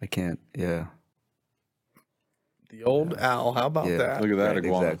 So I can't. Yeah. The old owl. How about Yeah. that? Look at that Right,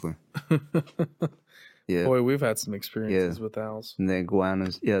 iguana. exactly. Yeah. Boy, we've had some experiences with owls. And the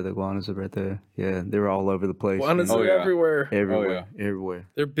iguanas. Yeah, the iguanas are right there. Yeah, they're all over the place. Iguanas Oh, are yeah. everywhere. Everywhere. Everywhere.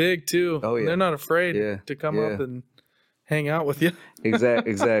 They're big too. Oh, yeah. They're not afraid Yeah, to come yeah. up and hang out with you.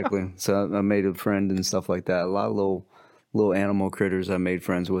 Exactly. So I made a friend and stuff like that. A lot of little animal critters I made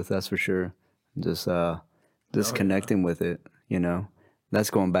friends with. That's for sure. Just connecting with it. You know, that's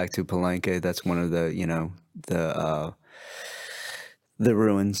going back to Palenque. That's one of the the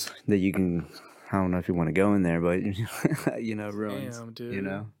ruins that you can. I don't know if you want to go in there, but ruins. Damn, dude. You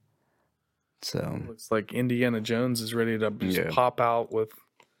know. So Looks like Indiana Jones is ready to just Yeah. pop out with,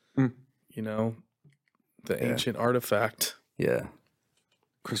 Mm. the ancient artifact yeah,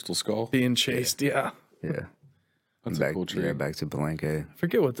 Crystal skull. being chased. Yeah. yeah. That's back, a cool tree. Yeah, back to Palenque. I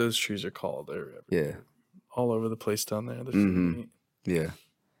forget what those trees are called. They're Yeah, all over the place down there. They're so Mhm. neat. yeah.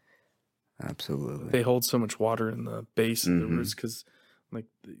 Absolutely. They hold so much water in the base of the Mhm. roots because, like,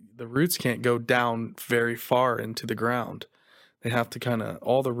 the roots can't go down very far into the ground. They have to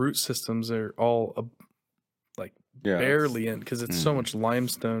all the root systems are all Yeah, it's barely in because it's so Mhm. much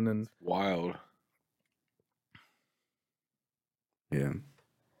limestone and wild. Yeah.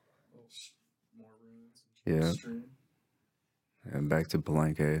 Yeah. And back to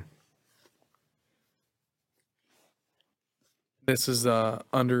Palenque. This is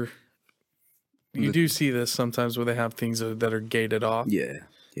under. You do see this sometimes where they have things that are gated off. Yeah.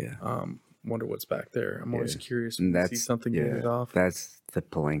 Yeah. Wonder what's back there. I'm always Yeah. curious And when you see something gated off. That's the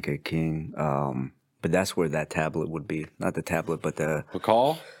Palenque King. But that's where that tablet would be. Not the tablet, but the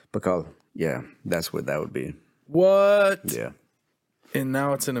Bacall? Bacall. Yeah, that's where that would be. What? Yeah. And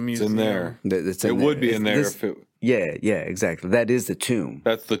now it's in a It's museum. in there. It's It in would be It's in there this- if it. Yeah, exactly. That is the tomb.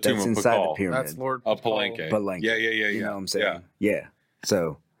 That's the tomb That's of inside Bacall. the pyramid. That's Lord Of Palenque. Palenque. Yeah. You know what I'm saying? Yeah.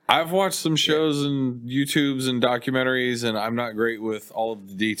 So I've watched some shows and YouTubes and documentaries, and I'm not great with all of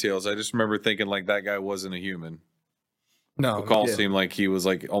the details. I just remember thinking like that guy wasn't a human. No, Bacall Yeah. seemed like he was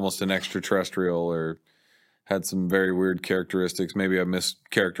like almost an extraterrestrial or had some very weird characteristics. Maybe I'm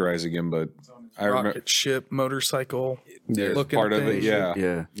mischaracterizing him, but I remember rocket ship, motorcycle. there's looking part of it. thing.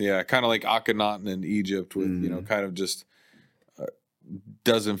 Yeah. yeah. Kind of like Akhenaten in Egypt with, Mhm. kind of just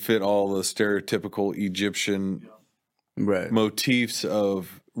doesn't fit all the stereotypical Egyptian Right. motifs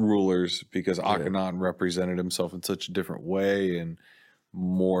of rulers because Akhenaten represented himself in such a different way and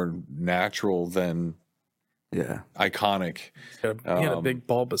more natural than Yeah. iconic. He had a big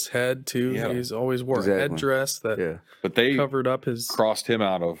bulbous head too. Yeah. He's always wore a Exactly. headdress that Yeah. But they covered up his. crossed him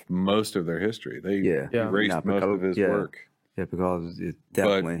out of most of their history. They Yeah. Yeah. erased Not most because- of his yeah. work. Yeah, because it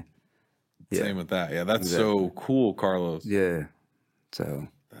definitely. Yeah. Same with that. Yeah, that's so cool, Carlos. Yeah. So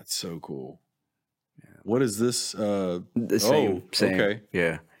That's so cool. What is this? the same. Okay.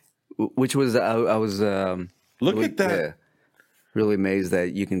 Yeah. Which was I was Look really, at that. yeah, really amazed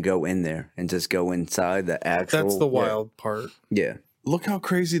that you can go in there and just go inside the actual. That's the wild part. Yeah. Look how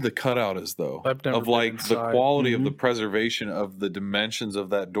crazy the cutout is, though. I've never of been like the inside. quality of the preservation of the dimensions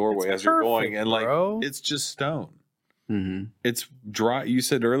of that doorway It's as you're going, perfect, and like bro. it's just stone. Mm-hmm. It's dry. You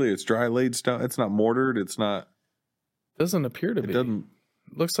said earlier it's dry laid stone. It's not mortared. It's not. Doesn't appear to It be. doesn't.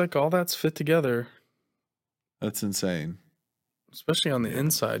 Looks like all that's fit together, That's insane. especially on the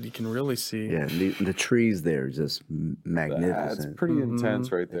inside. You can really see. Yeah. The trees there are just magnificent. That's pretty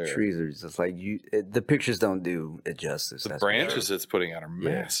intense right The there. trees are just like the pictures don't do it justice. The that's for branches sure. it's putting out are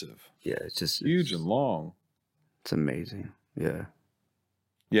massive, Yeah, it's just huge and long. It's amazing. Yeah.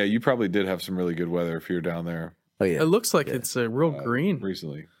 Yeah, you probably did have some really good weather if you're down there Oh yeah. It looks like it's a real green.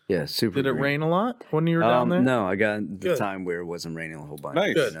 recently. Yeah. Super. Did it green. rain a lot when you were down there? No, I got the Good. time where it wasn't raining a whole bunch.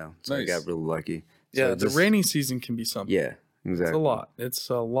 Nice. Good. You know, so I Nice. got really lucky. Yeah, So the just- rainy season can be something. Yeah, exactly. It's a lot. It's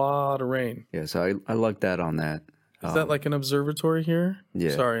a lot of rain. Yeah, so I lucked out on that. Is that like an observatory here?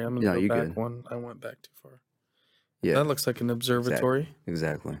 Yeah. Sorry, I'm No, gonna go you back good. one. I went back too far. Yeah, That looks like an observatory.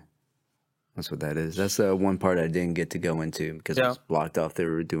 exactly. That's what that is. That's the one part I didn't get to go into because it Yeah. was blocked off. They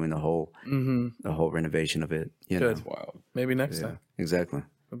were doing the whole renovation of it. You Good. know, Wild. Maybe next yeah, time exactly.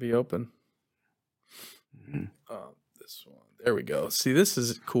 it'll be open. Mm-hmm. This one. There we go. See, this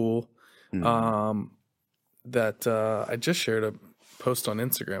is cool. Mm-hmm. That I just shared a post on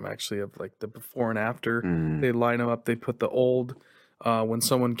Instagram actually of like the before and after. Mm-hmm. They line them up. They put the old when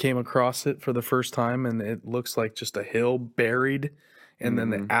someone came across it for the first time, and it looks like just a hill buried, and then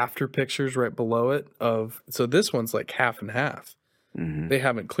the after pictures right below it of. So this one's like half and half. Mm-hmm. They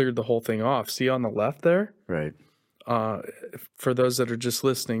haven't cleared the whole thing off. See on the left there. Right. For those that are just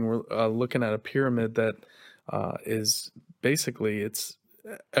listening, we're looking at a pyramid that is basically it's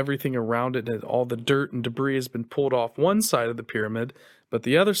everything around it, and all the dirt and debris has been pulled off one side of the pyramid, but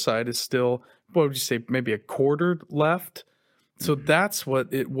the other side is still, what would you say, maybe a quarter left. So that's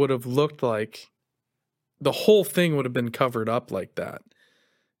what it would have looked like. The whole thing would have been covered up like that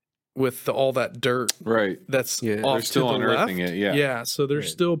with all that dirt Right. that's Yeah. off They're still to the unearthing left. it, yeah. Yeah, so they're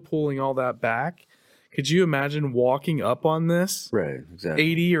still pulling all that back. Could you imagine walking up on this Right. Exactly.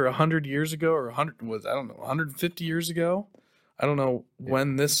 80 or 100 years ago, or 100 was, I don't know, 150 years ago? I don't know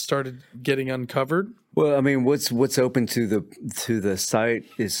when this started getting uncovered. Well, I mean, what's open to the site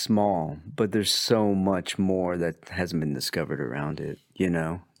is small, but there's so much more that hasn't been discovered around it. You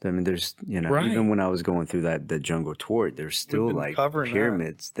know, I mean, there's Right. even when I was going through the jungle tour, there's still been like covering that.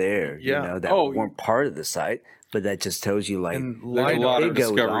 pyramids there. Yeah. You know, that Oh, weren't part of the site, but that just tells you like And There's a light lot up. of it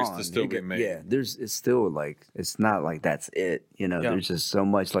goes discoveries on. to still It be go- made. Yeah, it's still like it's not like that's it. You know, Yeah. there's just so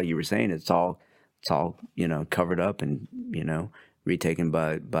much, like you were saying, it's all covered up and retaken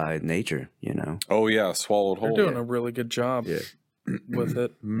by nature. You know. Oh yeah, swallowed They're whole. doing a really good job with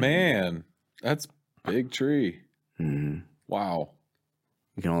it. Man, that's big tree. Mhm. Wow.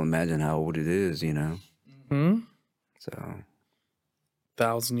 You can only imagine how old it is. You know. Hmm? So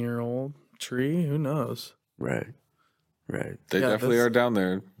 1,000-year-old tree? Who knows? right. They Yeah, definitely that's- are down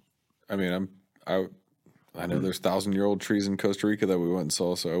there. I mean, I know there's 1,000-year-old trees in Costa Rica that we went and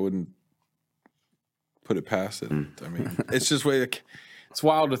saw, so I wouldn't put it past it. I mean, it's just it's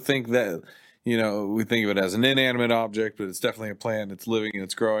wild to think that, we think of it as an inanimate object, but it's definitely a plant. It's living and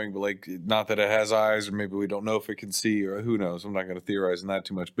it's growing, but like, not that it has eyes, or maybe we don't know if it can see, or who knows. I'm not going to theorize on that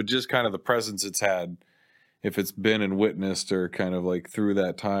too much, but just kind of the presence it's had, if it's been and witnessed, or kind of like through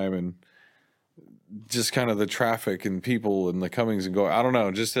that time, and just kind of the traffic and people and the comings and going. I don't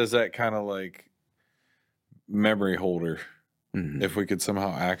know, just as that kind of like memory holder, Mhm. if we could somehow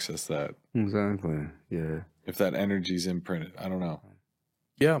access that, Exactly. Yeah. if that energy's imprinted. I don't know.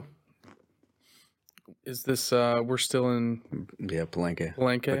 Yeah. Is this, we're still in Yeah. Palenque.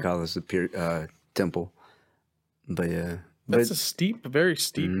 Palenque? I call this the temple. But yeah. That's a steep, very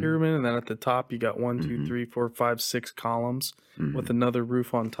steep Mhm. pyramid. And then at the top, you got 1, 2, 3, 4, 5, 6 columns with another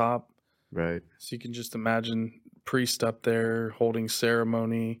roof on top. Right. So you can just imagine priest up there holding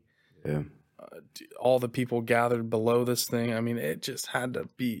ceremony, Yeah. all the people gathered below this thing. I mean, it just had to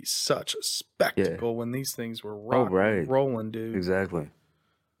be such a spectacle when these things were rocking, right. rolling, dude. Exactly.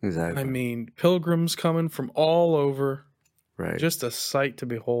 I mean, pilgrims coming from all over, Right. just a sight to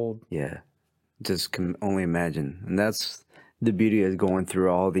behold. Yeah. Just can only imagine. And that's the beauty is going through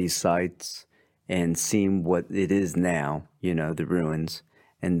all these sites and seeing what it is now, you know, the ruins,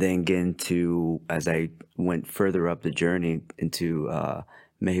 and then getting to, as I went further up the journey into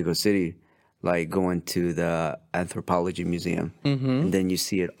Mexico City, like going to the Anthropology Museum, and then you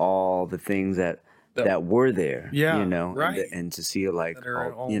see it, all the things that were there, Yeah, you know, right. and to see it like, That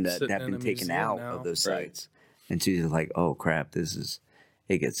are all you know, sitting that in been a taken museum out now. of those Right. sites, and to you like, oh crap,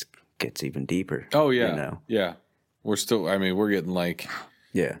 it gets even deeper. Oh yeah, you know? yeah. We're still. I mean, we're getting like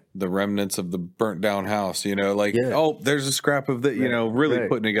Yeah, the remnants of the burnt down house. You know, like Yeah. oh, there's a scrap of the. You know, really Right.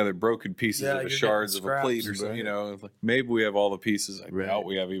 putting together broken pieces Yeah, of you're the getting shards of a plate or scraps. something. You know, like maybe we have all the pieces. I Right. doubt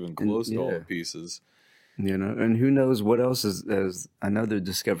we have even close to all yeah. the pieces. you know, and who knows what else is. I know they're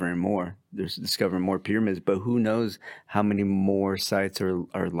discovering more. They're discovering more pyramids, but who knows how many more sites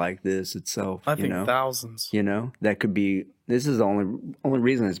are like this itself? I you think know? thousands. You know, that could be. This is the only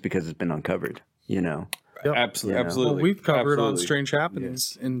reason is because it's been uncovered. You know. Yep. Absolutely, You know. absolutely. Well, we've covered on Absolutely. strange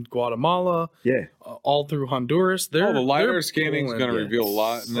happenings in Guatemala, Yeah. all through Honduras. Oh, the lidar they're scanning is pulling- going to yeah. reveal a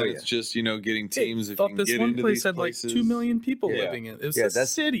lot, and then Oh, it's just getting Hey, teams. I If you thought can this get one into place these had places. like 2 million people Yeah. living in it. It was Yeah, a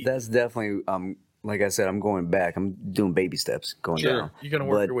that's city. that's definitely like I said, I'm going back. I'm doing baby steps going Sure. down. You're gonna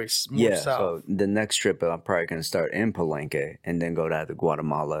work But, your way more yeah, south. so the next trip I'm probably going to start in Palenque and then go down to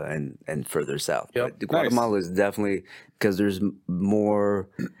Guatemala and further south. Yep. But the Guatemala is definitely because there's more.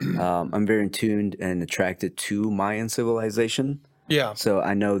 I'm very in tuned and attracted to Mayan civilization, Yeah. so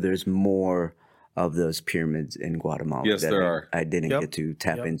I know there's more of those pyramids in Guatemala. Yes, that there are. I didn't Yep. get to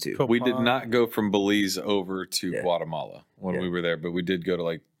tap Yep. into. Cool. We did not go from Belize over to Yeah. Guatemala when Yeah. we were there, but we did go to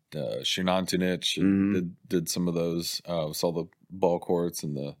like Xinantunich Mm-hmm. and did some of those. Saw the ball courts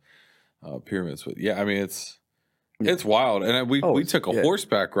and the pyramids. But yeah, I mean it's wild, and we Oh, took a yeah.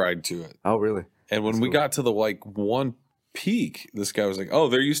 horseback ride to it. Oh, really? And when we got to the like one peak, this guy was like, "Oh,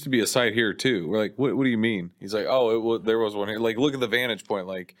 there used to be a site here too." We're like, "What do you mean?" He's like, "Oh, there was one here. Like, look at the vantage point."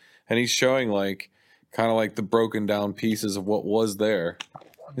 Like, and he's showing like kind of like the broken down pieces of what was there.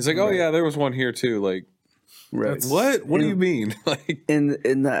 He's like, "Oh yeah, there was one here too." Like, Right. what? What do you mean? Like, And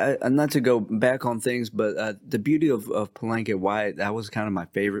not to go back on things, but the beauty of Palenque, why that was kind of my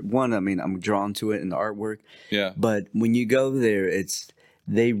favorite one. I mean, I'm drawn to it in the artwork, yeah, but when you go there,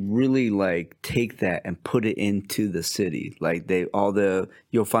 they really like take that and put it into the city. Like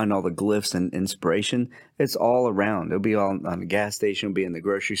you'll find all the glyphs and inspiration. It's all around. It'll be all on the gas station. It'll be in the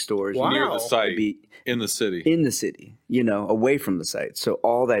grocery stores. Wow. near the site It'll be in the city. in the city, you know, away from the site. So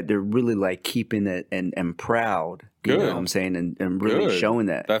all that they're really like keeping it and proud. You know Good. what I'm saying? And really Good. showing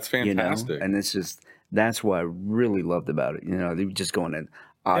that. That's you know? fantastic. And it's just that's what I really loved about it. You know, they were just going in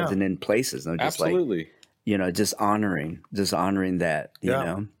odds and in places. And just Absolutely. like, you know, just honoring that, you Yeah.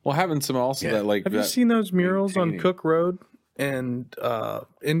 know. Well, having some also Yeah. that like Have you that- seen those murals on painting. Cook Road and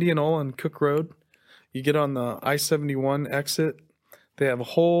Indianola and Cook Road? You get on the I-71 exit. They have a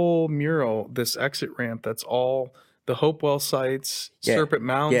whole mural, this exit ramp that's all the Hopewell sites, Yeah. Serpent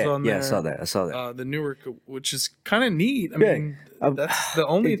Mounds Yeah, on there. yeah, I saw that. The Newark, which is kind of neat. I Yeah. mean, that's the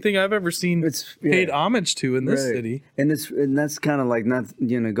only thing I've ever seen It's- paid yeah. homage to in this Right. city. And that's kind of like not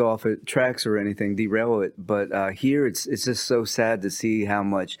go off at tracks or anything, derail it. But here it's just so sad to see how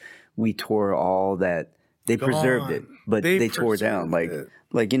much we tore all that. They preserved it, Gone. but They they tore down. preserved it.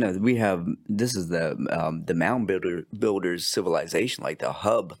 Like we have this is the mound builders civilization, like the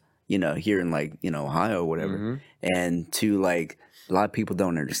hub. You know, here in like Ohio or whatever, Mm-hmm. and to like a lot of people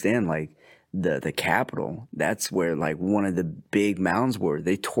don't understand like. The capital, that's where like one of the big mounds were.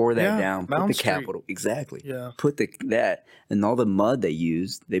 They tore that Yeah, down, put Mound the Street. capital exactly. Yeah. Put that and all the mud they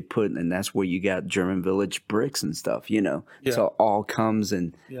used, they put, and that's where you got German village bricks and stuff. So it all comes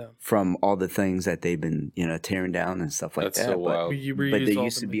and Yeah. from all the things that they've been tearing down and stuff like That's that. so wild. You But reuse there all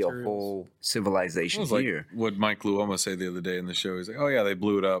used the to be a materials. whole It civilization was like here. what Mike Luoma said the other day in the show. He's like, "Oh yeah, they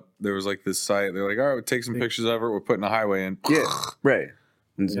blew it up. There was like this site. They're like, all right, we'll take some pictures of it. We're putting a highway in. Yeah, right.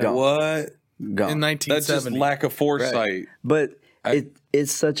 And it's gone. What? Gone. In That's just 1970. lack of foresight. But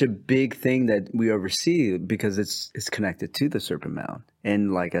it's such a big thing that we oversee because it's connected to the Serpent Mound,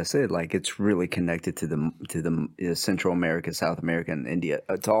 and like I said, like it's really connected to the Central America, South America, and India.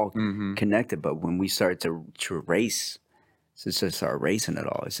 It's all connected. But when we start to race, it's just start racing it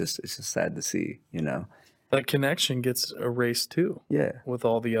all. It's just sad to see, That connection gets erased too Yeah, with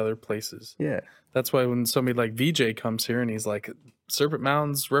all the other places. yeah, That's why when somebody like VJ comes here and he's like, Serpent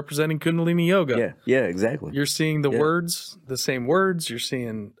Mounds representing Kundalini Yoga. yeah, exactly. You're seeing the words, the same words. You're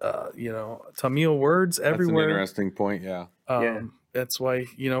seeing, Tamil words That's an everywhere. interesting point. Yeah. That's why,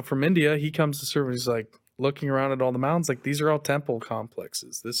 from India, he comes to serve and he's like looking around at all the mounds. Like, these are all temple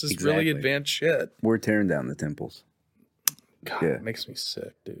complexes. This is really Exactly. advanced shit. We're tearing down the temples. God, Yeah. it makes me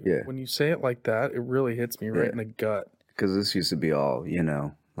sick, dude. Yeah. When you say it like that, it really hits me right in the gut. because this used to be all,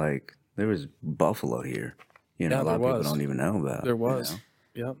 like there was buffalo here. A Yeah, lot there of people was. don't even know about. There was.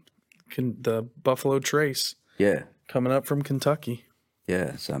 Yep. The Buffalo Trace Yeah, coming up from Kentucky.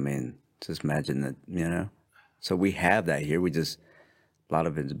 yeah. So I mean, just imagine that. So we have that here. We just a lot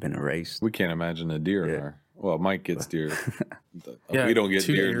of it's been erased. We can't imagine a deer in our. Well, Mike gets deer. Yeah, We don't get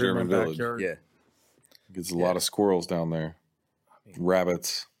 2 deer in my German Village. backyard. Yeah, Gets a lot of squirrels down there,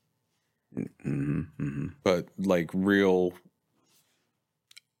 rabbits, but like real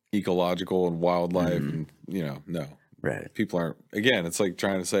ecological and wildlife, and no. right. People aren't. Again, it's like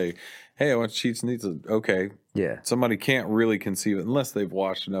trying to say, "Hey, I want cheats and needs." Okay, Yeah, somebody can't really conceive it unless they've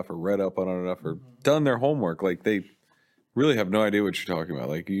watched enough or read up on it enough or done their homework. Like they really have no idea what you're talking about.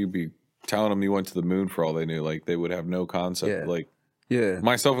 Like you'd be telling them you went to the moon for all they knew. Like they would have no concept. Yeah. Like yeah.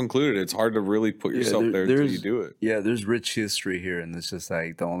 myself included, it's hard to really put yourself there until you do it. Yeah, there's rich history here, and it's just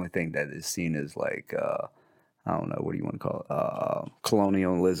like the only thing that is seen is like I don't know, what do you want to call it?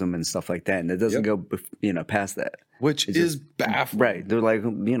 Colonialism and stuff like that, and it doesn't go past that. Which It's is just- baffling. Right? They're like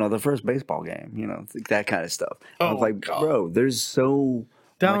the first baseball game, that kind of stuff. I was Oh, like, God. bro, there's so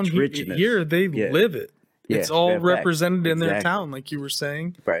Down much richness here, they Yeah. live it. Yeah, It's all yeah, facts. represented in their Exactly. town, like you were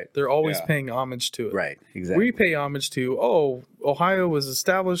saying. Right, They're always Yeah. paying homage to it. right, exactly. We pay homage to, Ohio was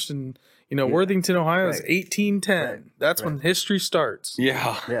established in, Worthington, Ohio is Right. 1810. Right. That's when history starts.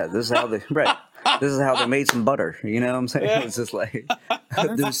 Yeah. Yeah, this is how they This is how they made some butter. You know what I'm saying? It's just like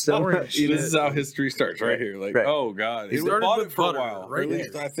there's so boring much. shit. This is how history starts right here. Like, Right. oh God, It they started bought with it for butter, a while. right At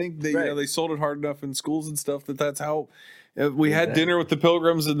least there. I think they, Right. they sold it hard enough in schools and stuff that's how we had dinner with the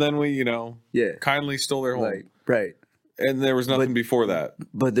Pilgrims, and then we, Yeah, kindly stole their home, like right. and there was nothing before that.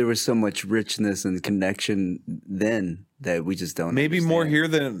 But there was so much richness and connection then that we just don't. Maybe more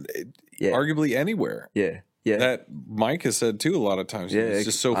understand. here than Yeah. arguably anywhere. Yeah, yeah, That Mike has said too a lot of times. Yeah, It's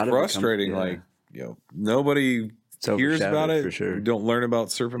just so a lot of it comes- frustrating. yeah. Like, nobody It's hears about overshadowed it. for sure. We don't learn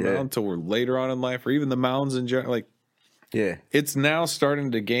about Serpent Yeah. Mound until we're later on in life, or even the mounds in general. Like, yeah, it's now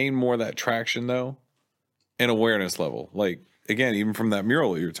starting to gain more of that traction though, and awareness level. Like again, even from that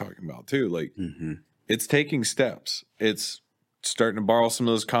mural you're talking about too. Like it's taking steps. It's starting to borrow some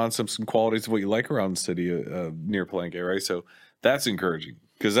of those concepts and qualities of what you like around the city near Palenque, right? So that's encouraging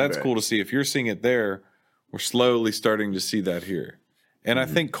because that's Right. cool to see. If you're seeing it there, we're slowly starting to see that here. And I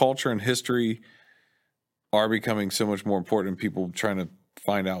think culture and history are becoming so much more important. People trying to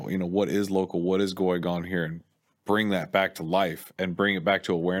find out, what is local, what is going on here, and bring that back to life and bring it back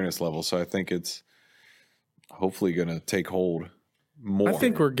to awareness level. So I think it's hopefully going to take hold more. I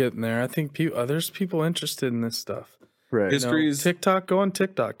think we're getting there. I think there's people interested in this stuff. right. History is TikTok, go on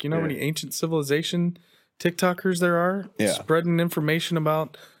TikTok. You know how many ancient civilization TikTokers there are? Yeah. Spreading information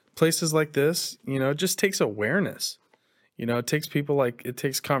about places like this. It just takes awareness. It takes it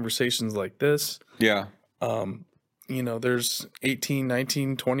takes conversations like this. yeah. There's 18,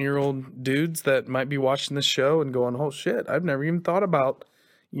 19, 20-year-old dudes that might be watching this show and going, oh shit, I've never even thought about,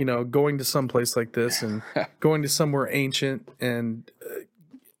 going to some place like this and going to somewhere ancient and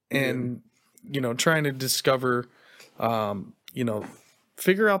trying to discover,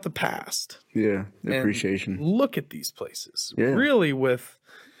 figure out the past. Yeah, the and appreciation. Look at these places. Yeah. Really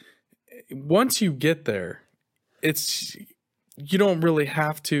once you get there, you don't really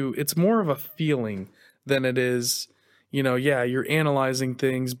have to, it's more of a feeling than it is, you're analyzing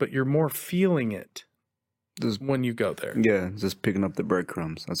things, but you're more feeling it Just, when you go there. yeah, just picking up the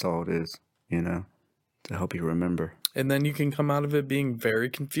breadcrumbs. That's all it is. To help you remember. And then you can come out of it being very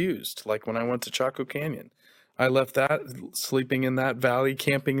confused. Like when I went to Chaco Canyon, I left that sleeping in that valley,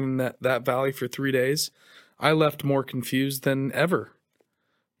 camping in that valley for 3 days. I left more confused than ever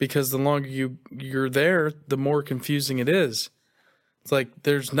because the longer you're there, the more confusing it is. It's like,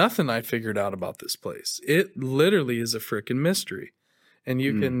 there's nothing I figured out about this place. It literally is a freaking mystery. And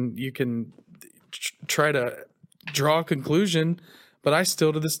you can try to draw a conclusion, but I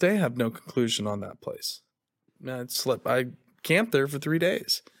still to this day have no conclusion on that place. I camped there for 3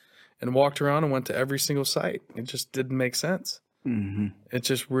 days and walked around and went to every single site. It just didn't make sense. Mm-hmm. It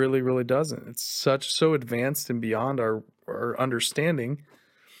just really, really doesn't. It's so advanced and beyond our understanding.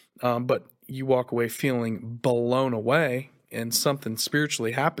 But you walk away feeling blown away, and something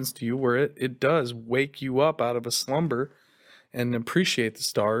spiritually happens to you where it does wake you up out of a slumber and appreciate the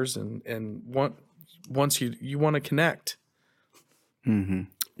stars and once you want to connect. Mm-hmm.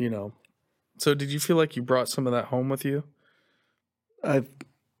 So did you feel like you brought some of that home with you?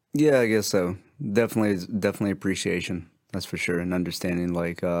 Yeah, I guess so. Definitely appreciation. That's for sure, and understanding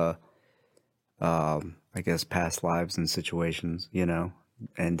I guess past lives and situations,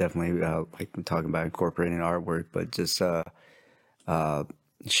 and definitely like I'm talking about incorporating artwork, but just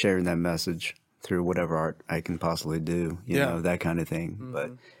sharing that message through whatever art I can possibly do, you Yeah. know, that kind of thing.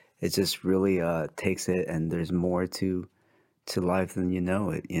 But it just really takes it, and there's more to life than you know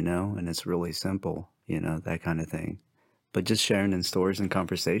it, you know, and it's really simple, you know, that kind of thing. But just sharing in stories and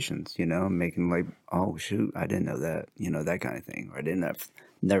conversations, you know, making like, oh shoot, I didn't know that, you know, that kind of thing. Or I didn't have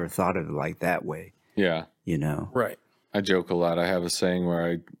never thought of it like that way, Yeah. you know. Right. I joke a lot. I have a saying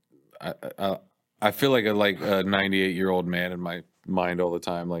where I feel like a 98-year-old man in my mind all the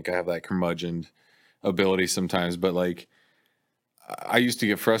time. Like I have that curmudgeon ability sometimes, but like I used to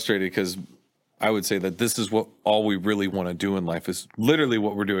get frustrated because I would say that this is what all we really want to do in life is literally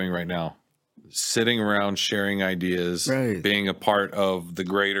what we're doing right now. Sitting around, sharing ideas, Right. being a part of the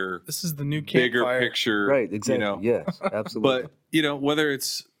greater, This is the new bigger campfire. picture. Right, exactly. You know? Yes, absolutely. But, you know, whether it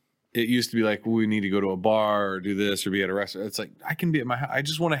used to be like, well, we need to go to a bar or do this or be at a restaurant. It's like, I can be at my house. I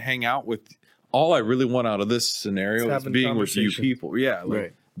just want to hang out with, all I really want out of this scenario is having being with you conversation. people. Yeah. Like,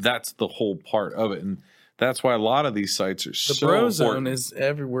 Right. That's the whole part of it. And that's why a lot of these sites are The so bro important. zone is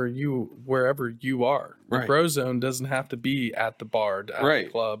wherever you are. The Right. bro zone doesn't have to be at the bar, at the Right.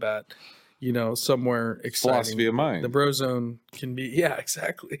 club, at somewhere exciting. Philosophy of mind. The bro zone can be, yeah,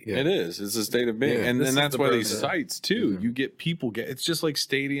 exactly. Yeah. It is. It's a state of being, Yeah. and This is that's the why bro these zone. sites too. You get people It's just like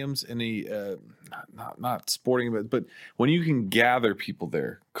stadiums and the not sporting, but when you can gather people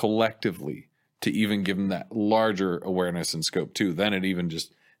there collectively to even give them that larger awareness and scope too, then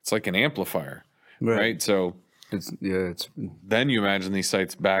it's like an amplifier, right? So It's then you imagine these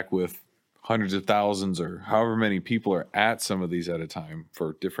sites back with hundreds of thousands or however many people are at some of these at a time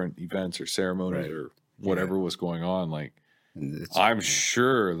for different events or ceremonies or whatever was going on. Like, it's I'm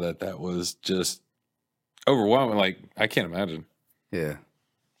sure that was just overwhelming. Like, I can't imagine. yeah.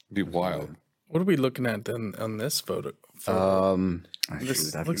 It'd be wild. What are we looking at then on this photo?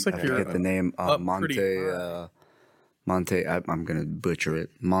 This looks like I you're forget the name. up Monte. pretty high. Monte. I'm gonna butcher it.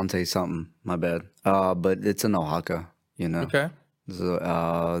 Monte something. My bad. But it's in Oaxaca. You know. Okay. So,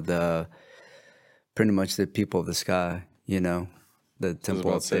 the pretty much the people of the sky. You know, the I was temple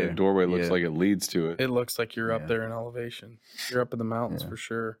about up to say, there. the doorway looks Yeah. like it leads to it. It looks like you're up there in elevation. You're up in the mountains for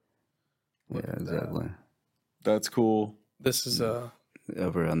sure. Yeah, exactly. That's cool. This is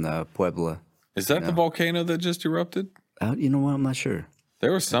Over on the Puebla. Is that the volcano that just erupted? You know what? I'm not sure.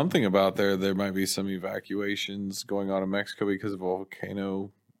 There was something about there. There might be some evacuations going on in Mexico because of a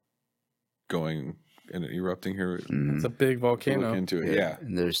volcano going and erupting here. it's a big Look volcano. into it. Yeah.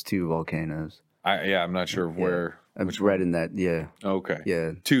 And there's 2 volcanoes. I'm not sure of where. I'm right in that. Yeah. Okay.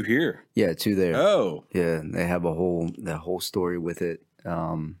 Yeah. 2 here. Yeah. 2 there. Oh. Yeah, they have the whole story with it.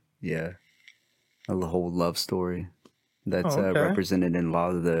 Yeah, a whole love story that's Oh, okay. represented in a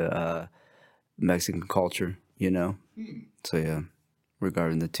lot of the Mexican culture. You know, so yeah,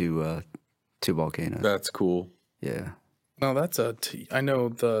 regarding the two volcanoes. That's cool. Yeah, No, that's I know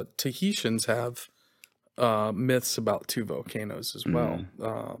the Tahitians have myths about 2 volcanoes as well.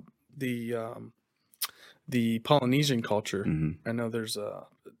 The Polynesian culture, I know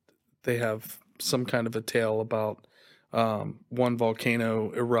they have some kind of a tale about one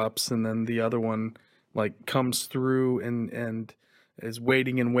volcano erupts and then the other one like comes through and is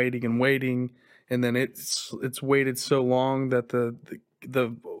waiting and waiting and waiting, and then it's waited so long that the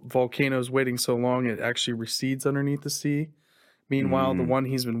volcano is waiting so long it actually recedes underneath the sea. Meanwhile, the one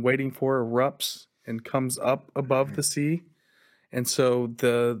he's been waiting for erupts and comes up above the sea, and so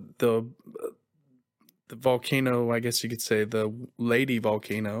the volcano, I guess you could say the lady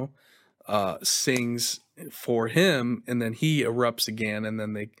volcano, sings for him, and then he erupts again, and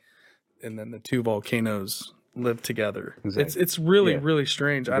then the 2 volcanoes live together. Exactly. It's really Yeah. really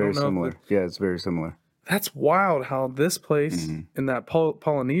strange. I very don't know. similar. If Yeah, it's very similar. that's wild how this place in that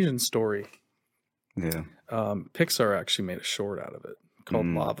Polynesian story. Yeah, Pixar actually made a short out of it called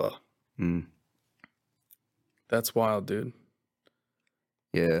Lava. That's wild, dude.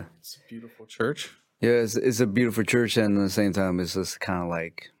 yeah, It's a beautiful church yeah. It's a beautiful church, and at the same time, it's just kind of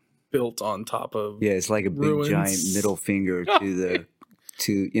like built on top of it's like a big ruins. giant middle finger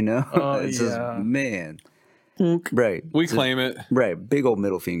to you know. Oh, it's yeah. just man, right? We claim it. Right, big old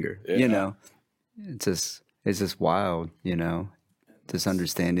middle finger. Yeah. You know, it's just wild. You know, just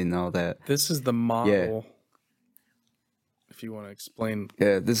understanding all that. This is the model. If you want to explain,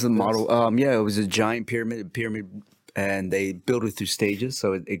 Yeah, this is a model. Yeah, it was a giant pyramid, and they build it through stages,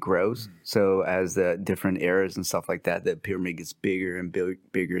 so it grows. So as the different eras and stuff like that, the pyramid gets bigger and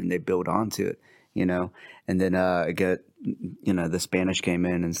bigger, and they build onto it. You know, and then the Spanish came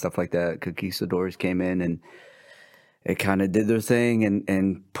in and stuff like that. Conquistadors came in and it kind of did their thing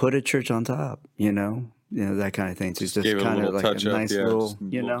and put a church on top. You know, that kind of thing. So it's just Gave it a kind of little like touch a up. nice Yeah, little, just a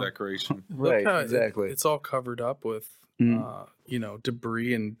little decoration. look right? how Exactly. it's all covered up with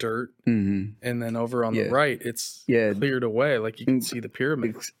debris and dirt. Mm-hmm. And then over on the right, it's cleared away. Like you can see the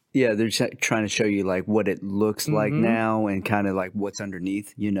pyramids. Yeah, they're trying to show you like what it looks like now and kind of like what's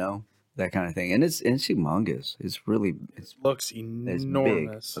underneath, that kind of thing. And it's humongous. It looks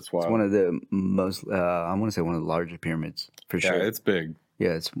enormous. It's That's wild. It's one of the most, I want to say one of the larger pyramids for sure. Yeah, it's big.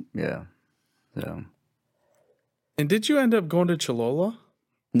 Yeah, So. And did you end up going to Cholula?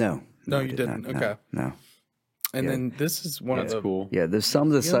 No. No, you didn't. Not. Okay. No. And then this is one of the cool. Yeah, there's some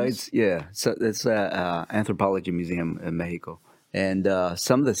of the sites. Yeah, so it's Anthropology Museum in Mexico, and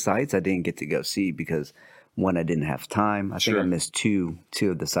some of the sites I didn't get to go see because one, I didn't have time. I think I missed two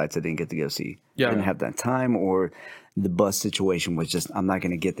of the sites I didn't get to go see. Yeah, I didn't have that time, or the bus situation was just I'm not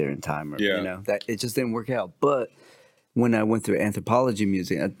going to get there in time. Or, that it just didn't work out. But when I went through Anthropology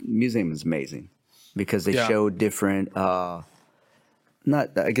museum is amazing because they show different.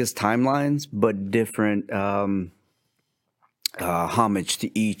 Not, I guess, timelines, but different homage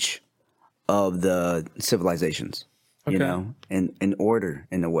to each of the civilizations, in order,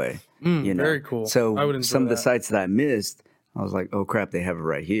 in a way. Very cool. So I would enjoy some of the that. sites that I missed, I was like, oh, crap, they have it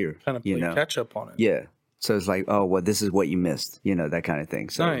right here. Kind of play catch up on it. Yeah. So it's like, oh, well, this is what you missed, that kind of thing.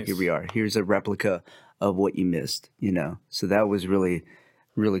 So here we are. Here's a replica of what you missed, So that was really,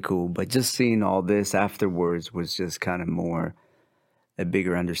 really cool. But just seeing all this afterwards was just kind of more a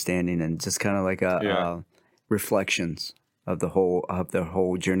bigger understanding and just kind of like reflections of the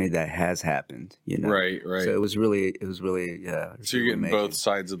whole journey that has happened, Right. So it was really So you're getting both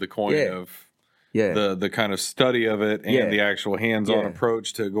sides of the coin of the kind of study of it and the actual hands-on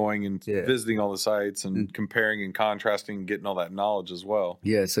approach to going and visiting all the sites and comparing and contrasting and getting all that knowledge as well.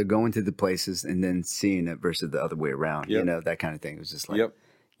 Yeah, so going to the places and then seeing it versus the other way around, that kind of thing. It was just like,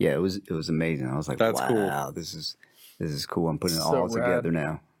 it was amazing. I was like, That's wow, cool. This is cool. I'm putting it So all together rad.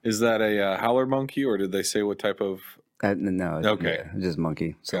 now. Is that a howler monkey, or did they say what type of? No, it's, Okay. just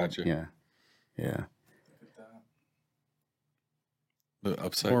monkey. So, Gotcha. Yeah. The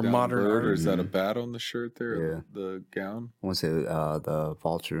upside More down modern bird, or art. is that a bat on the shirt there? Yeah. The gown. I want to say the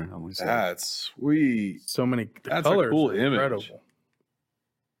vulture. I want to say That's sweet. So many That's a colors. cool are image. Incredible.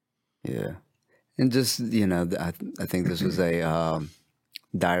 Yeah, and just I think this was a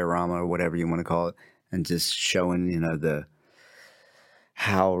diorama or whatever you want to call it, and just showing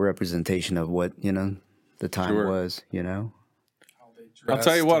how representation of what the time Sure. was. I'll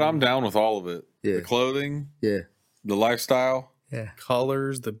tell you what, I'm down with all of it. Yeah. The clothing, Yeah, the lifestyle. yeah.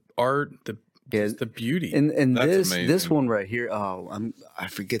 Colors, the art, just the beauty. And That's this amazing. one right here, I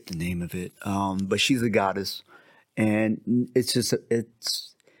forget the name of it. But she's a goddess, and it's just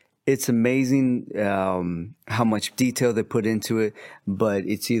it's amazing how much detail they put into it. But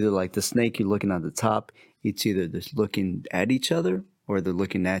it's either like the snake you're looking at the top. It's either just looking at each other or they're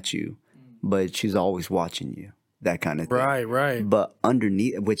looking at you. But she's always watching you. That kind of thing. Right. But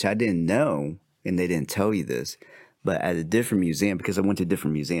underneath, which I didn't know, and they didn't tell you this, but at a different museum, because I went to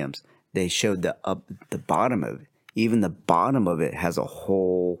different museums, they showed the bottom of it. Even the bottom of it has a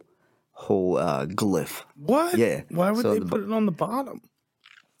whole glyph. What? Yeah. Why would So they the put it on the bottom?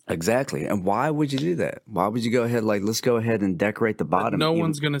 Exactly. And why would you do that? Why would you go ahead, let's go ahead and decorate the bottom? No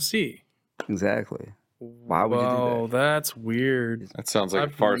one's going to see. Exactly. Why would you do Oh, that? that's weird. That sounds like I've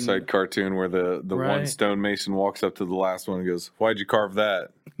a Far been- Side cartoon where the one Right. stonemason walks up to the last one and goes, "Why'd you carve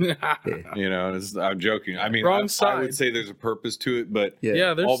that?" I'm joking. I mean, Wrong I side. would say there's a purpose to it, but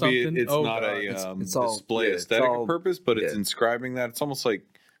Yeah, there's albeit something. it's Oh, not God. It's all- display yeah, it's aesthetic all- purpose, but it's yeah. inscribing that. It's almost like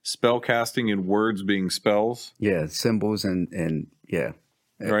spell casting and words being spells, Yeah, symbols and yeah,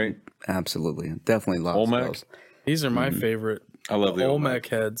 right? absolutely. Definitely lots of Olmec? spells. These are my favorite. I love the Olmec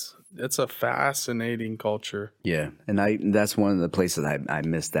heads. It's a fascinating culture. Yeah, and that's one of the places I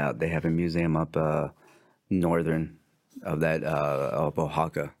missed out. They have a museum up northern of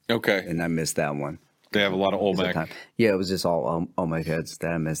Oaxaca, Okay, and I missed that one. they have a lot of That time. Olmec. Yeah, it was just all Olmec heads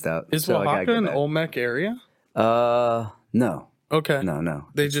that I missed out. Is So I gotta Oaxaca go an back. Olmec area? No, Okay. no.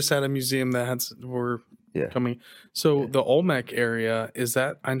 They just had a museum that were Yeah. coming. So the Olmec area, is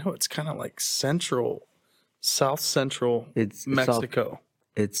that, I know it's kind of like south central It's Mexico.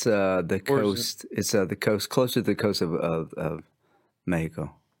 It's the Or is coast. It's the coast, closer to the coast of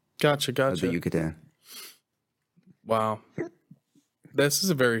Mexico, Gotcha. of the Yucatan. Wow. This is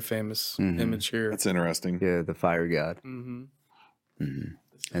a very famous Mm-hmm. image here. That's interesting. Yeah, the fire god. hmm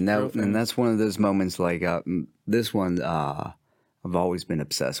And real and that's one of those moments like this one I've always been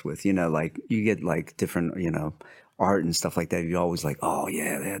obsessed with. Like you get like different art and stuff like that. You're always like, oh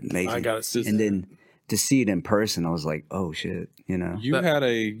yeah, that's amazing. I got to see And then to see it in person, I was like, oh shit, You had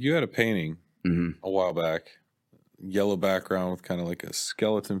a painting Mhm. a while back. yellow background with kind of like a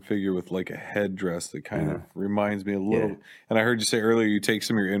skeleton figure with like a headdress that kind of reminds me a little. Yeah. And I heard you say earlier you take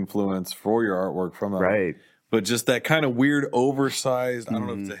some of your influence for your artwork from that. Right. But just that kind of weird, oversized. I don't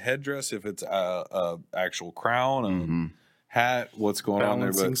know if it's a headdress, if it's a actual crown, a hat. What's going on there?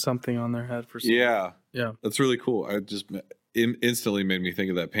 Balancing But something on their head for some. yeah, Yeah. that's really cool. I just instantly made me think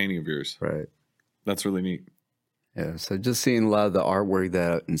of that painting of yours. Right. That's really neat. Yeah. So just seeing a lot of the artwork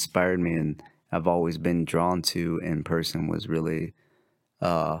that inspired me and I've always been drawn to in person was really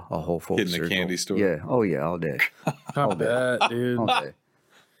a whole full Hitting the circle. candy store. Yeah. Oh yeah. All day. I bet, dude. All day.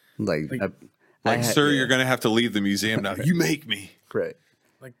 Like Sir, you're going to have to leave the museum now. You make me. right.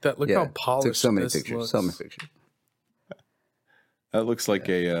 Like that. Look Yeah. how polished Took so many this pictures. looks. So many pictures. That looks like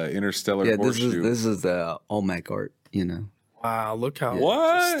a interstellar Yeah. horseshoe. This is the Olmec art. You know. Wow, look how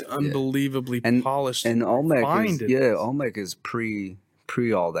What? just unbelievably And polished and Olmec refined is it is. Olmec is pre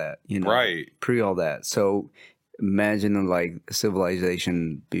all that. You know. Right. Pre all that. So imagine like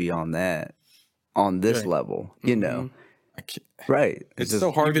civilization beyond that on this Right. level. You know. Mm-hmm. I can't- Right. It's just-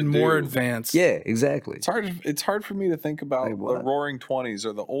 so hard Even to more do. advanced. Yeah. Exactly. It's hard for me to think about Like the what? Roaring Twenties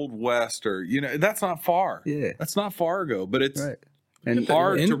or the Old West or that's not far. Yeah. That's not far ago, but it's Right. And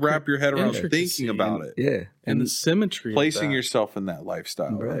hard to Intric- wrap your head around intricacy thinking about it, yeah. And the symmetry. placing of that. yourself in that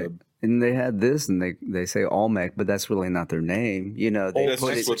lifestyle. Right. And they had this, and they say Olmec, but that's really not their name. You know, they That's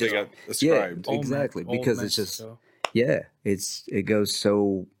put just it what they got ascribed. Yeah. Exactly, Old because it's just- Mexico. it goes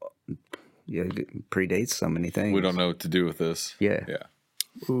so it predates so many things. We don't know what to do with this. Yeah, Yeah.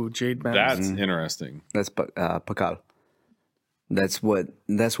 Ooh, Jade Mountain. That's interesting. that's Pakal. That's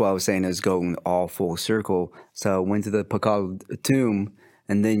why I was saying is going all full circle. So I went to the Pakal tomb,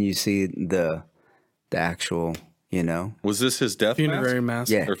 and then you see the actual, you know, Was this his death Funerary mask?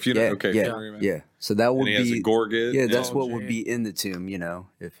 mask. yeah, Or funeral- yeah, okay, yeah, funerary mask. yeah. So that would And he has be a gorget. yeah, that's Oh, what would Jade. be in the tomb, you know,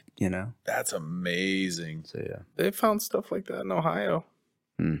 if you know. That's amazing. So yeah. They found stuff like that in Ohio,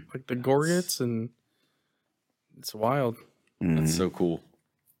 like the gorgets, and it's wild. That's so cool.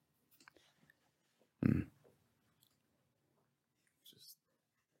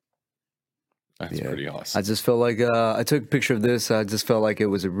 That's Yeah. pretty awesome. I just felt like I took a picture of this. I just felt like it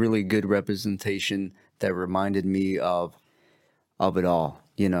was a really good representation that reminded me of it all.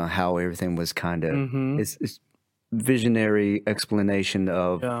 You know how everything was kind of it's visionary explanation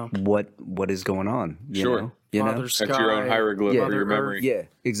of Yeah. what is going on. You Sure. know? You Father know? Sky, That's your own hieroglyph Yeah. for your Mother memory. Earth, Yeah,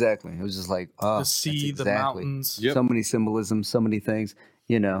 exactly. It was just like the sea, the mountains, Yep. So many symbolisms, so many things.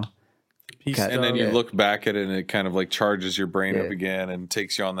 You know. peace And And then you Yeah. look back at it and it kind of like charges your brain up Yeah. again and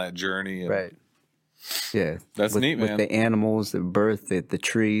takes you on that journey. And Right. Yeah. That's neat, man. With the animals, the birth, the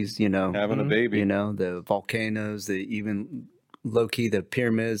trees. You know. Having a baby. You know, the volcanoes, the even low key the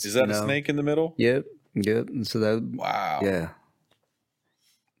pyramids. Is that you a know. snake in the middle? Yep. Yep. And so that Wow. yeah,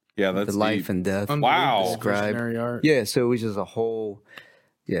 Yeah, that's the life deep. and death. Wow. Describe. visionary art. Yeah, so it was just a whole.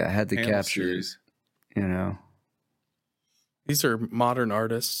 Yeah, I had to Panel capture. series. You know. These are modern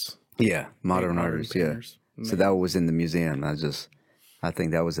artists. Yeah, modern artists. Yeah. painters. So that was in the museum. I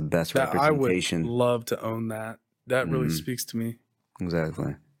think that was the best That I would representation. love to own that. That really Mhm. speaks to me.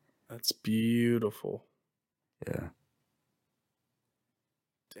 Exactly. That's beautiful. Yeah.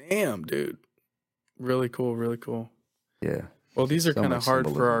 Damn, dude. Really cool. Really cool. Yeah. Well, these are So kind of much hard for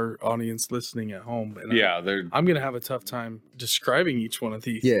symbolism. our audience listening at home. And Yeah, they're I'm going to have a tough time describing each one of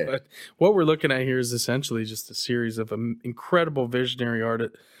these. Yeah. But what we're looking at here is essentially just a series of incredible visionary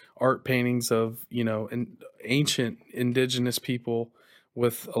art paintings of, ancient indigenous people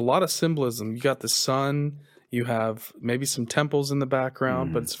with a lot of symbolism. You got the sun, you have maybe some temples in the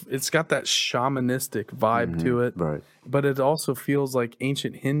background, but it's got that shamanistic vibe to it. Right. But it also feels like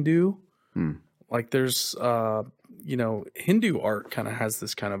ancient Hindu. Mm. Like there's, Hindu art kind of has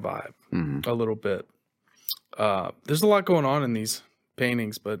this kind of vibe a little bit. There's a lot going on in these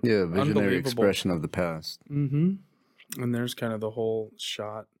paintings, but Yeah, visionary unbelievable. expression of the past. Mm-hmm. And there's kind of the whole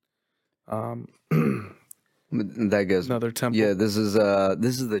shot. That goes. Another temple. Yeah, this is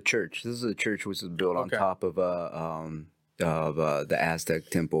the church. This is a church which is built on Okay. top of the Aztec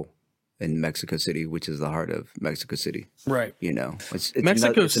temple in Mexico City, which is the heart of Mexico City. Right. You know, it's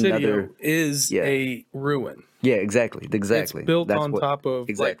Mexico it's City is Yeah. a ruin. Yeah, exactly. Exactly. It's built That's on what- top of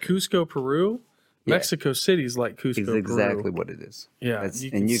exactly. like Cusco, Peru. Yeah. Mexico City's like Cusco, It's Peru. exactly what it is. Yeah, That's, you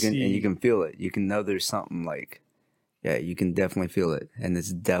and you can can and see- you can feel it. You can know there's something like, yeah, you can definitely feel it, and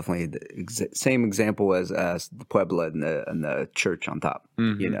it's definitely the same example as the Puebla and the church on top.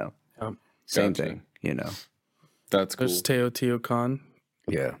 You know, same Gotcha. thing. You know, that's cool. There's Teotihuacan,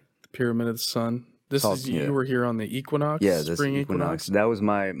 yeah, the Pyramid of the Sun. This Called- is yeah. you were here on the equinox, yeah. This spring equinox. That was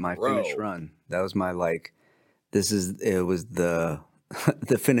my finish Bro. run. That was my like. It was the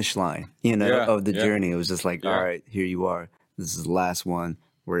the finish line, Yeah, of the yeah. journey. It was just like, Yeah. all right, here you are. This is the last one.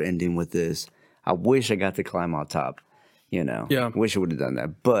 We're ending with this. I wish I got to climb on top, Yeah. Wish I would have done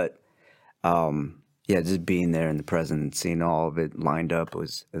that. But yeah, just being there in the present and seeing all of it lined up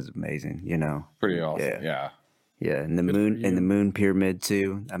was amazing, Pretty awesome. Yeah. Yeah. Yeah, and the for moon you. and the moon pyramid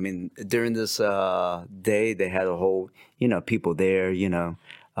too. I mean, during this day, they had a whole, people there.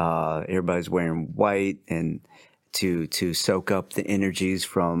 Everybody's wearing white and to soak up the energies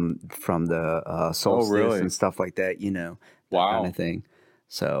from the solstice really? and stuff like that. That Wow. kind of thing.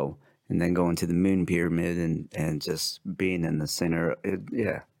 So, and then going to the moon pyramid and just being in the center.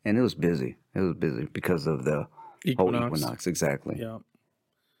 Yeah, and it was busy. It was busy because of the whole equinox. Exactly. Yeah.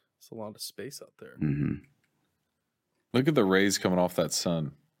 It's a lot of space out there. Mm-hmm. Look at the rays coming off that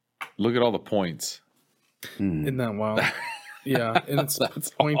sun. Look at all the points. Isn't that wild? Yeah, and it's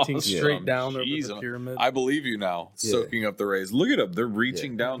pointing awesome. straight down Jeez, over the pyramid. I believe you now. Yeah. Soaking up the rays. Look at them. They're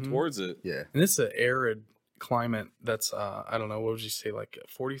reaching down towards it. Yeah. And it's an arid climate that's, I don't know, what would you say, like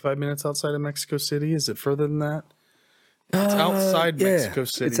 45 minutes outside of Mexico City? Is it further than that? It's outside Mexico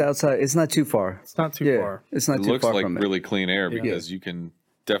City. It's outside. It's not too far. It's not too far. It's not It too looks far like from it. really clean air because you can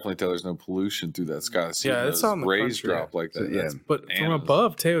definitely tell there's no pollution through that sky. So Yeah, it's those out in the rays country. drop like that. yeah. That's But from bananas.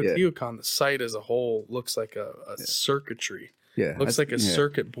 above Teotihuacan, the site as a whole looks like a circuitry. Yeah, Looks like a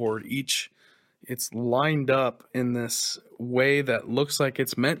circuit board. It's lined up in this way that looks like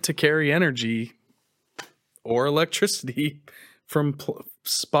it's meant to carry energy or electricity from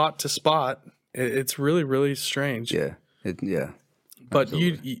spot to spot. It's really, really strange. Yeah, But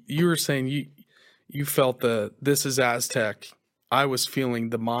you were saying you felt this is Aztec. I was feeling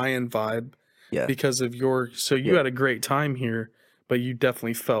the Mayan vibe yeah, because of so you had a great time here, but you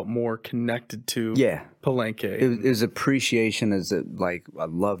definitely felt more connected to yeah. Palenque. It was appreciation like I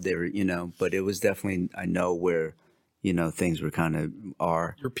loved it, but it was definitely I know where things were kind of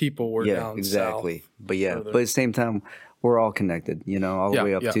are. Your people were down exactly. south. But yeah, further. but at the same time, we're all connected. All the Yeah,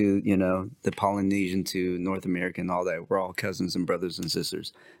 way up yeah. to the Polynesian to North American, all that. We're all cousins and brothers and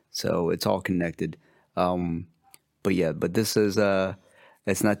sisters, so it's all connected. But yeah, but this is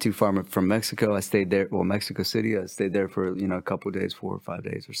it's not too far from Mexico. I stayed there. Well, Mexico City. I stayed there for a couple of days, 4 or 5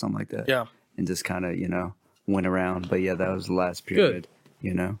 days or something like that. Yeah. And just kind of went around. But yeah, that was the last period.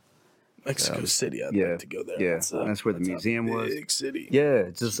 Mexico City. I'd yeah, like to go there. yeah. That's where the museum was. Big city. Yeah,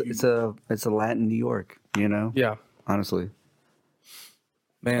 it's a Latin New York. Yeah. Honestly.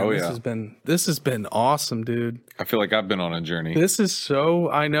 Man, Oh, this yeah. has been awesome, dude. I feel like I've been on a journey. This is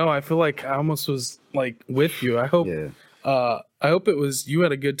I know. I feel like I almost was like with you. I hope it was you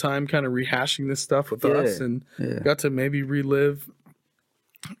had a good time kind of rehashing this stuff with us and got to maybe relive,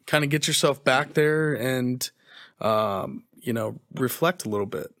 kind of get yourself back there and reflect a little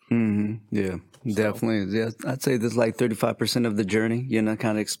bit. Yeah, definitely. Yeah, I'd say there's like 35% of the journey, kind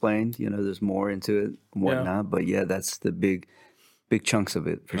of explained. There's more into it and whatnot. But yeah, that's the big chunks of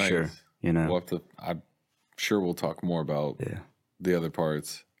it for Nice. sure. We'll have to, I'm sure we'll talk more about the other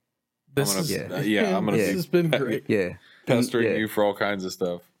parts. This I'm is gonna, I'm gonna this be has been great. Yeah. pestering Yeah. you for all kinds of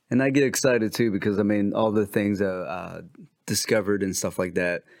stuff. And I get excited too because I mean all the things discovered and stuff like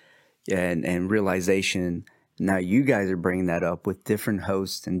that, and realization. Now you guys are bringing that up with different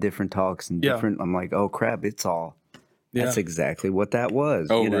hosts and different talks and different. I'm like, oh crap, it's all. That's exactly what that was.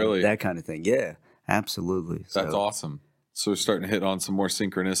 Oh, really? That kind of thing. Yeah, absolutely. That's awesome. So we're starting to hit on some more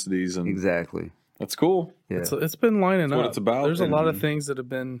synchronicities, and Exactly. that's cool. Yeah. It's been lining That's up. what it's about. There's a lot of things that have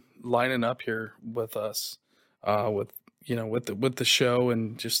been lining up here with us, with the show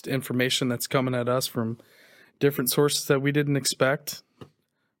and just information that's coming at us from different sources that we didn't expect.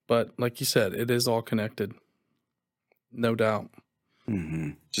 But like you said, it is all connected, no doubt.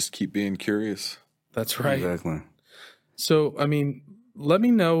 Just keep being curious. That's right. Exactly. So, I mean, let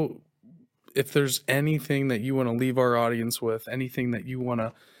me know if there's anything that you want to leave our audience with, anything that you want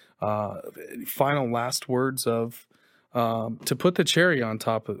to, final last words of, to put the cherry on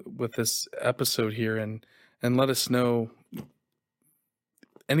top with this episode here and let us know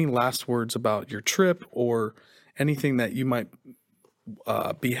any last words about your trip or anything that you might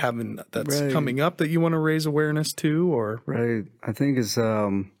be having that's Right. coming up that you want to raise awareness to or. Right. I think it's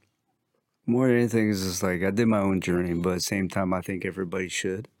more than anything is just like I did my own journey, but at the same time I think everybody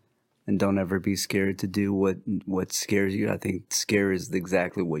should. And don't ever be scared to do what scares you. I think scare is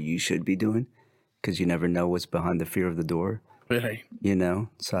exactly what you should be doing because you never know what's behind the fear of the door. Hey,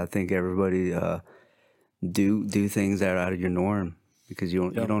 So I think everybody do things that are out of your norm because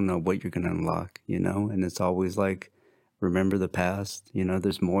you don't know what you're gonna unlock, and it's always like remember the past,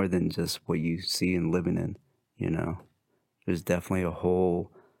 there's more than just what you see and living in, there's definitely a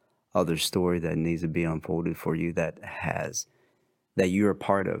whole other story that needs to be unfolded for you that has that you're a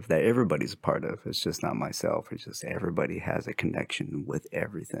part of, that everybody's a part of. It's just not myself. It's just everybody has a connection with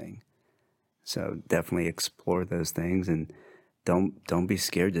everything. So definitely explore those things and don't be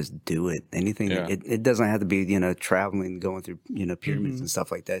scared. Just do it. Anything. Yeah. It doesn't have to be, traveling, going through, pyramids and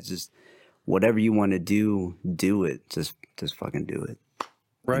stuff like that. Just whatever you want to do it. Just fucking do it.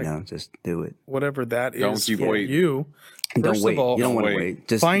 Right. Just do it. Whatever that Don't is keep for waiting. you. And don't First wait. of all, You don't want to wait. wait.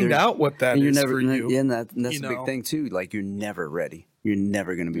 Just find there's- out what that and you're is never, for you. Yeah, and that's you the big know? thing too. Like you're never ready. You're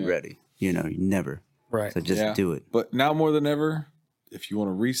never going to be ready. You're never. Right. So just Yeah. do it. But now more than ever, if you want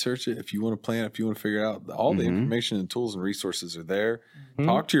to research it, if you want to plan, if you want to figure it out, all the information and tools and resources are there.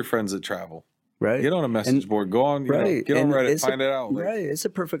 Talk to your friends that travel. Right. Get on a message board. Go on, get on And Reddit, it's find it out. Like, right. It's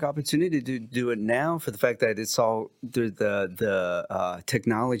a perfect opportunity to do it now for the fact that it's all through the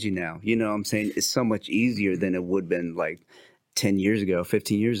technology now. You know what I'm saying? It's so much easier than it would have been like 10 years ago,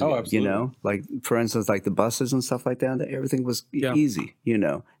 15 years ago. absolutely. Like for instance, like the buses and stuff like that, everything was easy,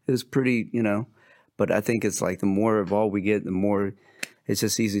 It was pretty, but I think it's like the more evolved we get, the more it's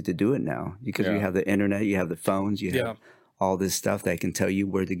just easy to do it now because you have the internet, you have the phones, you have all this stuff that can tell you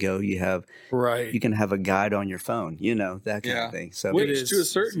where to go. You can have a guide on your phone, that kind of thing. So which to a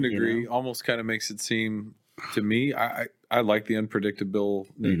certain degree almost kind of makes it seem to me, I like the unpredictable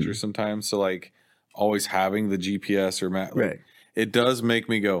nature sometimes. So like always having the GPS or map, it does make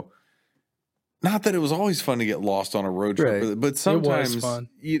me go, not that it was always fun to get lost on a road trip, but sometimes, it was fun.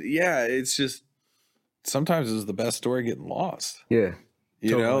 It's just, sometimes it's the best story getting lost. Yeah.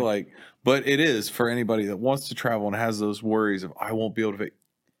 You know, but it is for anybody that wants to travel and has those worries of, I won't be able to,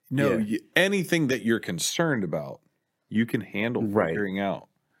 anything that you're concerned about, you can handle figuring out.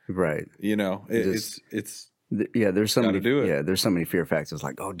 Right. It's there's so many do it. Yeah, there's so many fear factors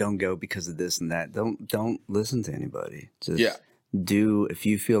like, oh, don't go because of this and that. Don't listen to anybody. Just do. If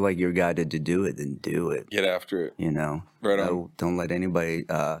you feel like you're guided to do it, then do it. get after it. Right on. Don't let anybody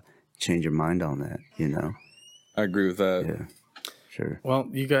change your mind on that. I agree with that. Yeah. Sure. Well,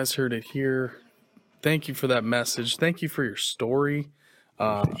 you guys heard it here. Thank you for that message. Thank you for your story.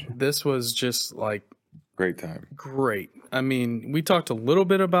 This was just like Great time. great. I mean, we talked a little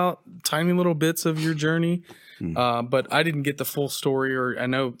bit about tiny little bits of your journey, but I didn't get the full story. Or I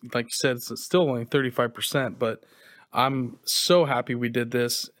know, like you said, it's still only 35%, but I'm so happy we did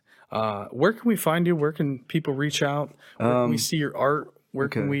this. Where can we find you? Where can people reach out? Where can we see your art? Where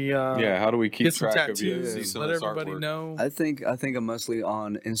can we How do we keep get some track of you? tattoos? See some Let of this everybody artwork? know. I think I'm mostly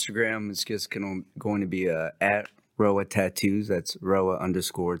on Instagram. It's just going to be at Roa Tattoos. That's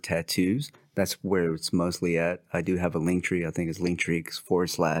Roa_tattoos. That's where it's mostly at. I do have a link tree. I think it's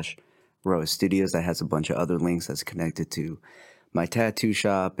linktree/Roa Studios. That has a bunch of other links that's connected to my tattoo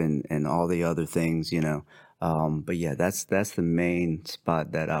shop and all the other things, But yeah, that's the main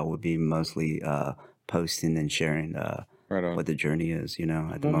spot that I would be mostly posting and sharing Right on. what the journey is, at the We'll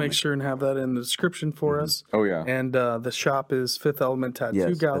moment. make sure and have that in the description for us. Oh, yeah. And the shop is Fifth Element Tattoo Yes,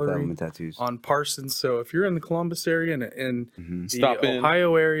 Fifth Gallery Element Tattoos. on Parsons. So if you're in the Columbus area and in the Stop in.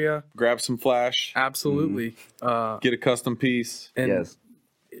 Ohio area, Grab some flash. absolutely. Get a custom piece. And Yes.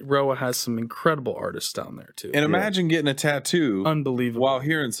 Roa has some incredible artists down there too. And imagine getting a tattoo Unbelievable. while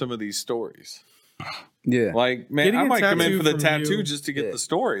hearing some of these stories. Yeah. Like, man, Getting I a might come in tattoo for the from tattoo you- just to get Yeah. the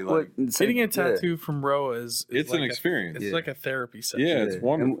story. Like, Getting a tattoo from Roa is It's like an experience. It's Yeah. like a therapy session. yeah, it's And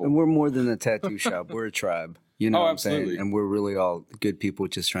wonderful. we're more than a tattoo shop. We're a tribe. You know Oh, what I'm saying? absolutely. And we're really all good people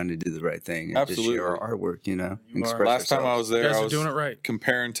just trying to do the right thing and Absolutely. just share our artwork, and are. express Last time I ourselves. was there, You guys I are was doing it right.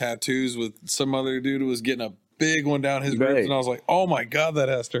 comparing tattoos with some other dude who was getting a big one down his Right. ribs, and I was like, "Oh my god, that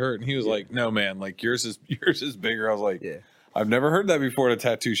has to hurt." And he was like, "No, man, like yours is bigger." I was like, Yeah. I've never heard that before at a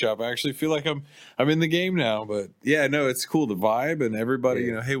tattoo shop. I actually feel like I'm in the game now." But yeah, no, it's cool, the vibe, and everybody,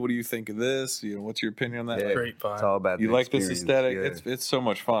 Yeah. hey, what do you think of this? What's your opinion on that? Yeah. Like, Great It's vibe. all about you the like this experience. aesthetic? Yeah. It's so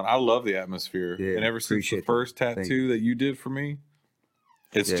much fun. I love the atmosphere. Yeah, And ever since the appreciate that. first Thank tattoo that you did for me,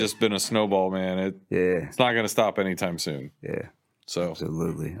 it's Yeah. just been a snowball, man. Yeah. It's not going to stop anytime soon. Yeah. So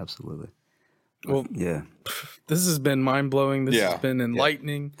Absolutely. Absolutely. Well, Yeah. this has been mind blowing. This Yeah. has been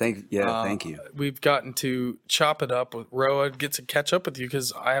enlightening. Thank you. We've gotten to chop it up with Roa, get to catch up with you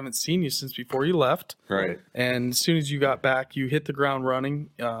because I haven't seen you since before you left. right. And as soon as you got back, you hit the ground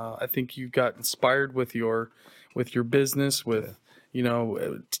running. I think you got inspired with your business, with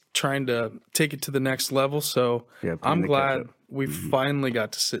trying to take it to the next level. So Yeah, I'm playing the glad catch up. we finally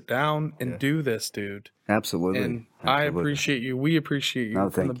got to sit down and do this, dude. Absolutely. And I Absolutely. appreciate you. We appreciate you No,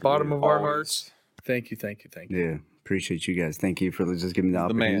 from thank the you. bottom of our Always. hearts. Thank you. Yeah. Appreciate you guys. Thank you for just giving me the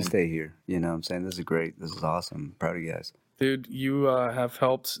opportunity man. to stay here. You know what I'm saying? This is great. This is awesome. I'm proud of you guys. Dude, you have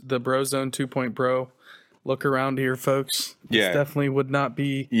helped the Bro Zone 2.0 look around here, folks. Yeah. This definitely would not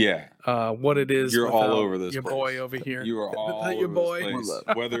be what it is. You're all without over this your place. boy over here. You are all Your over boy. this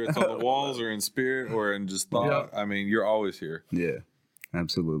place. Whether it's on the walls or in spirit or in just thought. Yeah. I mean, you're always here. Yeah,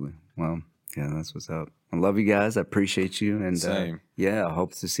 absolutely. Well, yeah, that's what's up. I love you guys. I appreciate you. And Same. yeah, I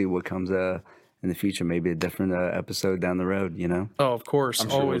hope to see what comes in the future. Maybe a different episode down the road, you know? Oh, of course. I'm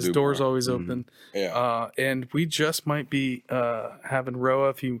sure we'll Always. do Doors more. always open. Yeah. And we just might be having Roa,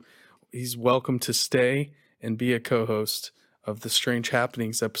 if he's welcome to stay and be a co-host of the Strange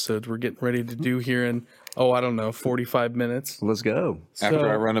Happenings episode we're getting ready to do here in, I don't know, 45 minutes. Let's go. After So-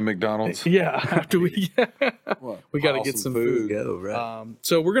 I run a McDonald's. Yeah, after we got to get some food. Go, right?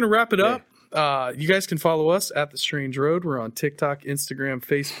 So we're going to wrap it up. You guys can follow us at The Strange Road. We're on TikTok, Instagram,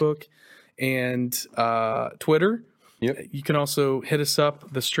 Facebook, and Twitter. Yep. You can also hit us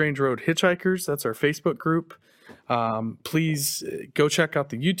up, The Strange Road Hitchhikers. That's our Facebook group. Please go check out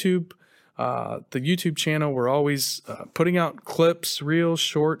the YouTube channel. We're always putting out clips, reels,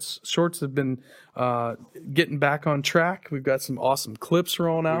 shorts. Shorts have been getting back on track. We've got some awesome clips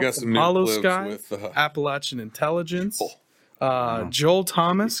rolling out. We got some new Hollow clips Sky, with, Appalachian Intelligence, Joel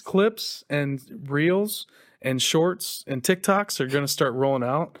Thomas clips and reels and shorts and TikToks are going to start rolling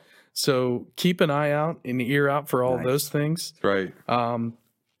out. So keep an eye out and ear out for all those things. Right.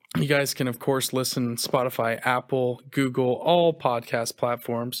 You guys can, of course, listen Spotify, Apple, Google, all podcast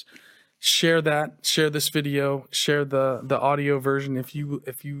platforms. Share this video, share the audio version. If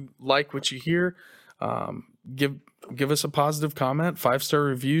you like what you hear, give us a positive comment. 5-star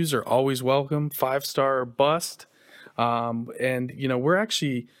reviews are always welcome. 5-star or bust. And we're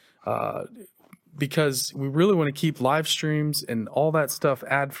actually because we really want to keep live streams and all that stuff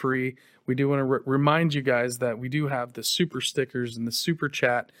ad free. We do want to remind you guys that we do have the super stickers and the super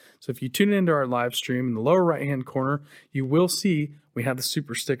chat. So if you tune into our live stream in the lower right hand corner, you will see we have the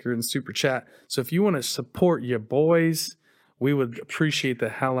super sticker and super chat. So if you want to support your boys, we would appreciate the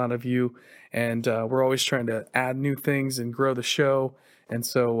hell out of you. And we're always trying to add new things and grow the show. And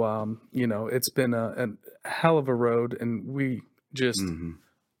so, it's been a hell of a road, and we just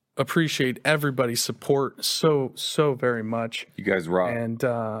appreciate everybody's support so very much. You guys rock. And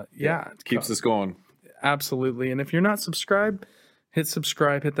Keeps us going. absolutely. And if you're not subscribed, hit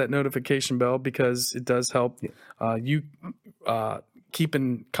subscribe, hit that notification bell, because it does help you keep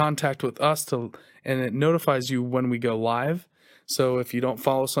in contact with us and it notifies you when we go live. So if you don't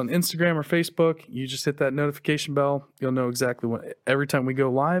follow us on Instagram or Facebook, you just hit that notification bell. You'll know exactly every time we go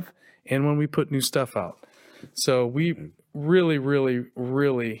live and when we put new stuff out. So we really, really,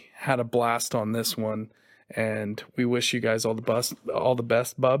 really had a blast on this one, and we wish you guys all the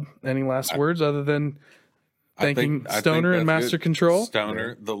best. Bub, any last words other than thanking Stoner and Master good. Control?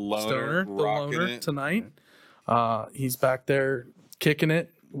 Stoner, the loner, The rocking loner it. tonight. He's back there kicking it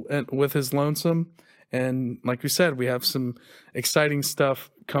with his lonesome. And like we said, we have some exciting stuff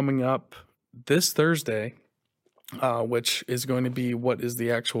coming up this Thursday, which is going to be, what is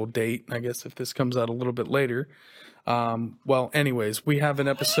the actual date? I guess if this comes out a little bit later. Anyways, we have an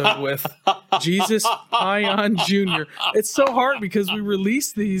episode with Jesus Pion Jr. It's so hard because we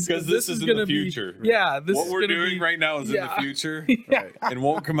release these Because this is in gonna the future. Be, yeah, this What is we're gonna doing be, right now is in the future and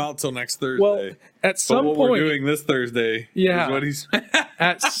won't come out till next Thursday. Well, at but some what point, we're doing this Thursday Yeah. is what he's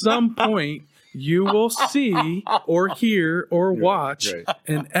at some point, you will see or hear or watch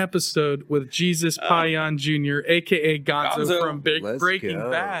an episode with Jesus Pion Jr., aka Gonzo, from Let's Breaking go.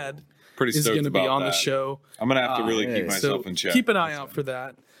 Bad, pretty is stoked going to be about on the that. show. I'm gonna have to really keep hey. myself So in check. keep an eye out for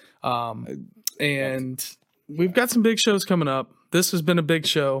that. And we've got some big shows coming up. This has been a big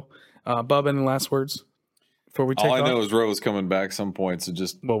show. Bub, any last words before we take All I off? know is Roe's coming back some point. So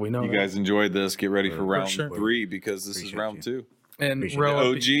just Well, we know you that. guys enjoyed this. Get ready for round sure. 3 because this is round 2. And Appreciate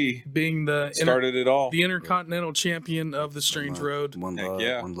Roa OG being the started it all. the Intercontinental Champion of the Strange Road, One Heck love,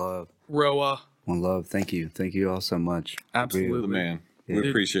 yeah. one love, Roa. one love. Thank you all so much. Absolutely. The man. Dude, We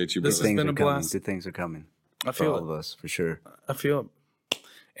appreciate you, this brother. has been a Things are coming. blast. Good things are coming. I For feel all it. of us, for sure. I feel it.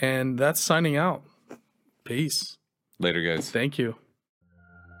 And that's signing out. Peace. Later, guys. Thank you.